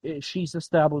beginning, she's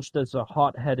established as a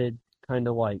hot-headed kind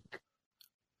of like,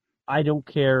 I don't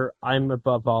care, I'm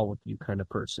above all of you kind of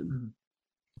person. Mm-hmm.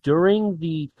 During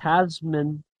the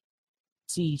Tasman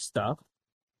Sea stuff,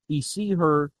 we see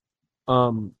her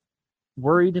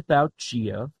worried about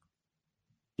Gia.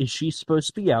 Is she supposed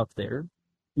to be out there?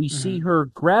 We see her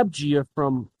grab Gia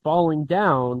from falling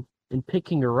down and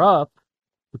picking her up,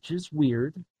 which is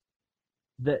weird.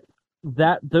 That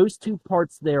those two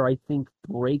parts there, I think,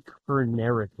 break her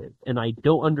narrative, and I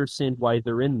don't understand why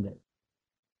they're in there.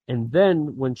 And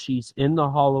then when she's in the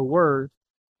Hollow Earth,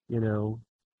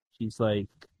 she's like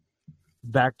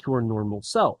back to her normal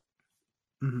self.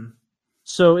 Mm-hmm.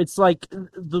 So it's like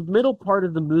the middle part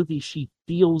of the movie, she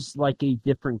feels like a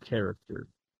different character,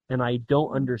 and I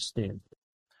don't understand it.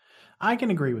 I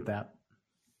can agree with that.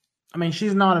 I mean,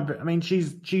 she's not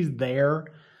she's there.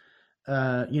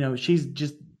 Her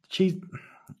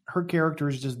character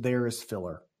is just there as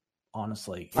filler,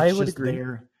 honestly. I would agree.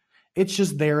 It's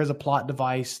just there as a plot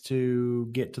device to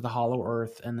get to the Hollow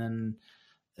Earth, and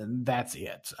that's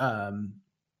it.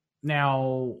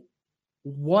 Now,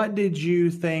 what did you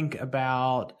think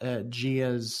about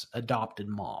Gia's adopted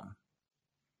mom?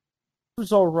 It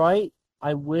was all right.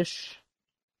 I wish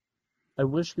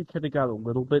we could have got a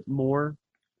little bit more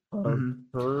of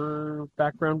her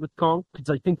background with Kong, because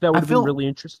I think that would have been really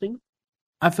interesting.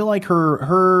 I feel like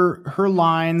her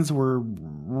lines were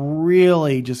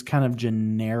really just kind of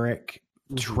generic,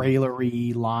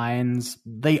 trailery lines.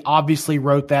 They obviously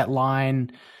wrote that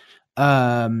line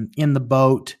in the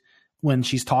boat when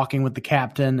she's talking with the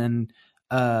captain, and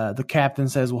the captain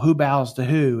says, well, who bows to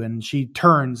who? And she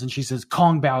turns and she says,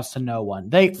 Kong bows to no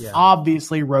one. They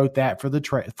obviously wrote that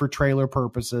for trailer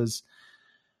purposes,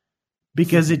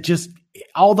 because it just,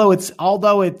 although it's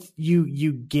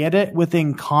you get it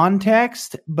within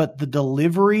context, but the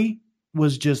delivery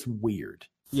was just weird.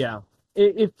 Yeah.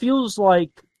 It feels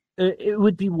like it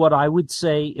would be what I would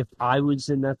say if I was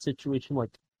in that situation,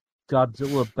 like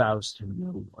Godzilla bows to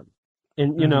no one.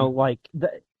 And,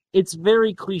 it's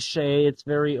very cliche. It's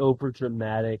very over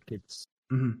dramatic. It's,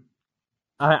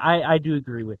 I do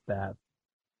agree with that.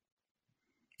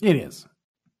 It is.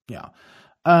 Yeah.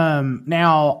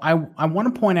 Now I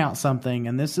want to point out something,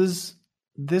 and this is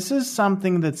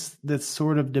something that's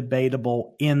sort of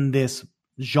debatable in this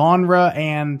genre,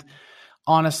 and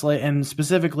honestly, and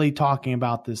specifically talking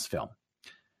about this film.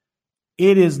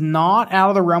 it is not out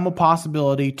of the realm of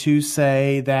possibility to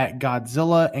say that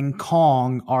Godzilla and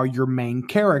Kong are your main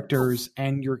characters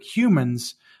and your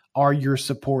humans are your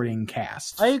supporting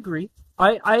cast. I agree.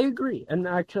 I agree. And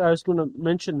actually, I was going to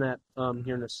mention that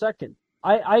here in a second.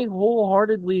 I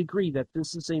wholeheartedly agree that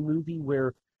this is a movie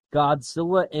where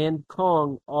Godzilla and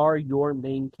Kong are your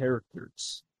main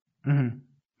characters. Mm-hmm.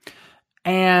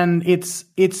 And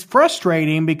it's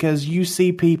frustrating because you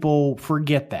see people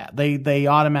forget that. They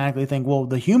automatically think, well,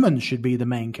 the humans should be the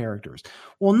main characters.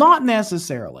 Well, not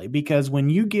necessarily, because when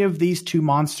you give these two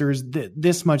monsters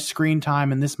this much screen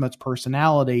time and this much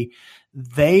personality,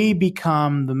 they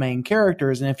become the main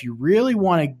characters. And if you really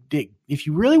want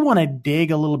to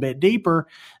dig a little bit deeper,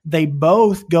 they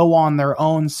both go on their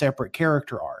own separate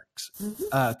character arcs.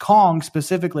 Mm-hmm. Kong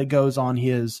specifically goes on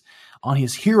his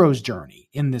hero's journey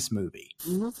in this movie.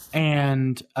 Mm-hmm.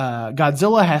 And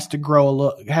Godzilla has to grow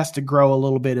a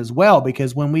little bit as well,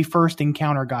 because when we first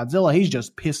encounter Godzilla, he's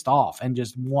just pissed off and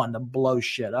just wanting to blow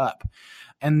shit up.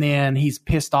 And then he's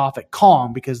pissed off at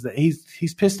Kong because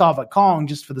he's pissed off at Kong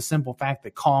just for the simple fact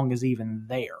that Kong is even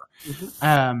there.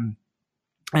 Mm-hmm.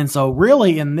 And so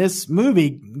really in this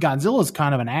movie, Godzilla's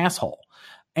kind of an asshole.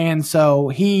 And so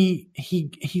he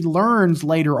learns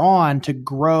later on to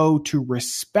grow to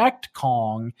respect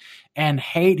Kong and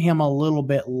hate him a little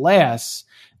bit less,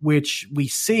 which we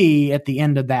see at the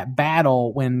end of that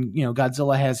battle when,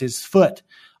 Godzilla has his foot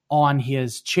on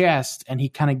his chest and he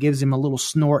kind of gives him a little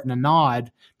snort and a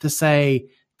nod to say,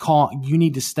 Kong, you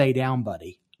need to stay down,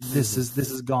 buddy. This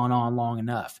has gone on long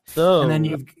enough. So, and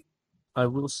then I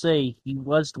will say he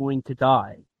was going to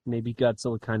die. Maybe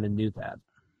Godzilla kind of knew that.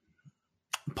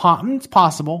 It's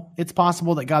possible. It's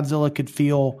possible that Godzilla could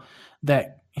feel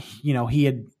that, he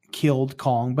had killed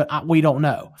Kong, but we don't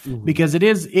know. Mm-hmm. Because it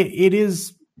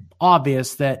is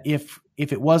obvious that if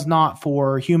it was not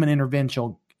for human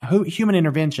intervention,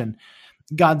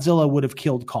 Godzilla would have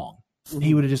killed Kong. Mm-hmm.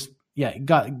 He would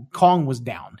have Kong was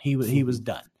down. He was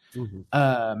done.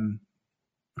 Mm-hmm.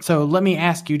 So let me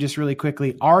ask you just really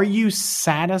quickly, are you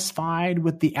satisfied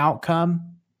with the outcome?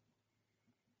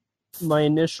 My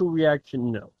initial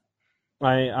reaction, no.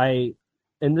 And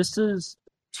this is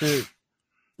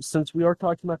since we are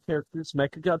talking about characters,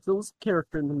 Mechagodzilla's a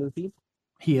character in the movie.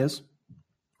 He is.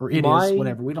 Or it is,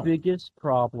 whatever. We don't. My biggest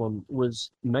problem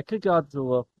was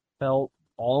Mechagodzilla felt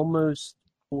almost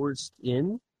forced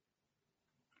in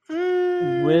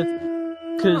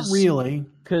not really.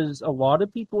 Because a lot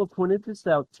of people have pointed this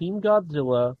out. Team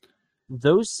Godzilla,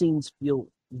 those scenes feel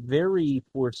very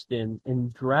forced in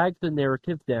and drag the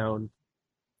narrative down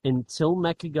until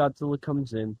Mechagodzilla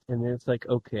comes in, and then it's like,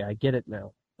 okay, I get it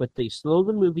now. But they slow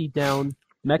the movie down.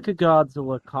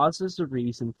 Mechagodzilla causes a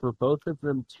reason for both of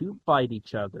them to fight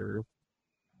each other.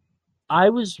 I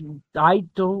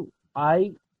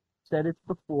said it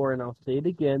before, and I'll say it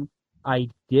again. I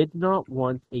did not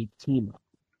want a team up.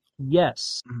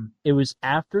 Yes, It was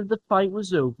after the fight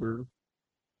was over,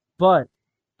 but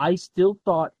I still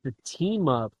thought the team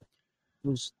up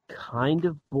was kind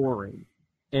of boring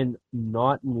and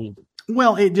not needed.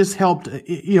 Well, it just helped.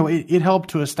 It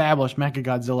helped to establish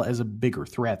Mechagodzilla as a bigger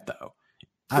threat, though.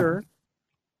 Sure.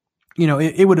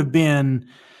 It would have been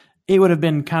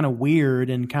kind of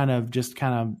weird and kind of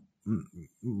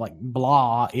like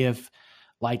blah if,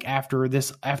 like,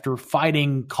 after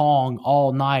fighting Kong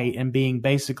all night and being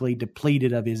basically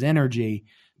depleted of his energy,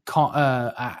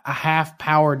 a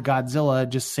half-powered Godzilla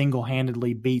just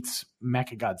single-handedly beats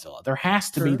Mechagodzilla. There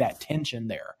has to be that tension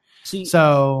there. See,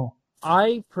 so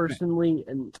I personally,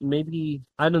 and maybe,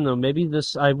 I don't know, maybe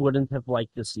I wouldn't have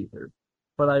liked this either,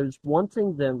 but I was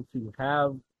wanting them to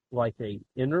have like a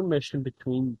intermission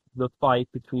between the fight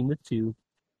between the two,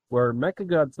 where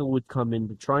Mechagodzilla would come in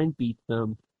to try and beat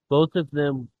them. Both of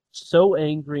them so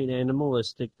angry and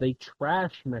animalistic, they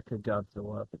trash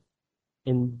Mechagodzilla,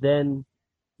 and then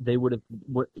they would have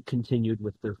continued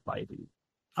with their fighting.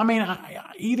 I mean,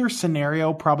 either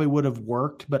scenario probably would have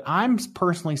worked, but I'm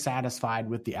personally satisfied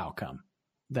with the outcome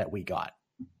that we got,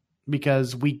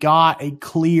 because we got a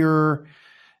clear,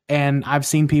 and I've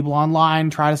seen people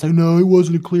online try to say, no, it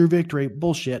wasn't a clear victory.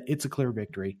 Bullshit. It's a clear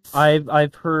victory.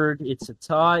 I've heard it's a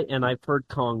tie, and I've heard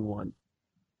Kong won.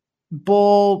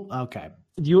 Okay.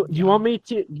 Do you want me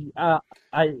to?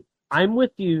 I'm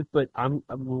with you, but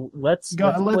let's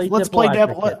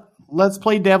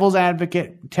play devil's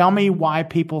advocate. Tell me why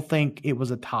people think it was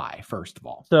a tie, first of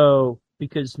all. So,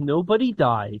 because nobody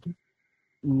died,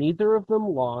 neither of them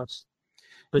lost,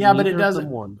 but it doesn't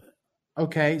won.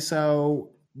 Okay, so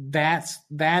that's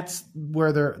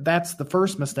where that's the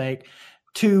first mistake.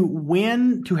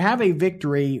 To have a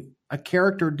victory, a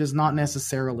character does not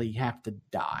necessarily have to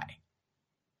die.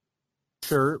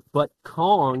 Sure, but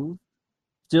Kong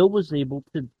still was able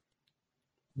to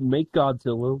make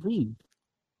Godzilla leave.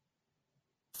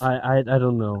 I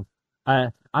don't know.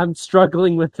 I'm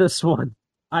struggling with this one.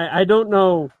 I don't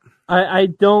know. I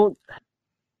don't.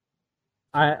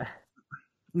 I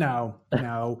No,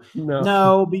 no, no.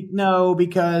 no,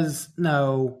 because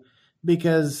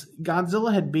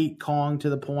Godzilla had beat Kong to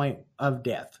the point of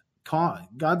death.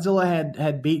 Godzilla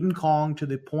had beaten Kong to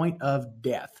the point of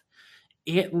death.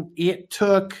 It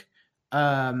took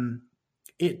um,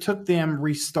 it took them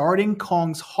restarting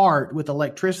Kong's heart with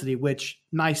electricity, which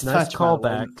nice touch by the way.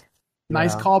 Callback.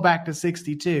 Nice Yeah. callback to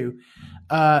 62.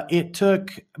 It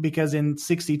took, because in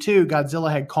 62,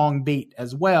 Godzilla had Kong beat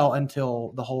as well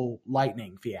until the whole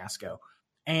lightning fiasco.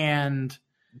 And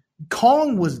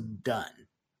Kong was done.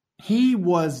 He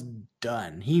was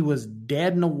done. He was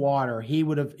dead in the water. He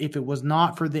would have, if it was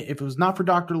not for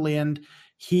Dr. Lind,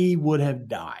 he would have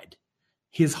died.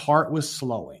 His heart was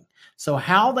slowing. So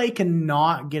how they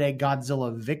cannot get a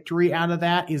Godzilla victory out of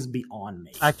that is beyond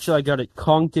me. Actually, I got it.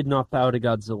 Kong did not bow to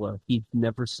Godzilla. He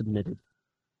never submitted.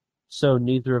 So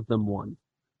neither of them won.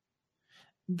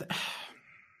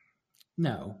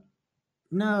 No.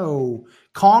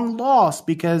 Kong lost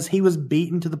because he was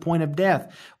beaten to the point of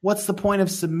death. What's the point of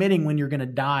submitting when you're going to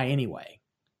die anyway?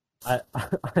 I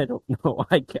don't know.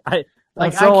 I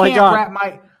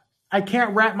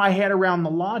can't wrap my head around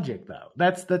the logic, though.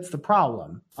 That's the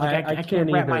problem. I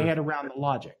can't wrap my head around the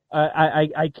logic.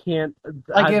 I can't.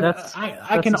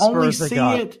 I can only see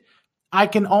it. I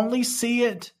can only see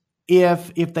it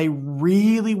if they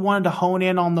really wanted to hone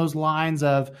in on those lines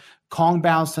of Kong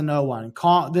bows to no one.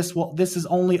 This is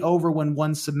only over when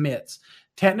one submits.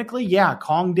 Technically, yeah,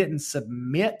 Kong didn't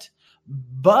submit,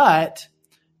 but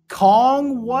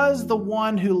Kong was the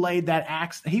one who laid that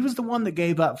axe. He was the one that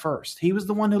gave up first. He was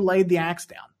the one who laid the axe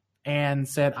down and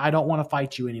said, I don't want to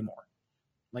fight you anymore.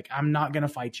 Like, I'm not going to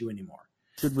fight you anymore.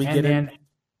 Should we get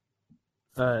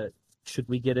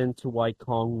into why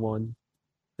Kong won?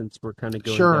 Since we're kind of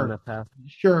going down that path.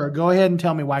 Sure. Go ahead and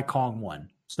tell me why Kong won.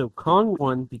 So Kong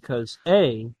won because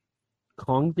A,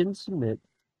 Kong didn't submit.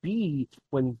 B,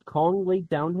 when Kong laid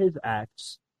down his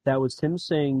axe, that was him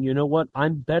saying, you know what,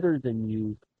 I'm better than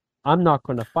you. I'm not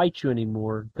going to fight you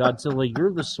anymore. Godzilla,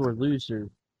 you're the sore loser.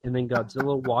 And then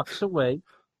Godzilla walks away.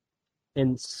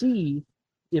 And C,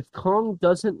 if Kong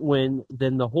doesn't win,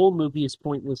 then the whole movie is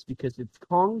pointless because it's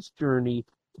Kong's journey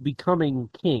to becoming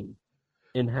king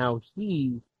and how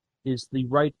he is the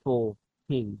rightful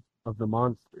king of the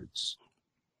monsters.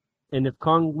 And if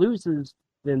Kong loses,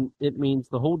 then it means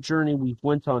the whole journey we've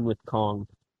went on with Kong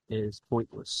is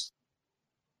pointless.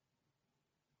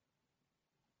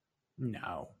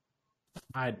 No.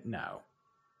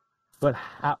 But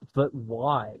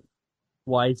why?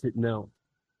 Why is it no?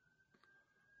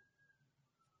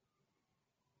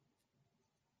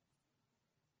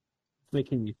 It's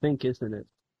making you think, isn't it?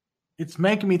 It's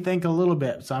making me think a little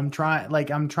bit. So I'm trying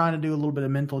to do a little bit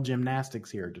of mental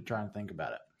gymnastics here to try and think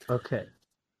about it. Okay.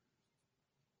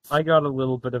 I got a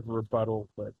little bit of a rebuttal,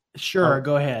 but sure,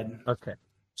 go ahead. Okay.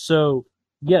 So,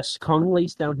 yes, Kong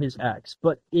lays down his axe,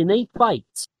 but in a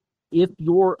fight, if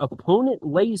your opponent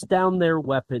lays down their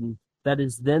weapon, that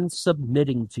is then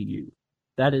submitting to you.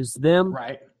 That is them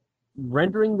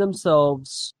rendering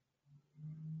themselves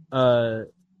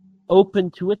open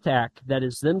to attack. That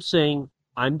is them saying,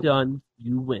 I'm done,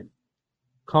 you win.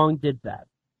 Kong did that.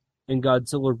 And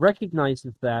Godzilla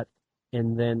recognizes that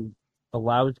and then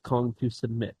allows Kong to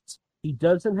submit. He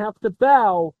doesn't have to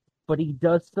bow, but he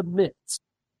does submit.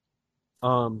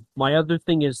 My other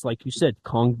thing is, like you said,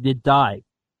 Kong did die.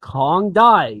 Kong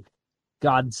died.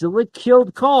 Godzilla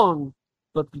killed Kong,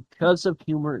 but because of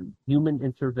human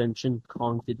intervention,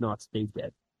 Kong did not stay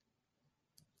dead.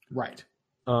 Right.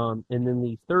 And then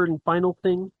the third and final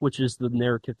thing, which is the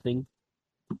narrative thing,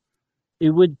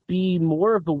 it would be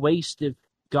more of a waste if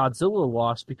Godzilla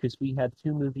lost because we had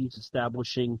two movies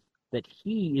establishing that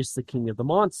he is the king of the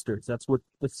monsters. That's what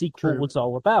the sequel was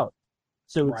all about.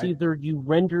 So it's either you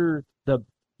render the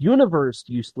universe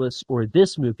useless or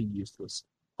this movie useless.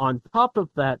 On top of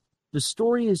that, the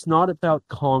story is not about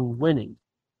Kong winning.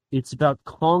 It's about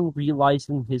Kong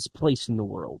realizing his place in the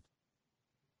world.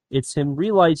 It's him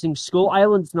realizing Skull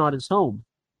Island's not his home.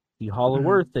 The Hollow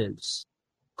Earth is.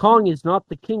 Kong is not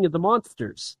the king of the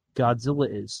monsters. Godzilla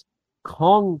is.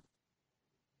 Kong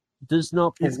does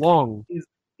not belong.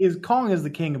 Kong is the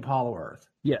king of Hollow Earth.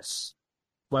 Yes.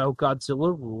 While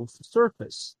Godzilla rules the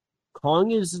surface.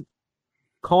 Kong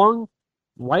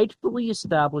rightfully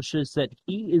establishes that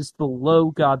he is the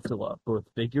low Godzilla, both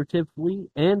figuratively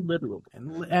and literally.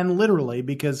 And literally,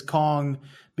 because Kong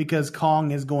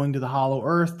is going to the Hollow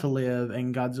Earth to live,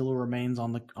 and Godzilla remains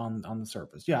on the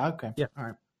surface. Yeah. Okay. Yeah. All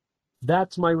right.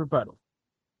 That's my rebuttal.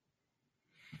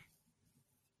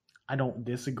 I don't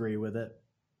disagree with it.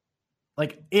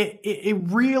 Like it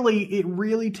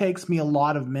really takes me a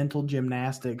lot of mental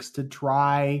gymnastics to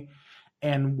try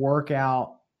and work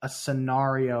out a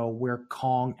scenario where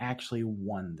Kong actually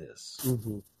won this.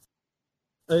 Mm-hmm.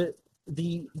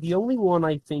 The only one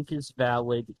I think is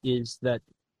valid is that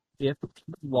if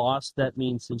he lost, that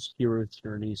means his hero's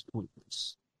journey is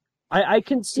pointless. I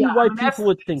can see why people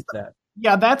would think that.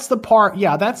 Yeah, that's the part.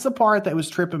 Yeah, that's the part that was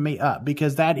tripping me up,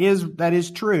 because that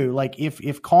is true. Like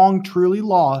if Kong truly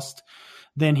lost,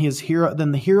 then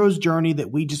the hero's journey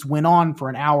that we just went on for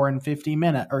an hour and 50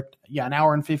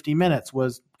 minutes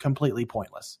was completely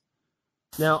pointless.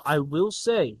 Now, I will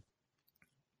say,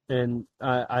 and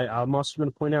I'm also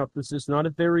going to point out, this is not a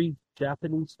very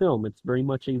Japanese film. It's very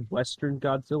much a Western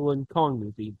Godzilla and Kong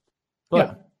movie.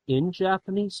 But in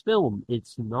Japanese film,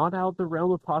 it's not out of the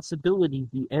realm of possibility.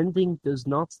 The ending does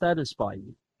not satisfy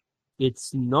you.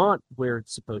 It's not where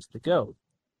it's supposed to go.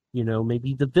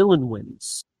 Maybe the villain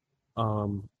wins.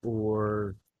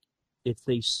 Or it's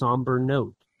a somber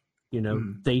note.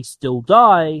 They still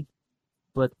die,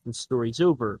 but the story's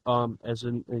over. As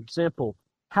an example,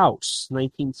 House,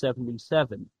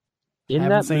 1977. In Haven't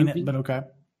that seen movie, it, but okay.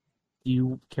 Do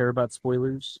you care about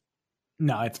spoilers?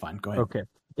 No, it's fine. Go ahead. Okay.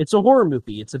 It's a horror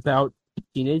movie. It's about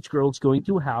teenage girls going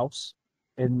to a house,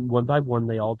 and one by one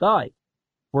they all die.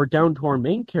 We're down to our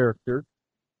main character,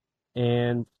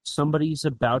 and somebody's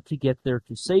about to get there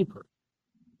to save her.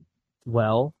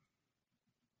 Well,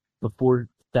 before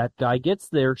that guy gets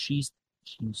there, she's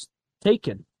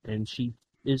taken, and she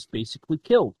is basically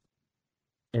killed.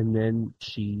 And then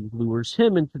she lures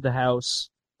him into the house,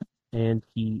 and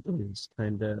he is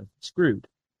kind of screwed.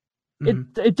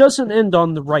 Mm-hmm. It doesn't end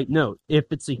on the right note.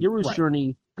 If it's a hero's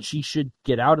journey, she should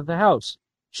get out of the house.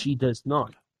 She does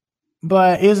not.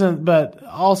 But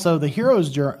also the hero's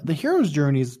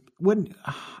journeys wouldn't.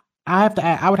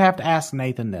 I would have to ask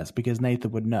Nathan this, because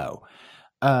Nathan would know.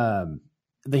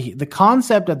 The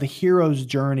concept of the hero's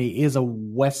journey is a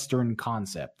Western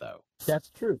concept, though. That's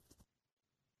true.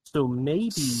 So maybe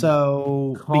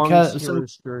Kong's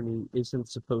hero's journey isn't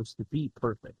supposed to be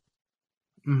perfect.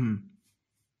 Mm-hmm.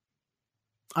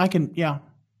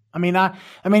 I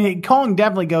mean, Kong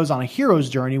definitely goes on a hero's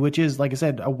journey, which is, like I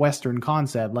said, a Western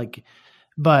concept.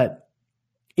 But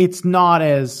it's not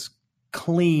as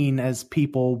clean as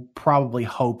people probably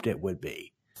hoped it would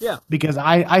be. Yeah. Because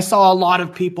I saw a lot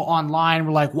of people online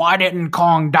were like, why didn't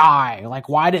Kong die? Like,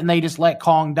 why didn't they just let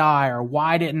Kong die? Or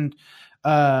why didn't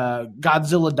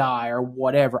Godzilla die? Or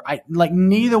whatever.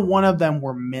 Neither one of them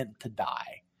were meant to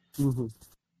die. Mm-hmm.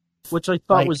 Which I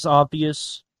thought was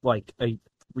obvious,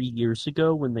 3 years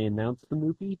ago when they announced the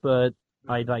movie, but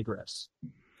I digress.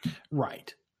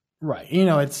 Right.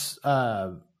 It's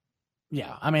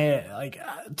yeah. I mean,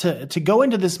 to go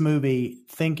into this movie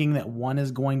thinking that one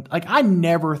is going, I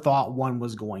never thought one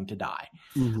was going to die.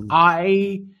 Mm-hmm.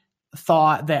 I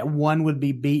thought that one would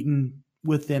be beaten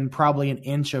within probably an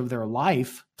inch of their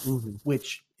life, mm-hmm.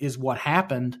 which is what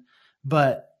happened.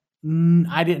 But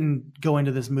I didn't go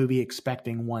into this movie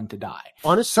expecting one to die.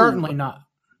 Honestly, certainly not.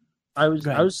 I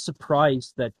was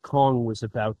surprised that Kong was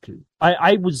about to.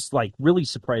 I was really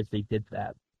surprised they did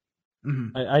that.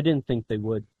 Mm-hmm. I didn't think they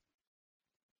would.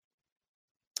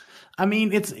 I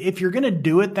mean, if you're going to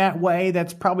do it that way,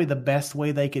 that's probably the best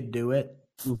way they could do it,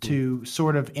 mm-hmm. to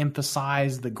sort of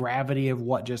emphasize the gravity of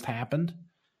what just happened.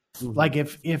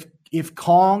 Mm-hmm. If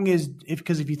Kong is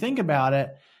because if you think about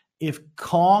it, if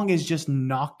Kong is just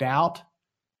knocked out,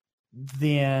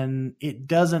 then it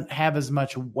doesn't have as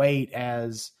much weight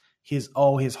as his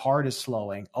heart is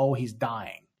slowing. Oh, he's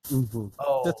dying. Mm-hmm.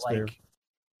 Oh, that's fair.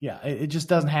 Yeah, it just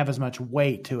doesn't have as much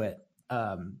weight to it.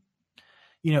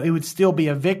 It would still be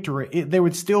a victory. There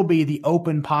would still be the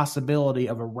open possibility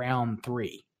of a round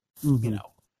 3. Mm-hmm.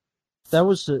 That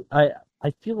was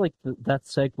I feel like that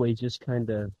segue just kind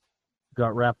of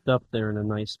got wrapped up there in a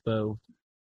nice bow.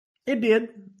 It did.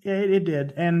 It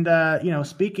did. And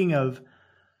speaking of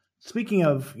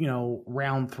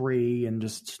round 3 and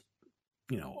just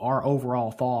our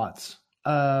overall thoughts.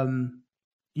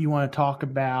 You want to talk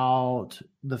about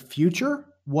the future?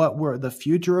 What were the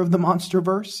future of the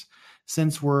MonsterVerse?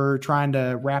 Since we're trying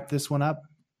to wrap this one up?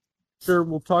 Sure,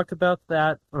 we'll talk about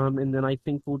that, and then I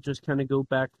think we'll just kind of go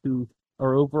back to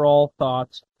our overall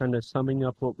thoughts, kind of summing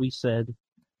up what we said,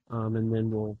 and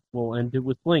then we'll end it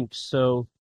with links. So,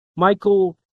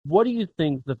 Michael, what do you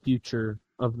think the future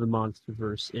of the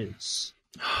MonsterVerse is?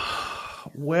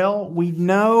 Well, we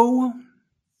know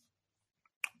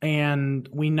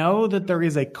that there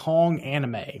is a Kong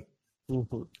anime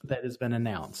that has been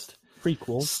announced.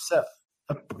 Prequel. So,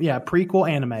 prequel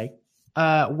anime,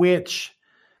 which,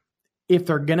 if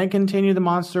they're going to continue the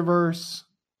MonsterVerse,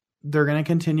 they're going to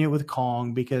continue it with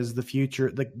Kong, because the future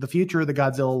of the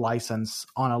Godzilla license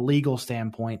on a legal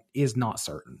standpoint is not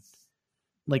certain.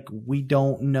 Like, we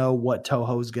don't know what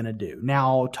Toho's going to do.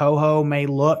 Now, Toho may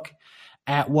look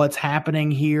at what's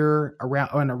happening here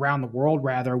around the world,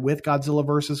 rather, with Godzilla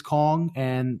versus Kong,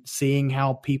 and seeing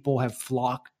how people have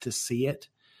flocked to see it.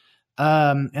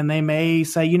 And they may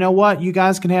say, you know what, you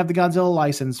guys can have the Godzilla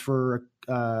license for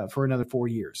another 4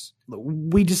 years.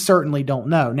 We just certainly don't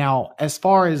know. Now, as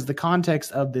far as the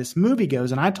context of this movie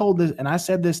goes, and I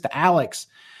said this to Alex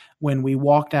when we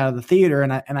walked out of the theater,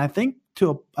 and I think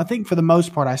for the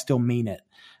most part I still mean it.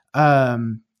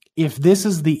 If this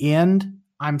is the end,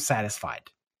 I'm satisfied.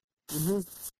 Mm-hmm.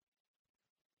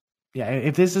 Yeah,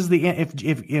 if this is the end,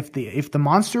 if the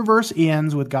MonsterVerse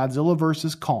ends with Godzilla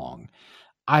versus Kong,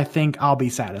 I think I'll be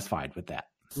satisfied with that,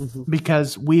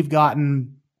 because we've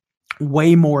gotten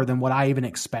way more than what I even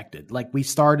expected. Like,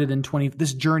 this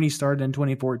journey started in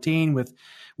 2014 with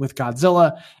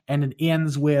Godzilla, and it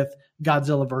ends with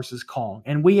Godzilla versus Kong.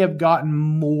 And we have gotten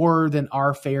more than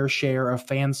our fair share of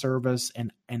fan service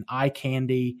and eye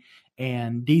candy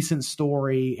and decent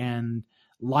story and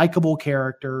likable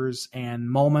characters and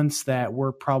moments that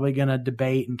we're probably going to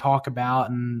debate and talk about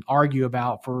and argue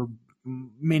about for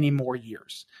many more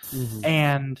years.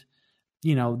 And,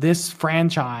 this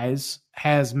franchise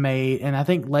has made, and I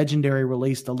think Legendary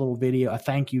released a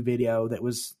thank you video that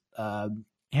was,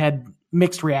 had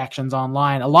mixed reactions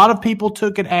online. A lot of people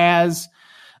took it as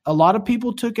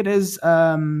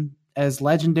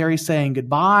Legendary saying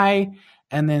goodbye.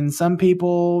 And then some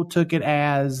people took it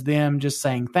as them just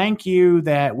saying thank you,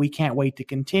 that we can't wait to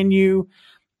continue.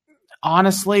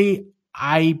 Honestly,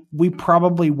 we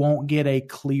probably won't get a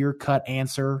clear-cut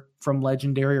answer from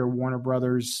Legendary or Warner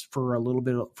Brothers for a little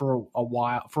bit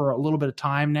of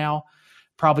time now,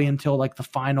 probably until the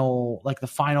final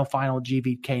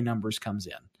GVK numbers comes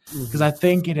in, because I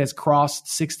think it has crossed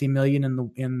 60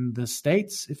 million in the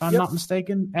States, if I'm not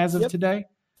mistaken, as of today.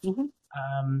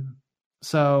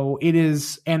 So it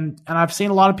is, and I've seen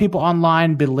a lot of people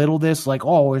online belittle this, like,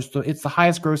 oh, it's the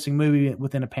highest grossing movie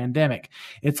within a pandemic.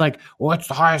 It's like, well, it's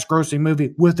the highest grossing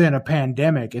movie within a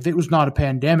pandemic. If it was not a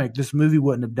pandemic, this movie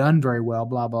wouldn't have done very well,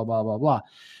 blah, blah, blah, blah, blah.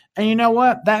 And you know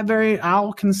what?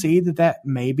 I'll concede that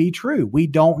may be true. We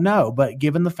don't know. But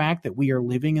given the fact that we are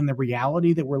living in the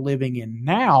reality that we're living in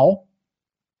now,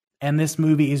 and this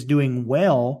movie is doing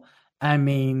well, I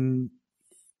mean,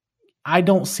 I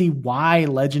don't see why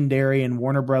Legendary and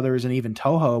Warner Brothers and even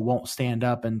Toho won't stand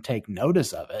up and take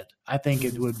notice of it. I think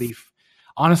it would be,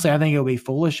 honestly, I think it would be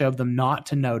foolish of them not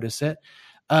to notice it.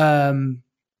 And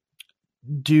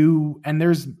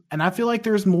I feel like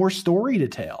there's more story to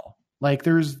tell. Like,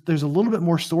 there's a little bit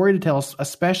more story to tell,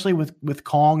 especially with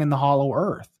Kong and the Hollow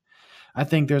Earth. I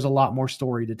think there's a lot more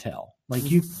story to tell. Like,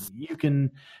 you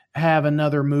can have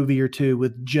another movie or two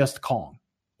with just Kong,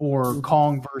 or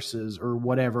Kong versus, or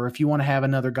whatever. If you want to have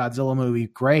another Godzilla movie,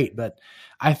 great. But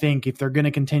I think if they're going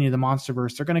to continue the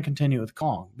MonsterVerse, they're going to continue with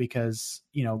Kong, because,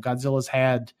 Godzilla's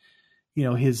had,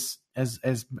 his,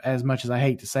 as much as I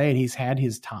hate to say it, he's had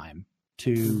his time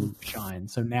to shine.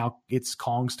 So now it's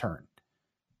Kong's turn.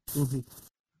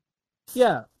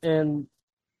 Yeah. And,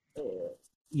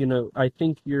 I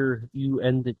think you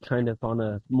ended kind of on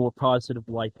a more positive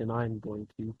light than I'm going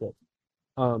to, but,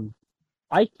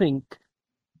 I think,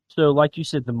 so, like you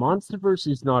said, the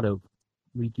MonsterVerse is not over.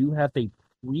 We do have a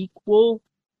prequel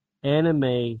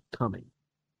anime coming.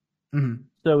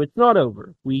 So it's not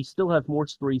over. We still have more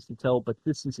stories to tell, but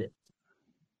this is it.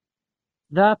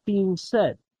 That being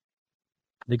said,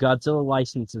 the Godzilla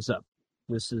license is up.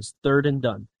 This is third and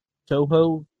done.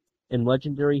 Toho and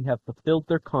Legendary have fulfilled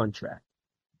their contract.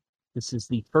 This is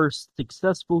the first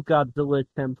successful Godzilla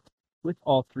attempt with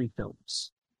all three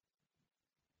films.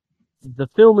 The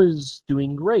film is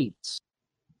doing great.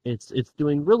 It's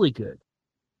doing really good.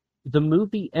 The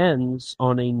movie ends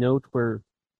on a note where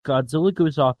Godzilla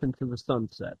goes off into the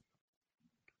sunset.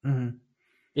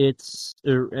 It's,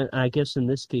 I guess in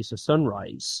this case, a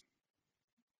sunrise.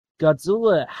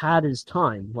 Godzilla had his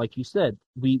time, like you said.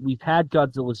 We've had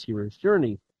Godzilla's hero's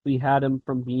journey. We had him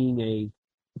from being a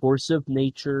force of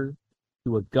nature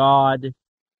to a god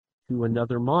to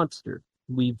another monster.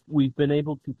 We've been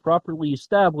able to properly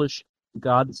establish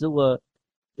Godzilla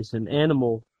is an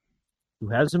animal who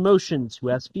has emotions, who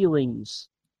has feelings,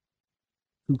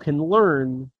 who can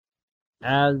learn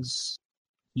as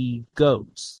he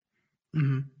goes.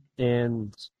 Mhm.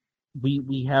 And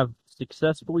we have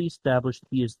successfully established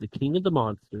he is the king of the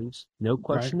monsters, no Right.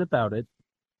 question about it.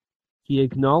 He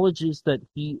acknowledges that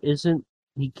he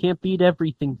can't beat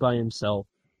everything by himself,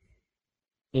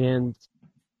 and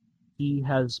he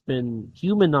has been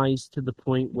humanized to the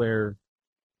point where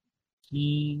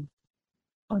he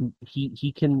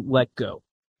he can let go.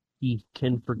 He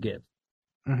can forgive,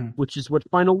 Mhm. which is what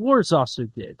Final Wars also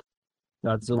did.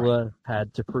 Right. Godzilla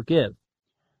had to forgive.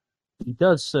 He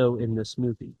does so in this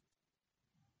movie.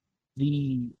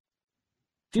 The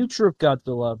future of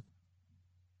Godzilla,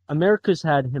 America's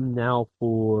had him now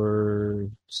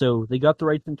so they got the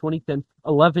rights in 2010,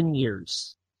 11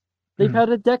 years. They've Mhm. had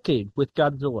a decade with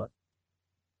Godzilla.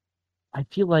 I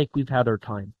feel like we've had our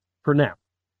time for now.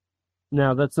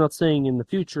 Now, that's not saying in the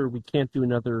future we can't do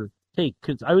another take,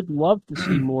 because I would love to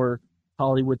see more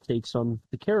Hollywood takes on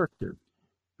the character.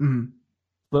 Mhm.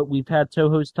 But we've had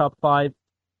Toho's top five,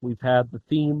 we've had the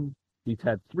theme, we've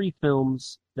had 3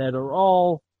 films that are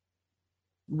all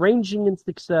ranging in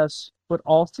success, but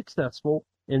all successful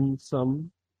in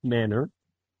some manner.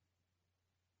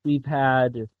 We've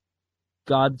had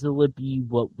Godzilla be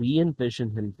what we envision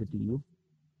him to be,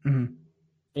 Mhm.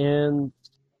 and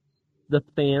the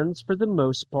fans, for the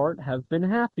most part, have been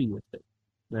happy with it.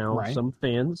 Now, Right. some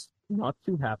fans not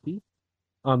too happy.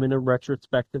 In a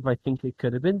retrospective, I think it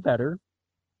could have been better,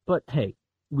 but hey,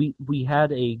 we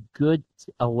had a good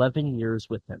 11 years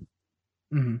with him,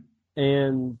 Mhm.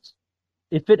 and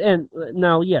if it end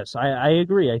now, yes, I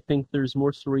agree. I think there's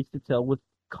more stories to tell with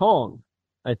Kong.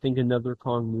 I think another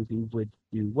Kong movie would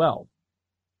do well.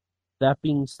 That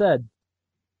being said,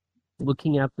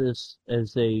 looking at this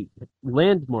as a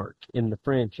landmark in the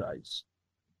franchise,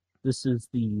 this is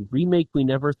the remake we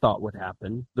never thought would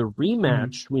happen, the Mhm.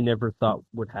 rematch we never thought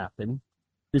would happen.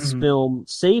 This Mhm. film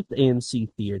saved AMC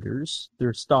theaters.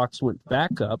 Their stocks went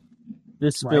back up.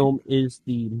 This Right. film is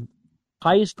the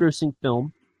highest grossing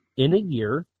film in a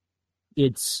year.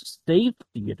 It's saved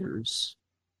theaters.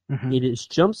 Mhm. It has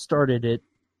jump started it.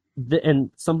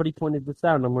 And somebody pointed this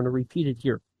out, and I'm going to repeat it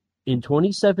here. In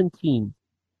 2017,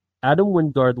 Adam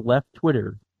Wingard left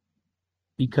Twitter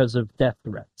because of death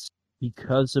threats,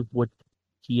 because of what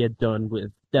he had done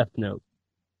with Death Note.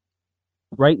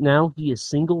 Right now, he is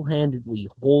single handedly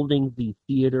holding the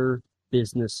theater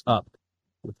business up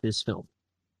with this film.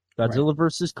 Right. Godzilla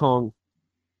vs. Kong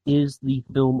is the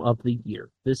film of the year.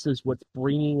 This is what's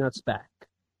bringing us back.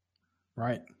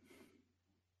 Right.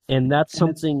 And that's And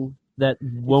something that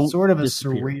it's won't sort of a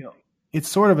disappear. surreal. It's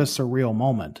sort of a surreal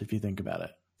moment if you think about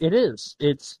it. It is.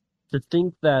 It's to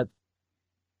think that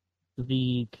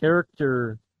the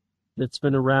character that's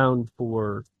been around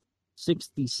for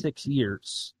 66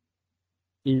 years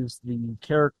is the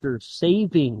character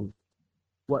saving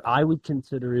what I would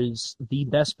consider is the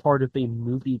best part of a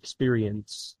movie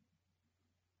experience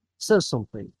says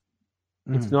something.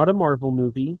 It's Mhm. not a Marvel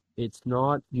movie. It's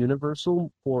not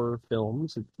Universal horror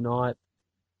films. It's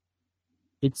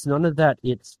none of that.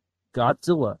 It's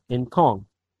Godzilla and Kong,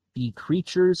 the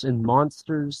creatures and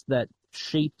monsters that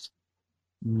shaped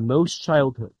most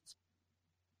childhoods.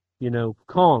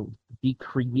 Kong, the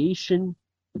creation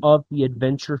of the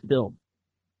adventure film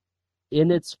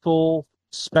in its full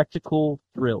spectacle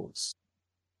thrills,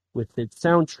 with its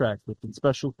soundtrack, with its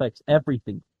special effects,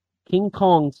 everything. King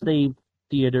Kong saved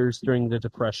theaters during the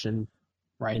Depression,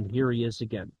 Right. and here he is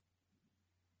again.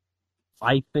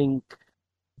 I think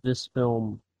this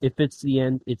film, if it's the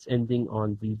end, it's ending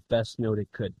on the best note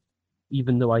it could.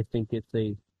 Even though I think it's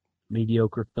a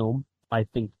mediocre film, I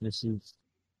think this is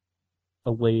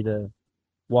a way to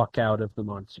walk out of the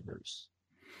MonsterVerse.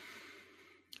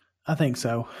 I think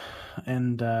so.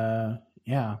 And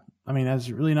yeah, I mean,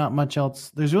 there's really not much else.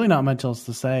 There's really not much else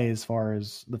to say as far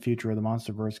as the future of the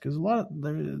MonsterVerse because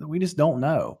we just don't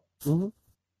know. Mm-hmm.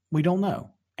 We don't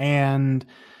know. And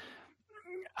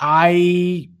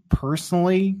I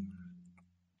personally,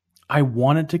 I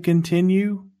want it to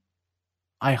continue.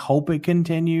 I hope it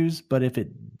continues, but if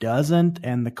it doesn't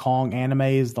and the Kong anime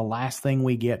is the last thing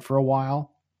we get for a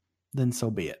while, then so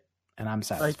be it. And I'm I agree.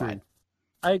 satisfied.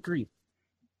 I agree.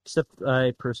 Except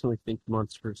I personally think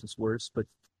MonsterVerse is worse. But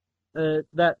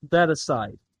that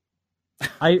aside,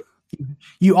 I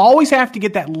You always have to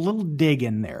get that little dig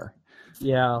in there.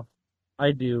 yeah,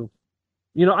 I do.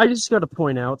 I just got to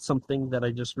point out something that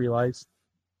I just realized.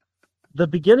 The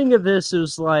beginning of this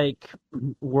is like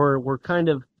we're kind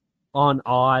of on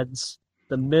odds.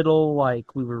 The middle,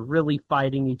 like we were really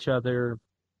fighting each other,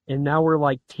 and now we're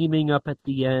like teaming up at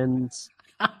the end.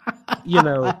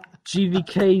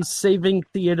 GVK saving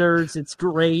theaters. It's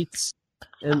great,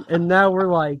 and now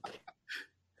we're like,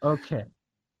 okay,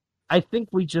 I think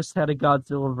we just had a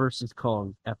Godzilla versus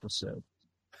Kong episode.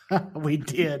 We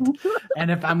did. And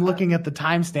if I'm looking at the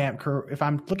timestamp,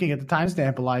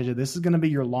 Elijah, this is going to be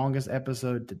your longest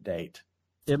episode to date.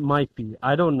 It might be.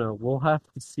 I don't know. We'll have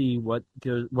to see what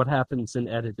happens in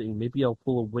editing. Maybe I'll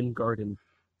pull a Wingard and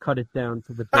cut it down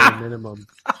to the bare minimum.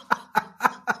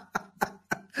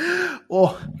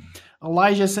 Well,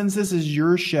 Elijah, since this is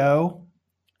your show,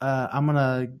 I'm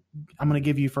gonna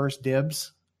give you first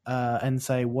dibs and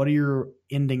say, what are your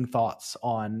ending thoughts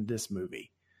on this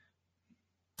movie?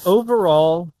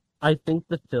 Overall, I think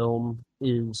the film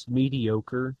is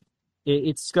mediocre.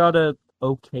 It's got a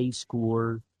okay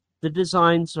score. The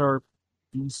designs are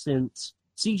decent.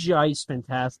 CGI is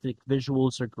fantastic.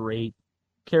 Visuals are great.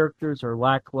 Characters are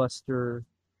lackluster.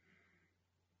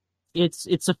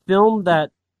 It's a film that,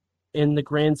 in the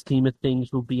grand scheme of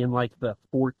things, will be in like the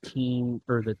 14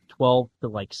 or the 12 to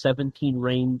like 17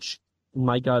 range in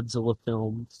my Godzilla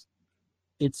films.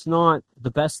 It's not the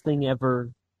best thing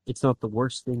ever. It's not the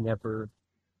worst thing ever.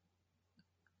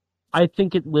 I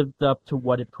think it lived up to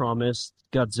what it promised,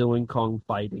 Godzilla and Kong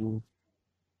fighting.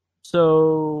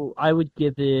 So I would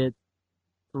give it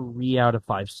 3 out of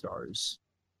 5 stars.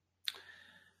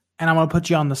 And I'm going to put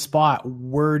you on the spot.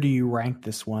 Where do you rank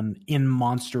this one in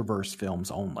MonsterVerse films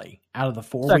only? Out of the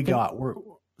 4 Second. we got, we're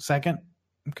second?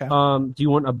 Okay. Do you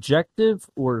want objective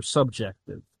or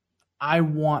subjective? I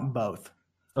want both.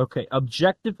 Okay,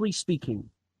 objectively speaking,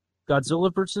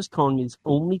 Godzilla vs. Kong is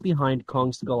only behind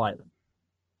Kong Skull Island.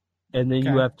 And then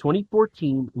you have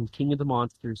 2014 and King of the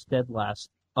Monsters dead last,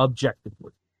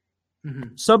 objectively.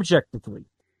 Mm-hmm. Subjectively,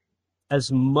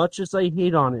 as much as I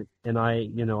hate on it, and I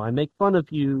make fun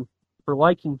of you for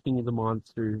liking King of the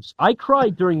Monsters, I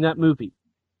cried during that movie.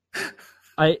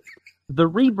 The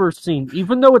rebirth scene,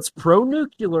 even though it's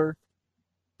pro-nuclear,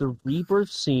 the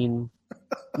rebirth scene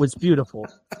was beautiful.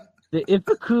 The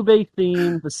Ifukube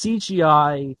theme, the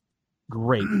CGI,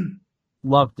 great.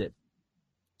 Loved it.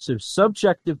 So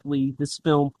subjectively, this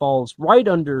film falls right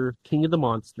under King of the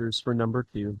Monsters for number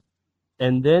 2.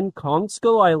 And then Kong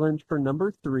Skull Island for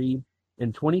number 3.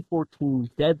 And 2014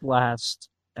 dead last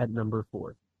at number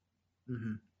 4.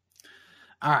 Mm-hmm.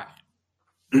 All right.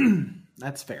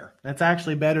 That's fair. That's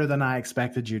actually better than I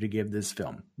expected you to give this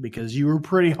film, because you were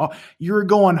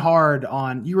going hard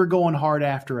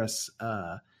after us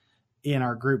in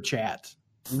our group chat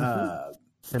for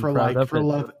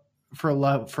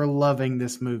loving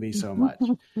this movie so much.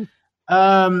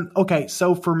 Okay,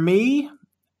 so for me,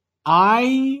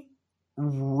 I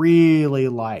really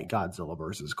like Godzilla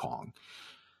vs. Kong.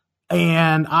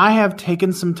 And I have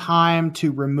taken some time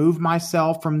to remove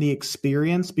myself from the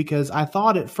experience, because I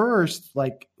thought at first,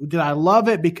 like, did I love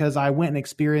it because I went and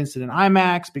experienced it in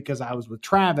IMAX, because I was with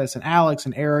Travis and Alex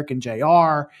and Eric and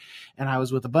JR, and I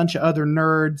was with a bunch of other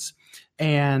nerds.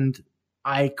 And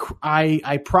I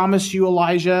promise you,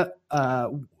 Elijah,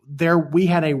 we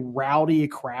had a rowdy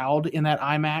crowd in that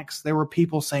IMAX. There were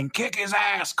people saying, "Kick his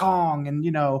ass, Kong!" And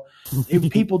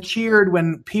people cheered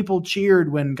when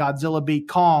Godzilla beat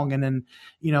Kong, and then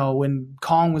when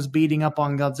Kong was beating up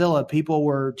on Godzilla, people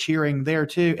were cheering there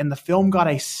too. And the film got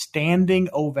a standing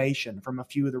ovation from a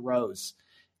few of the rows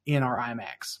in our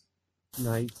IMAX.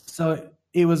 Nice. So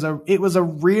it was a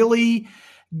really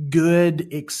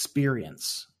good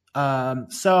experience.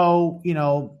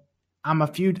 I'm a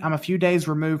few days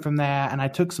removed from that, and I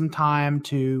took some time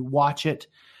to watch it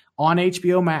on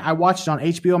HBO Max. I watched it on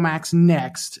HBO Max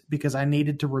next because I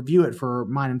needed to review it for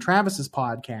mine and Travis's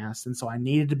podcast, and so I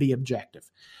needed to be objective.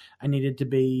 I needed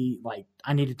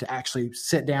to actually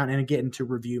sit down and get into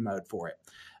review mode for it.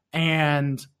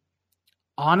 And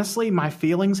honestly, my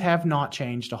feelings have not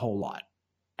changed a whole lot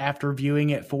after viewing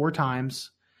it 4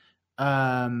 times.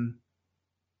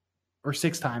 Or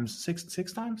 6 times.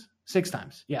 6 times? 6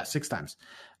 times. Yeah, 6 times.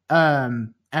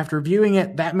 After viewing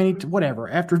it that many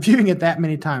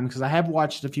times, because I have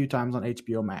watched it a few times on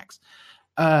HBO Max,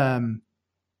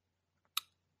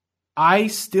 I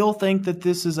still think that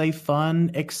this is a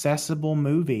fun, accessible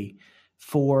movie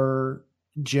for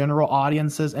general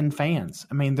audiences and fans.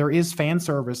 I mean, there is fan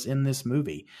service in this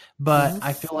movie, but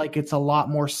I feel like it's a lot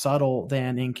more subtle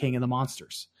than in King of the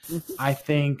Monsters. I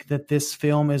think that this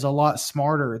film is a lot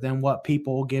smarter than what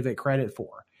people give it credit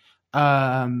for.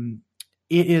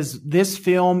 This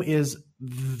film is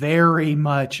very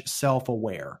much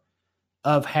self-aware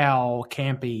of how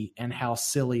campy and how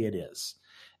silly it is.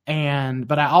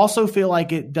 But I also feel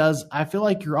like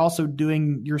you're also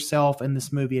doing yourself in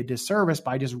this movie a disservice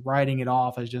by just writing it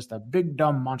off as just a big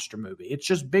dumb monster movie. It's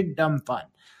just big dumb fun.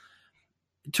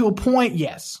 To a point,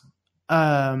 yes.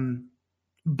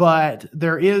 but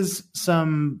there is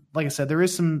some, like I said, there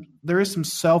is some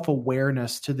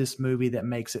self-awareness to this movie that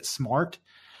makes it smart,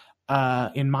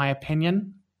 in my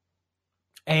opinion.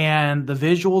 And the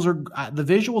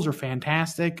visuals are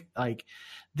fantastic. Like,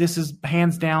 this is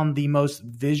hands down the most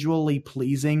visually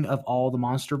pleasing of all the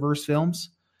MonsterVerse films.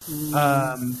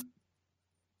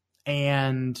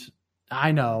 And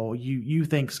I know you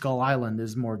think Skull Island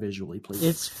is more visually pleasing.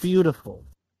 It's beautiful.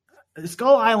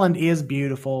 Skull Island is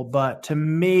beautiful, but to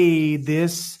me,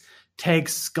 this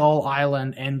takes Skull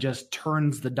Island and just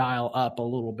turns the dial up a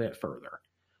little bit further.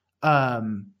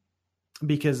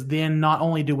 Because then not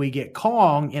only do we get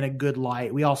Kong in a good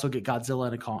light, we also get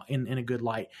Godzilla in a good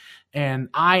light. And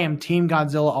I am Team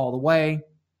Godzilla all the way.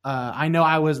 I know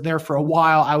I was there for a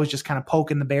while. I was just kind of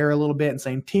poking the bear a little bit and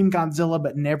saying Team Godzilla,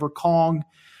 but never Kong.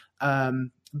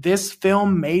 This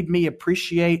film made me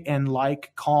appreciate and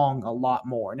like Kong a lot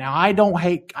more. Now, I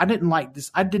did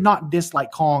not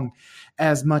dislike Kong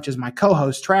as much as my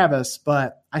co-host Travis,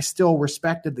 but I still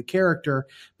respected the character.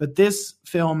 But this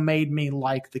film made me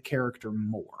like the character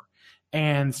more.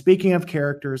 And speaking of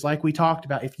characters, like we talked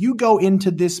about, if you go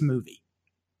into this movie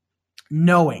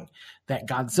knowing that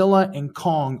Godzilla and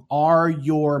Kong are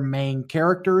your main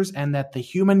characters and that the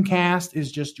human cast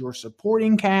is just your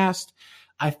supporting cast,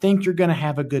 I think you're going to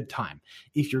have a good time.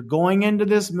 If you're going into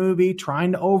this movie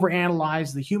trying to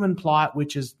overanalyze the human plot,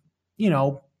 which is,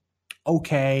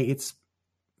 okay, it's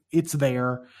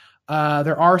there.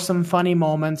 There are some funny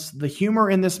moments. The humor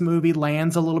in this movie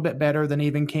lands a little bit better than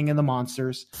even King of the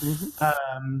Monsters.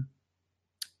 Mm-hmm.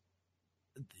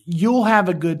 You'll have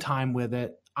a good time with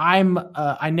it.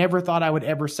 I never thought I would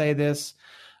ever say this,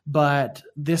 but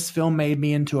this film made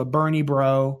me into a Bernie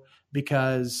bro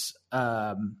because,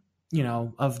 of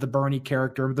the Bernie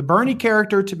character. The Bernie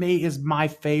character to me is my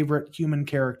favorite human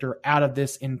character out of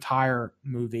this entire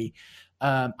movie.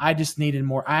 I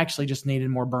actually just needed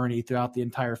more Bernie throughout the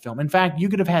entire film. In fact, you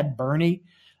could have had Bernie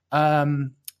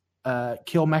kill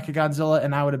Mechagodzilla,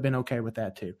 and I would have been okay with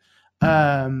that too.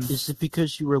 Is it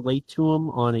because you relate to him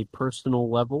on a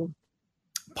personal level?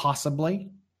 Possibly.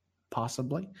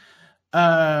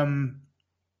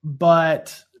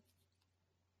 But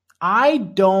I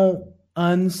don't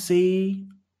unsee,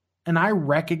 and I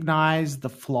recognize the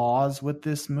flaws with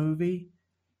this movie,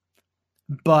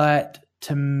 but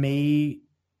to me,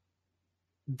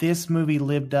 this movie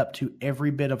lived up to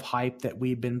every bit of hype that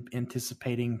we've been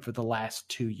anticipating for the last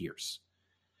 2 years.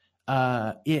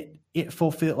 It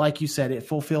fulfilled, like you said, it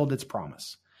fulfilled its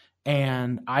promise.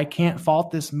 And I can't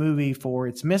fault this movie for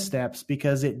its missteps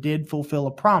because it did fulfill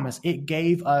a promise. It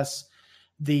gave us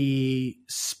the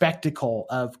spectacle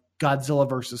of Godzilla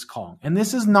versus Kong. And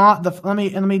this is not let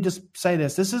me just say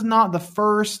this. This is not the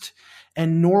first,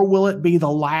 and nor will it be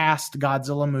the last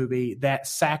Godzilla movie that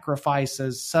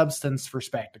sacrifices substance for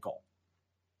spectacle.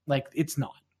 Like, it's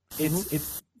not.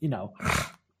 It's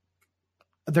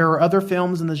there are other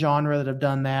films in the genre that have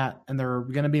done that, and there are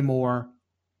going to be more.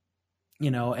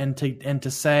 And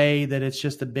to say that it's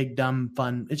just a big dumb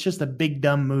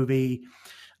movie,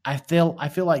 I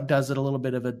feel like does it a little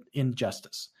bit of an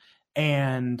injustice.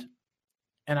 And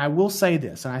I will say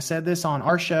this, and I said this on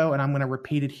our show, and I'm going to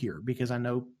repeat it here because I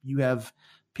know you have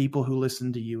people who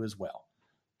listen to you as well.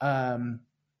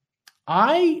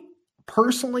 I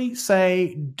personally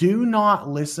say do not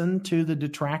listen to the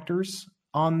detractors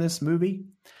on this movie.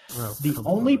 Oh, the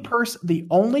only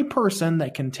person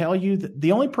that can tell you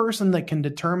the only person that can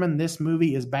determine this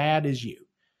movie is bad is you.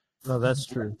 Oh, that's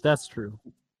true. That's true.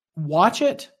 Watch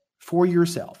it for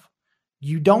yourself.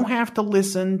 You don't have to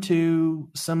listen to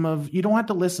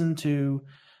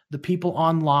the people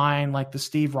online like the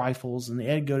Steve Rifles and the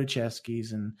Ed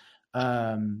Godachevskis and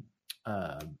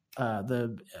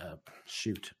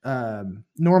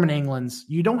Norman Englands.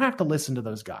 You don't have to listen to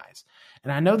those guys.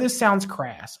 And I know this sounds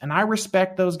crass, and I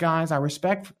respect those guys. I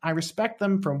respect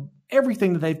them from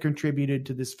everything that they've contributed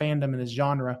to this fandom and this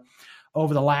genre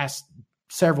over the last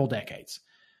several decades.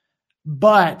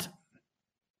 But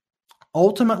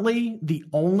ultimately, the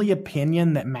only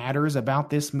opinion that matters about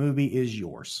this movie is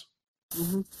yours.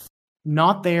 Mm-hmm.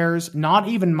 Not theirs, not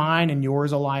even mine and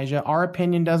yours, Elijah. Our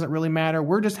opinion doesn't really matter.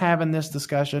 We're just having this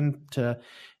discussion to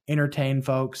entertain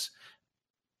folks.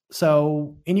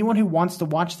 So anyone who wants to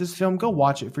watch this film, go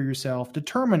watch it for yourself.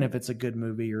 Determine if it's a good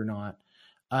movie or not.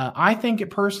 I think it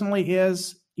personally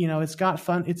is. It's got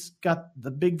fun. It's got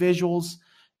the big visuals.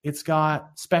 It's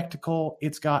got spectacle.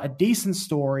 It's got a decent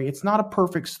story. It's not a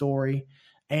perfect story.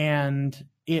 And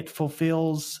it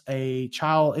fulfills a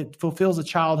childhood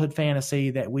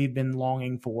fantasy that we've been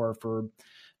longing for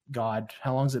God,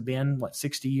 how long has it been?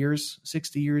 60 years?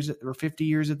 60 years or 50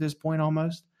 years at this point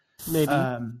almost? Maybe.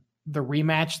 the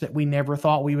rematch that we never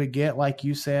thought we would get, like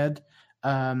you said.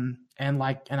 And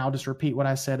I'll just repeat what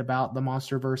I said about the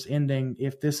MonsterVerse ending.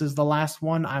 If this is the last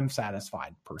one, I'm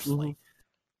satisfied personally.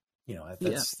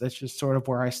 That's just sort of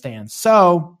where I stand.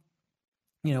 So,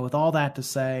 with all that to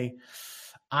say,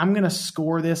 I'm going to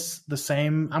score this the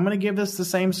same. I'm going to give this the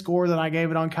same score that I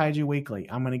gave it on Kaiju Weekly.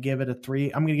 I'm going to give it a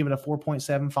 3. I'm going to give it a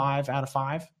 4.75 out of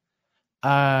 5.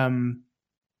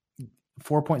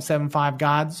 4.75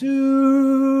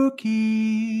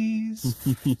 Godzookies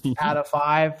out of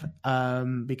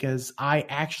 5, because I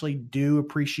actually do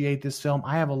appreciate this film.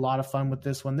 I have a lot of fun with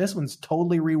this one. This one's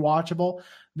totally rewatchable.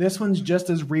 This one's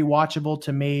just as rewatchable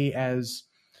to me as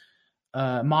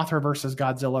Mothra versus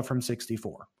Godzilla from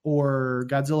 64 or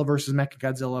Godzilla versus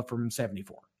Mechagodzilla from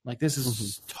 74. Like, this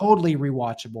is totally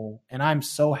rewatchable, and I'm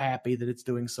so happy that it's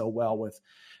doing so well with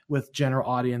general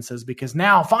audiences, because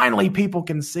now finally people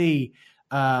can see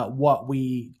what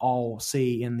we all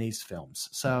see in these films.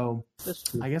 So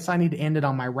I guess I need to end it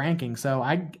on my ranking. So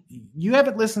you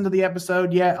haven't listened to the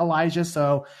episode yet, Elijah,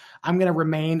 so I'm going to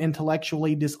remain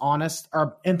intellectually dishonest.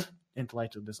 I'm going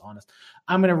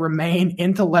to remain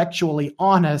intellectually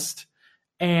honest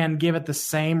and give it the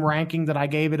same ranking that I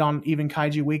gave it on even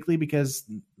Kaiju Weekly, because,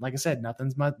 like I said,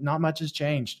 not much has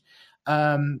changed.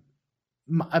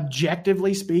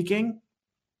 Objectively speaking,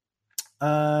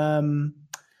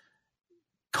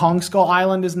 Kong Skull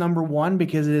Island is number 1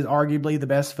 because it is arguably the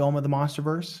best film of the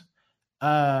MonsterVerse.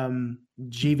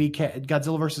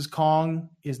 Godzilla vs. Kong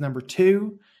is number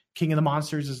 2. King of the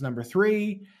Monsters is number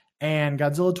 3. And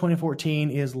Godzilla 2014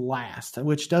 is last,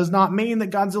 which does not mean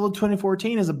that Godzilla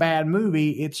 2014 is a bad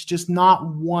movie. It's just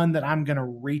not one that I'm going to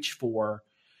reach for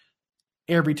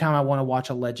every time I want to watch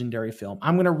a legendary film.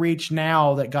 I'm going to reach,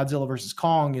 now that Godzilla vs.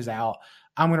 Kong is out,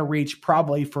 I'm going to reach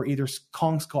probably for either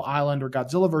Kong Skull Island or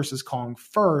Godzilla vs. Kong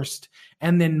first,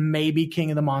 and then maybe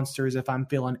King of the Monsters if I'm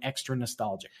feeling extra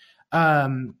nostalgic.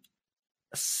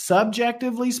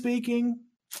 Subjectively speaking,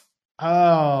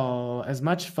 as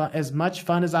much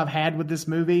fun as I've had with this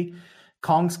movie,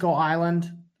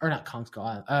 Godzilla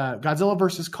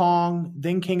vs. Kong,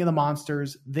 then King of the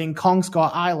Monsters, then Kong Skull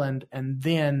Island, and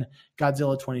then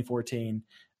Godzilla 2014.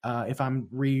 If I'm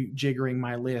rejiggering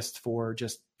my list for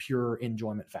just pure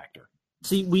enjoyment factor.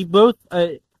 See, we both,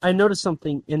 I noticed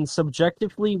something. In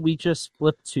subjectively, we just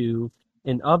flipped 2,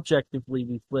 and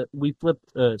objectively, we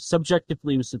flipped,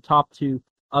 subjectively was the top 2,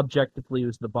 objectively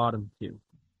was the bottom 2. It's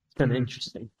kind of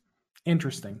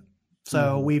Interesting.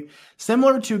 So we,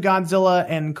 similar to Godzilla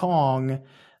and Kong,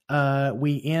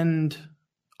 we end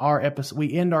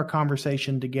our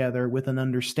conversation together with an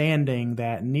understanding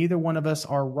that neither one of us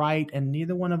are right and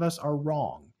neither one of us are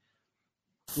wrong.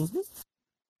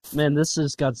 Man, this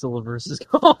is Godzilla versus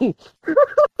Kong.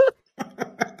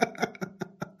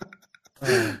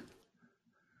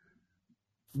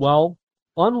 Well,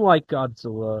 unlike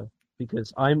Godzilla,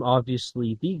 because I'm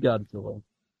obviously the Godzilla,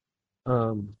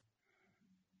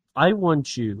 I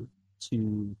want you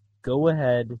to go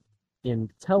ahead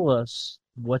and tell us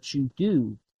what you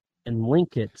do and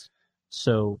link it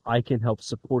so I can help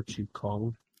support you,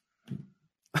 Kong.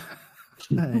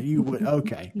 You would,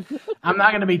 okay. I'm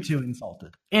not going to be too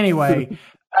insulted. Anyway,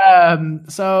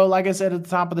 so like I said at the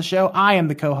top of the show, I am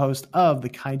the co-host of the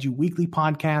Kaiju Weekly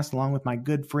podcast, along with my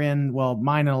good friend,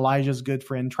 mine and Elijah's good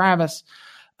friend, Travis.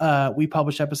 We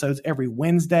publish episodes every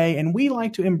Wednesday, and we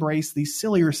like to embrace the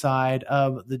sillier side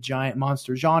of the giant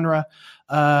monster genre.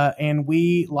 And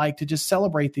we like to just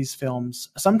celebrate these films.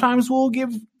 Sometimes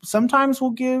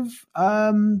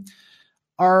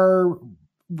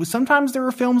there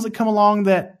are films that come along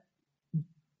that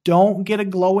don't get a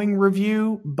glowing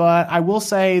review, but I will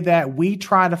say that we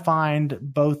try to find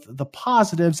both the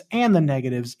positives and the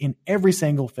negatives in every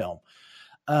single film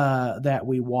that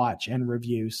we watch and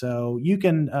review. So you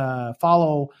can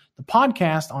follow the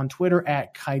podcast on Twitter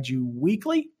at Kaiju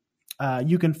Weekly.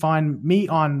 You can find me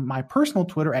on my personal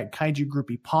Twitter at Kaiju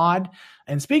Groupie Pod.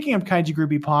 And speaking of Kaiju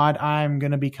Groupie Pod, I'm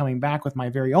going to be coming back with my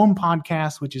very own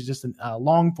podcast, which is just a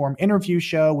long-form interview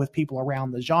show with people around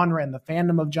the genre and the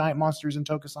fandom of giant monsters and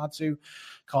tokusatsu,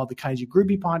 called the Kaiju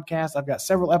Groupie Podcast. I've got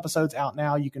several episodes out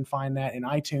now. You can find that in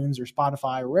iTunes or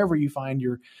Spotify or wherever you find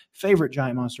your favorite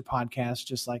giant monster podcast,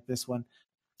 just like this one.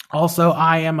 Also,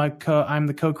 I'm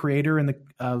the co-creator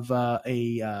of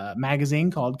a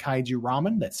magazine called Kaiju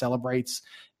Ramen that celebrates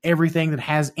everything that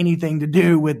has anything to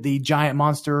do with the giant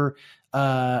monster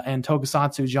and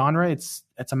tokusatsu genre. It's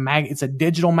a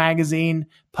digital magazine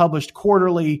published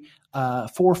quarterly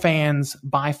for fans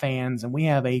by fans, and we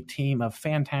have a team of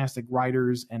fantastic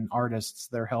writers and artists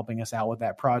that are helping us out with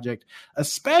that project,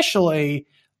 especially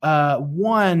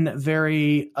one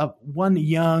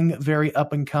young, very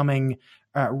up and coming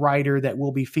writer that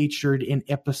will be featured in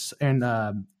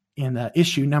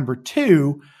issue number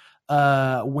 2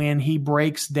 when he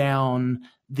breaks down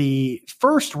the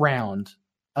first round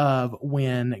of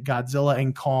when Godzilla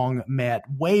and Kong met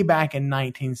way back in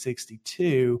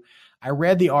 1962. I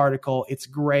read the article. It's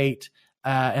great.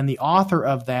 And the author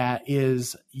of that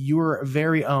is your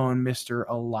very own Mr.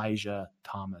 Elijah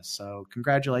Thomas. So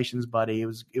congratulations, buddy.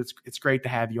 It's great to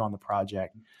have you on the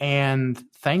project. And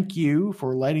thank you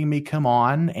for letting me come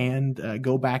on and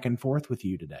go back and forth with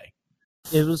you today.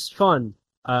 It was fun.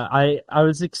 I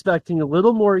was expecting a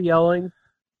little more yelling,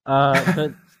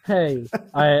 but hey,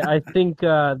 I think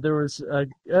there was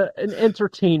an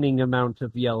entertaining amount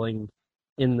of yelling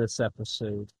in this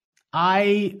episode.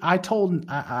 I told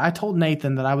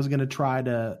Nathan that I was going to try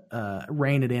to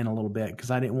rein it in a little bit because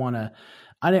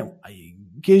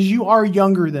because you are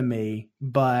younger than me,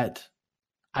 but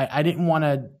I didn't want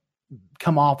to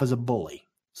come off as a bully,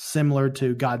 similar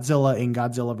to Godzilla in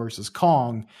Godzilla versus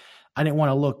Kong. I didn't want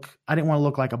to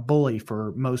look like a bully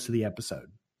for most of the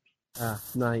episode.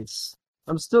 Nice.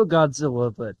 I'm still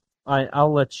Godzilla, but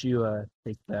I'll let you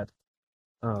take that.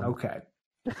 Okay.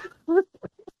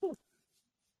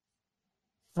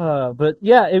 But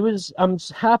yeah, I'm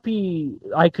happy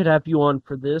I could have you on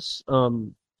for this.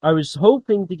 I was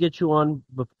hoping to get you on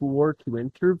before to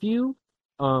interview.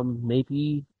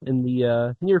 Maybe in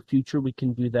the near future we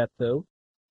can do that though.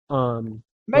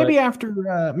 Maybe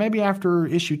after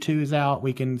issue 2 is out,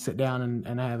 we can sit down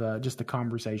and have just a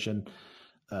conversation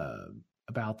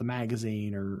about the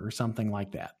magazine or something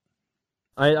like that.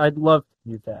 I'd love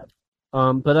to do that.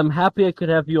 But I'm happy I could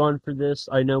have you on for this.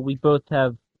 I know we both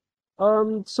have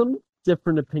some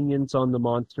different opinions on the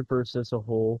MonsterVerse as a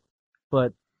whole,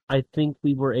 but I think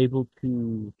we were able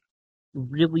to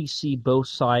really see both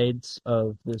sides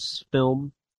of this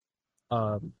film,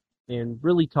 and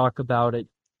really talk about it.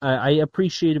 I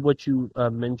appreciated what you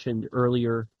mentioned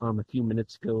earlier, a few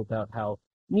minutes ago, about how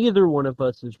neither one of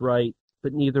us is right,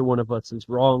 but neither one of us is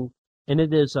wrong, and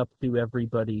it is up to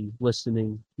everybody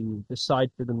listening to decide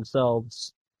for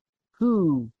themselves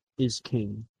who is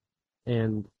king,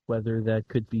 and whether that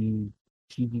could be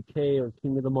GVK or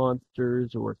King of the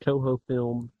Monsters or Toho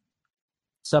Film.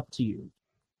 It's up to you.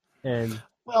 And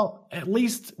well, at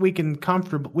least we can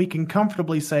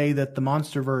comfortably say that the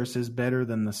MonsterVerse is better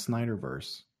than the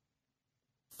Snyderverse.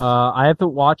 I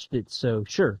haven't watched it, so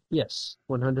sure, yes,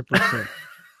 100%.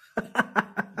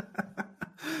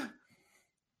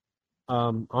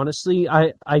 Honestly,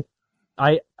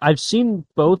 I've seen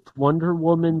both Wonder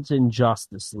Woman's and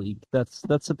Justice League.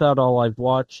 That's about all I've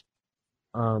watched.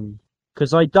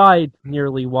 Because I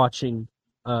nearly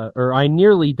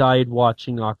died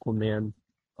watching Aquaman.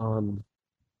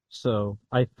 So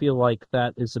I feel like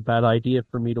that is a bad idea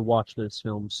for me to watch those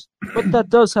films. But that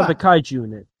does have a kaiju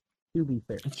in it, to be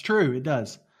fair. It's true, it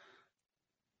does.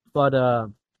 But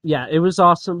yeah, it was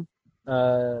awesome.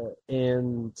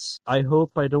 And I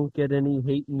hope I don't get any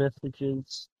hate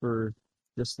messages for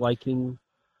disliking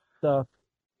stuff.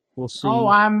 We'll see. Oh,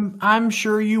 I'm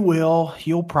sure you will.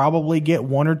 You'll probably get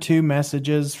 1 or 2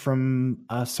 messages from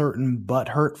a certain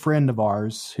butthurt friend of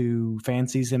ours who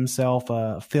fancies himself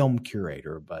a film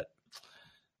curator, but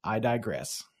I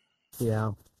digress.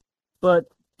 Yeah. But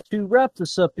to wrap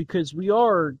this up, because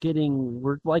we're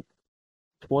like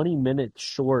 20 minutes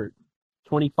short,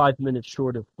 25 minutes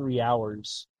short of 3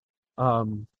 hours.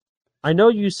 I know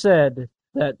you said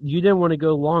that you didn't want to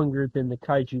go longer than the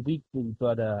Kaiju Weekly,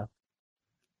 but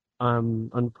I'm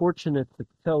unfortunate to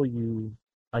tell you,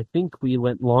 I think we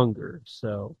went longer,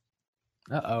 so.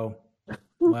 Uh-oh.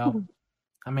 Well,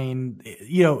 I mean,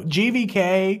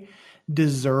 GVK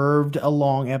deserved a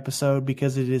long episode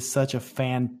because it is such a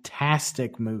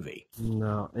fantastic movie.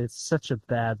 No, it's such a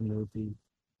bad movie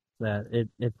that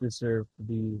it deserved to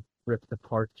be ripped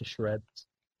apart to shreds.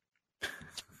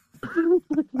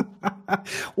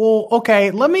 Well,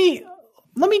 okay, let me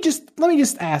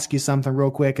just ask you something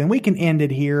real quick, and we can end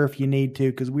it here if you need to,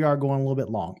 because we are going a little bit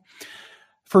long.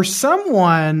 For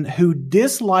someone who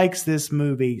dislikes this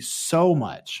movie so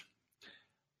much,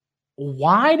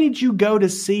 why did you go to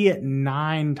see it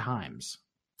 9 times?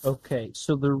 Okay,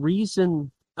 so the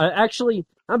reason... actually,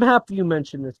 I'm happy you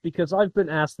mentioned this, because I've been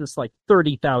asked this like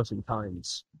 30,000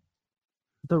 times.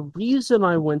 The reason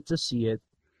I went to see it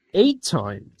 8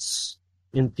 times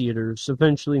in theaters,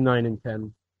 eventually 9 and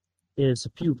 10, is a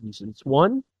few reasons.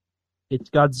 One, it's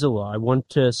Godzilla. I want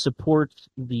to support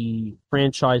the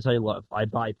franchise I love. I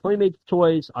buy Playmates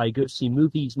toys. I go see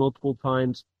movies multiple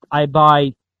times. I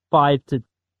buy 5 to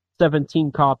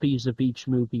 17 copies of each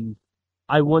movie.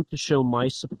 I want to show my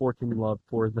support and love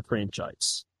for the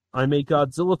franchise. I'm a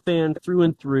Godzilla fan through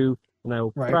and through, and I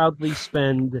will proudly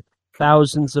spend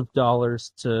thousands of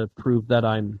dollars to prove that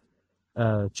I'm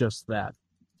just that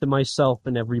to myself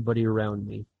and everybody around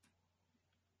me.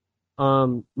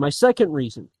 My second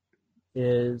reason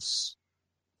is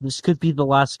this could be the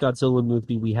last Godzilla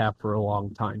movie we have for a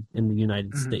long time in the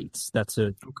United States. That's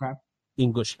a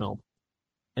English film.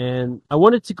 And I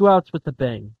wanted to go out with a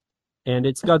bang. And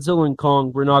it's Godzilla and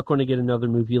Kong. We're not going to get another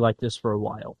movie like this for a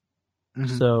while.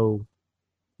 So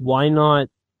why not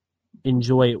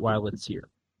enjoy it while it's here?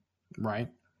 Right.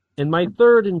 And my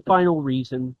third and final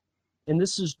reason, and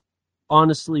this is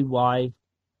honestly why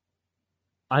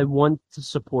I want to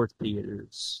support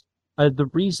theaters. The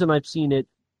reason I've seen it,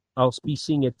 I'll be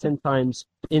seeing it 10 times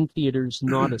in theaters,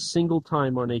 not a single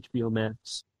time on HBO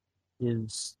Max,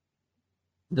 is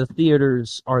the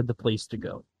theaters are the place to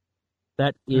go.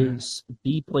 That is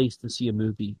the place to see a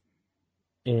movie.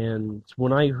 And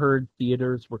when I heard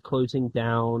theaters were closing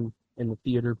down and the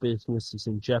theater business is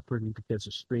in jeopardy because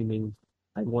of streaming,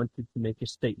 I wanted to make a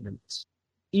statement.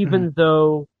 Even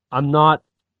though I'm not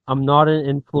an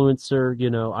influencer, you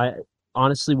know, I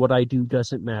honestly what I do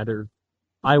doesn't matter.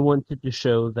 I wanted to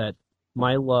show that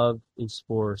my love is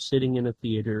for sitting in a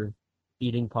theater,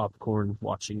 eating popcorn,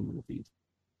 watching movies.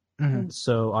 And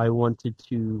so I wanted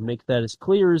to make that as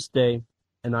clear as day,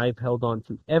 and I've held on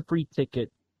to every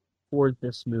ticket for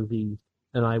this movie,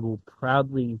 and I will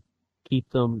proudly keep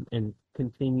them and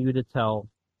continue to tell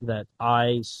that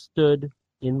I stood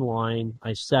in line,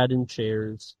 I sat in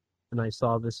chairs, and I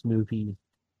saw this movie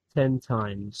 10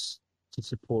 times to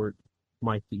support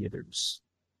my theaters.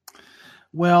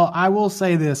 Well, I will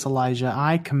say this, Elijah.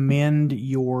 I commend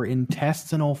your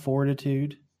intestinal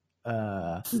fortitude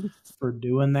for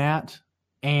doing that.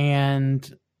 And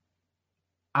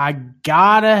I'm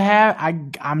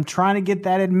trying to get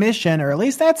that admission, or at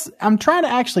least I'm trying to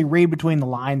actually read between the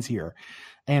lines here.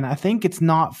 And I think it's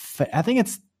not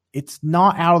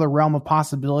out of the realm of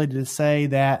possibility to say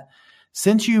that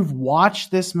since you've watched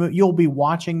this movie, you'll be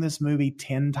watching this movie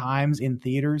 10 times in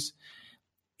theaters.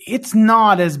 It's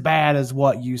not as bad as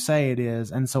what you say it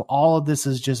is. And so all of this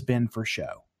has just been for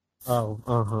show.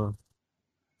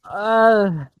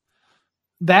 Oh,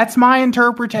 that's my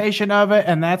interpretation of it,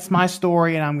 and that's my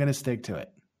story, and I'm going to stick to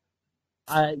it.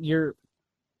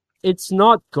 It's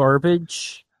not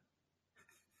garbage,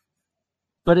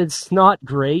 but it's not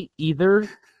great either.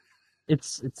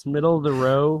 It's middle of the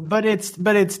road. But it's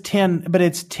 10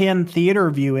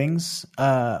 theater viewings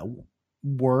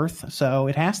worth, so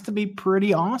it has to be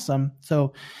pretty awesome.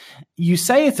 So you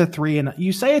say it's a 3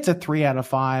 out of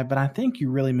 5, but I think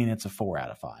you really mean it's a 4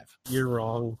 out of 5. You're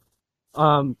wrong.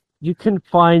 You can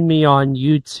find me on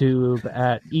YouTube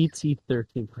at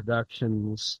ET13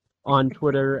 Productions, on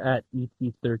Twitter at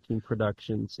ET13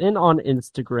 Productions, and on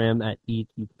Instagram at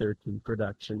ET13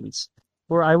 Productions,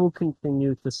 where I will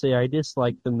continue to say I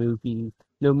dislike the movie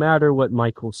no matter what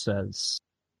Michael says.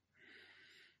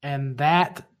 And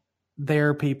that,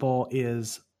 there, people,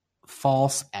 is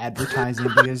false advertising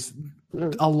because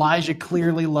Elijah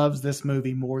clearly loves this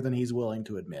movie more than he's willing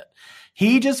to admit.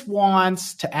 He just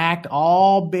wants to act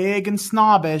all big and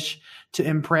snobbish to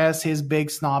impress his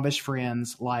big snobbish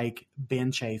friends like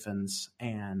Ben Chaffins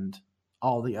and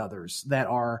all the others that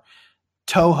are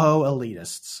Toho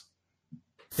elitists.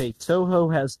 Okay,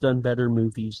 Toho has done better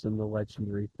movies than the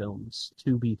Legendary films,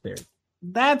 to be fair.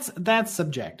 That's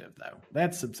subjective, though.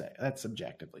 That's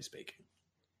subjectively speaking.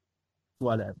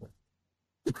 Whatever.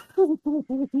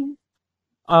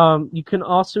 You can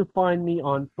also find me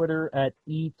on Twitter at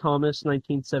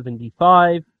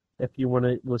ethomas1975 if you want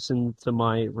to listen to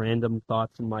my random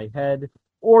thoughts in my head,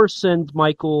 or send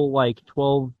Michael like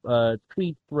 12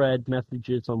 tweet thread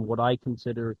messages on what I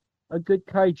consider a good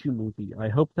kaiju movie. I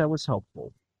hope that was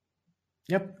helpful.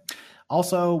 Yep.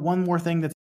 Also, one more thing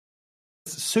that's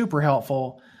super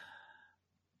helpful.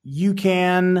 You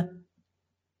can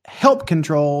help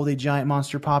control the giant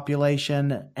monster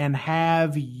population and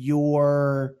have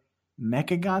your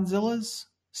Mechagodzillas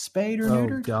spayed or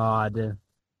neutered. Oh God.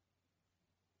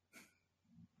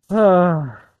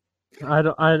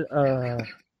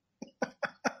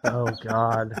 Oh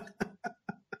God.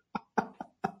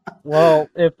 Well,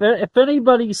 if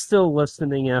anybody's still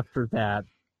listening after that,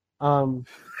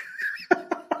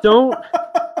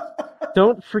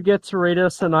 don't forget to rate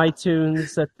us on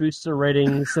iTunes. That boosts our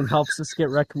ratings and helps us get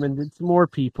recommended to more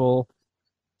people.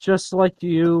 Just like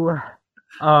you,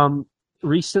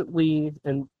 recently,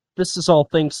 and this is all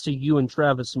thanks to you and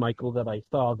Travis, Michael, that I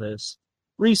saw this.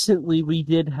 Recently, we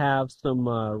did have some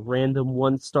random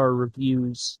 1-star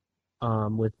reviews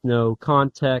with no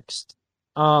context.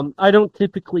 I don't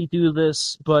typically do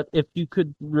this, but if you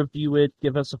could review it,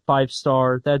 give us a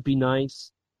 5-star, that'd be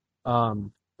nice.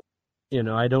 Um,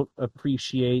 I don't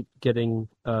appreciate getting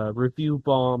review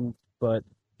bombed, but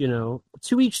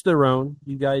to each their own.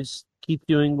 You guys keep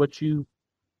doing what you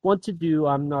want to do.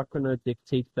 I'm not going to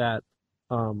dictate that.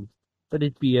 Um, but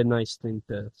it'd be a nice thing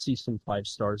to see some 5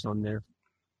 stars on there.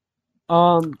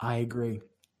 I agree.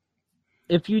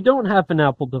 If you don't have an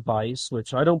Apple device,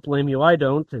 which I don't blame you, I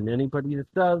don't, and anybody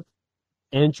that does,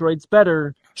 Android's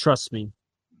better. Trust me.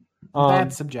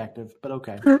 That's subjective, but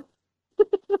okay.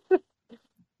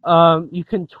 You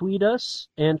can tweet us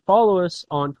and follow us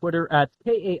on Twitter at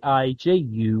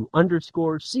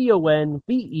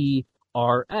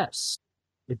KAIJU_CONVERS.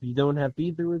 If you don't have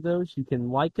either of those, you can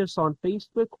like us on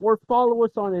Facebook or follow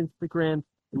us on Instagram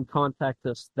and contact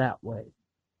us that way.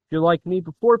 If you're like me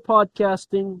before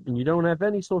podcasting and you don't have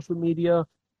any social media,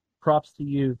 props to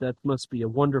you. That must be a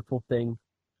wonderful thing.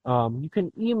 You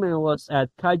can email us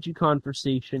at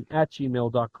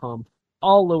kaijuconversation@gmail.com.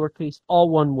 All lowercase, all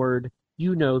one word.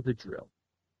 You know the drill.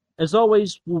 As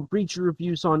always, we'll read your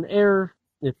reviews on air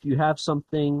if you have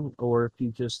something, or if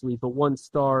you just leave a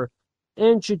 1-star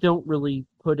and you don't really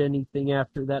put anything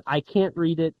after that. I can't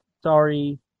read it.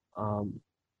 Sorry.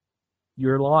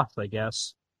 You're lost, I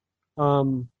guess.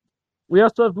 We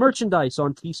also have merchandise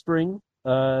on Teespring.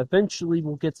 Eventually,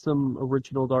 we'll get some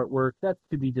original artwork. That's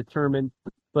to be determined.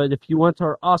 But if you want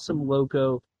our awesome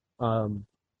logo,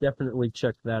 definitely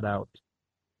check that out.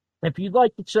 If you'd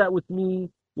like to chat with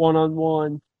me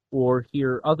one-on-one or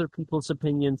hear other people's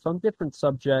opinions on different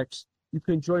subjects, you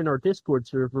can join our Discord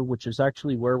server, which is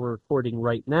actually where we're recording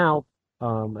right now.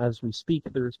 As we speak,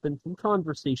 there's been some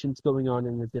conversations going on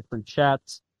in the different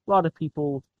chats. A lot of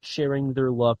people sharing their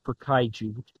love for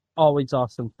kaiju, which is always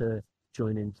awesome to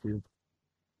join into.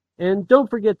 And don't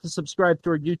forget to subscribe to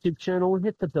our YouTube channel and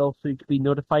hit the bell so you can be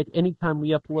notified anytime we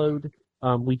upload.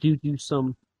 We do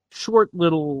some short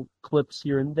little clips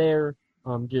here and there,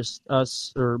 just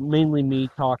us, or mainly me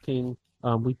talking.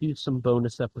 We do some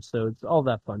bonus episodes, all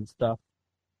that fun stuff.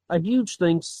 A huge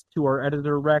thanks to our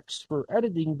editor Rex for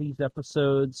editing these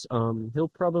episodes.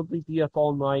 He'll probably be up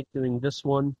all night doing this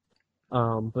one,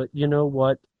 but you know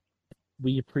what?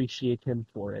 We appreciate him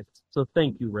for it. So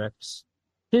thank you, Rex.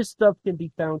 His stuff can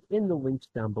be found in the links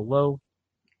down below.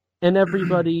 And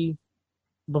everybody,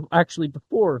 actually,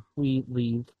 before we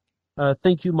leave,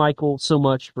 thank you, Michael, so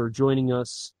much for joining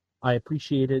us. I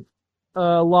appreciate it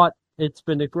a lot. It's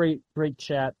been a great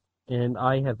chat, and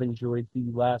I have enjoyed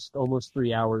the last almost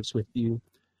 3 hours with you.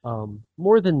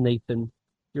 More than Nathan.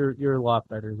 You're a lot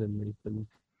better than Nathan.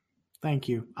 Thank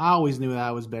you. I always knew that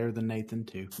I was better than Nathan,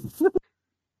 too.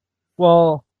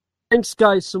 Well, thanks,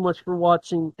 guys, so much for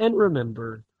watching, and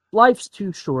remember, life's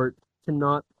too short to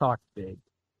not talk big.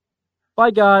 Bye,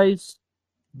 guys.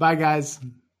 Bye, guys.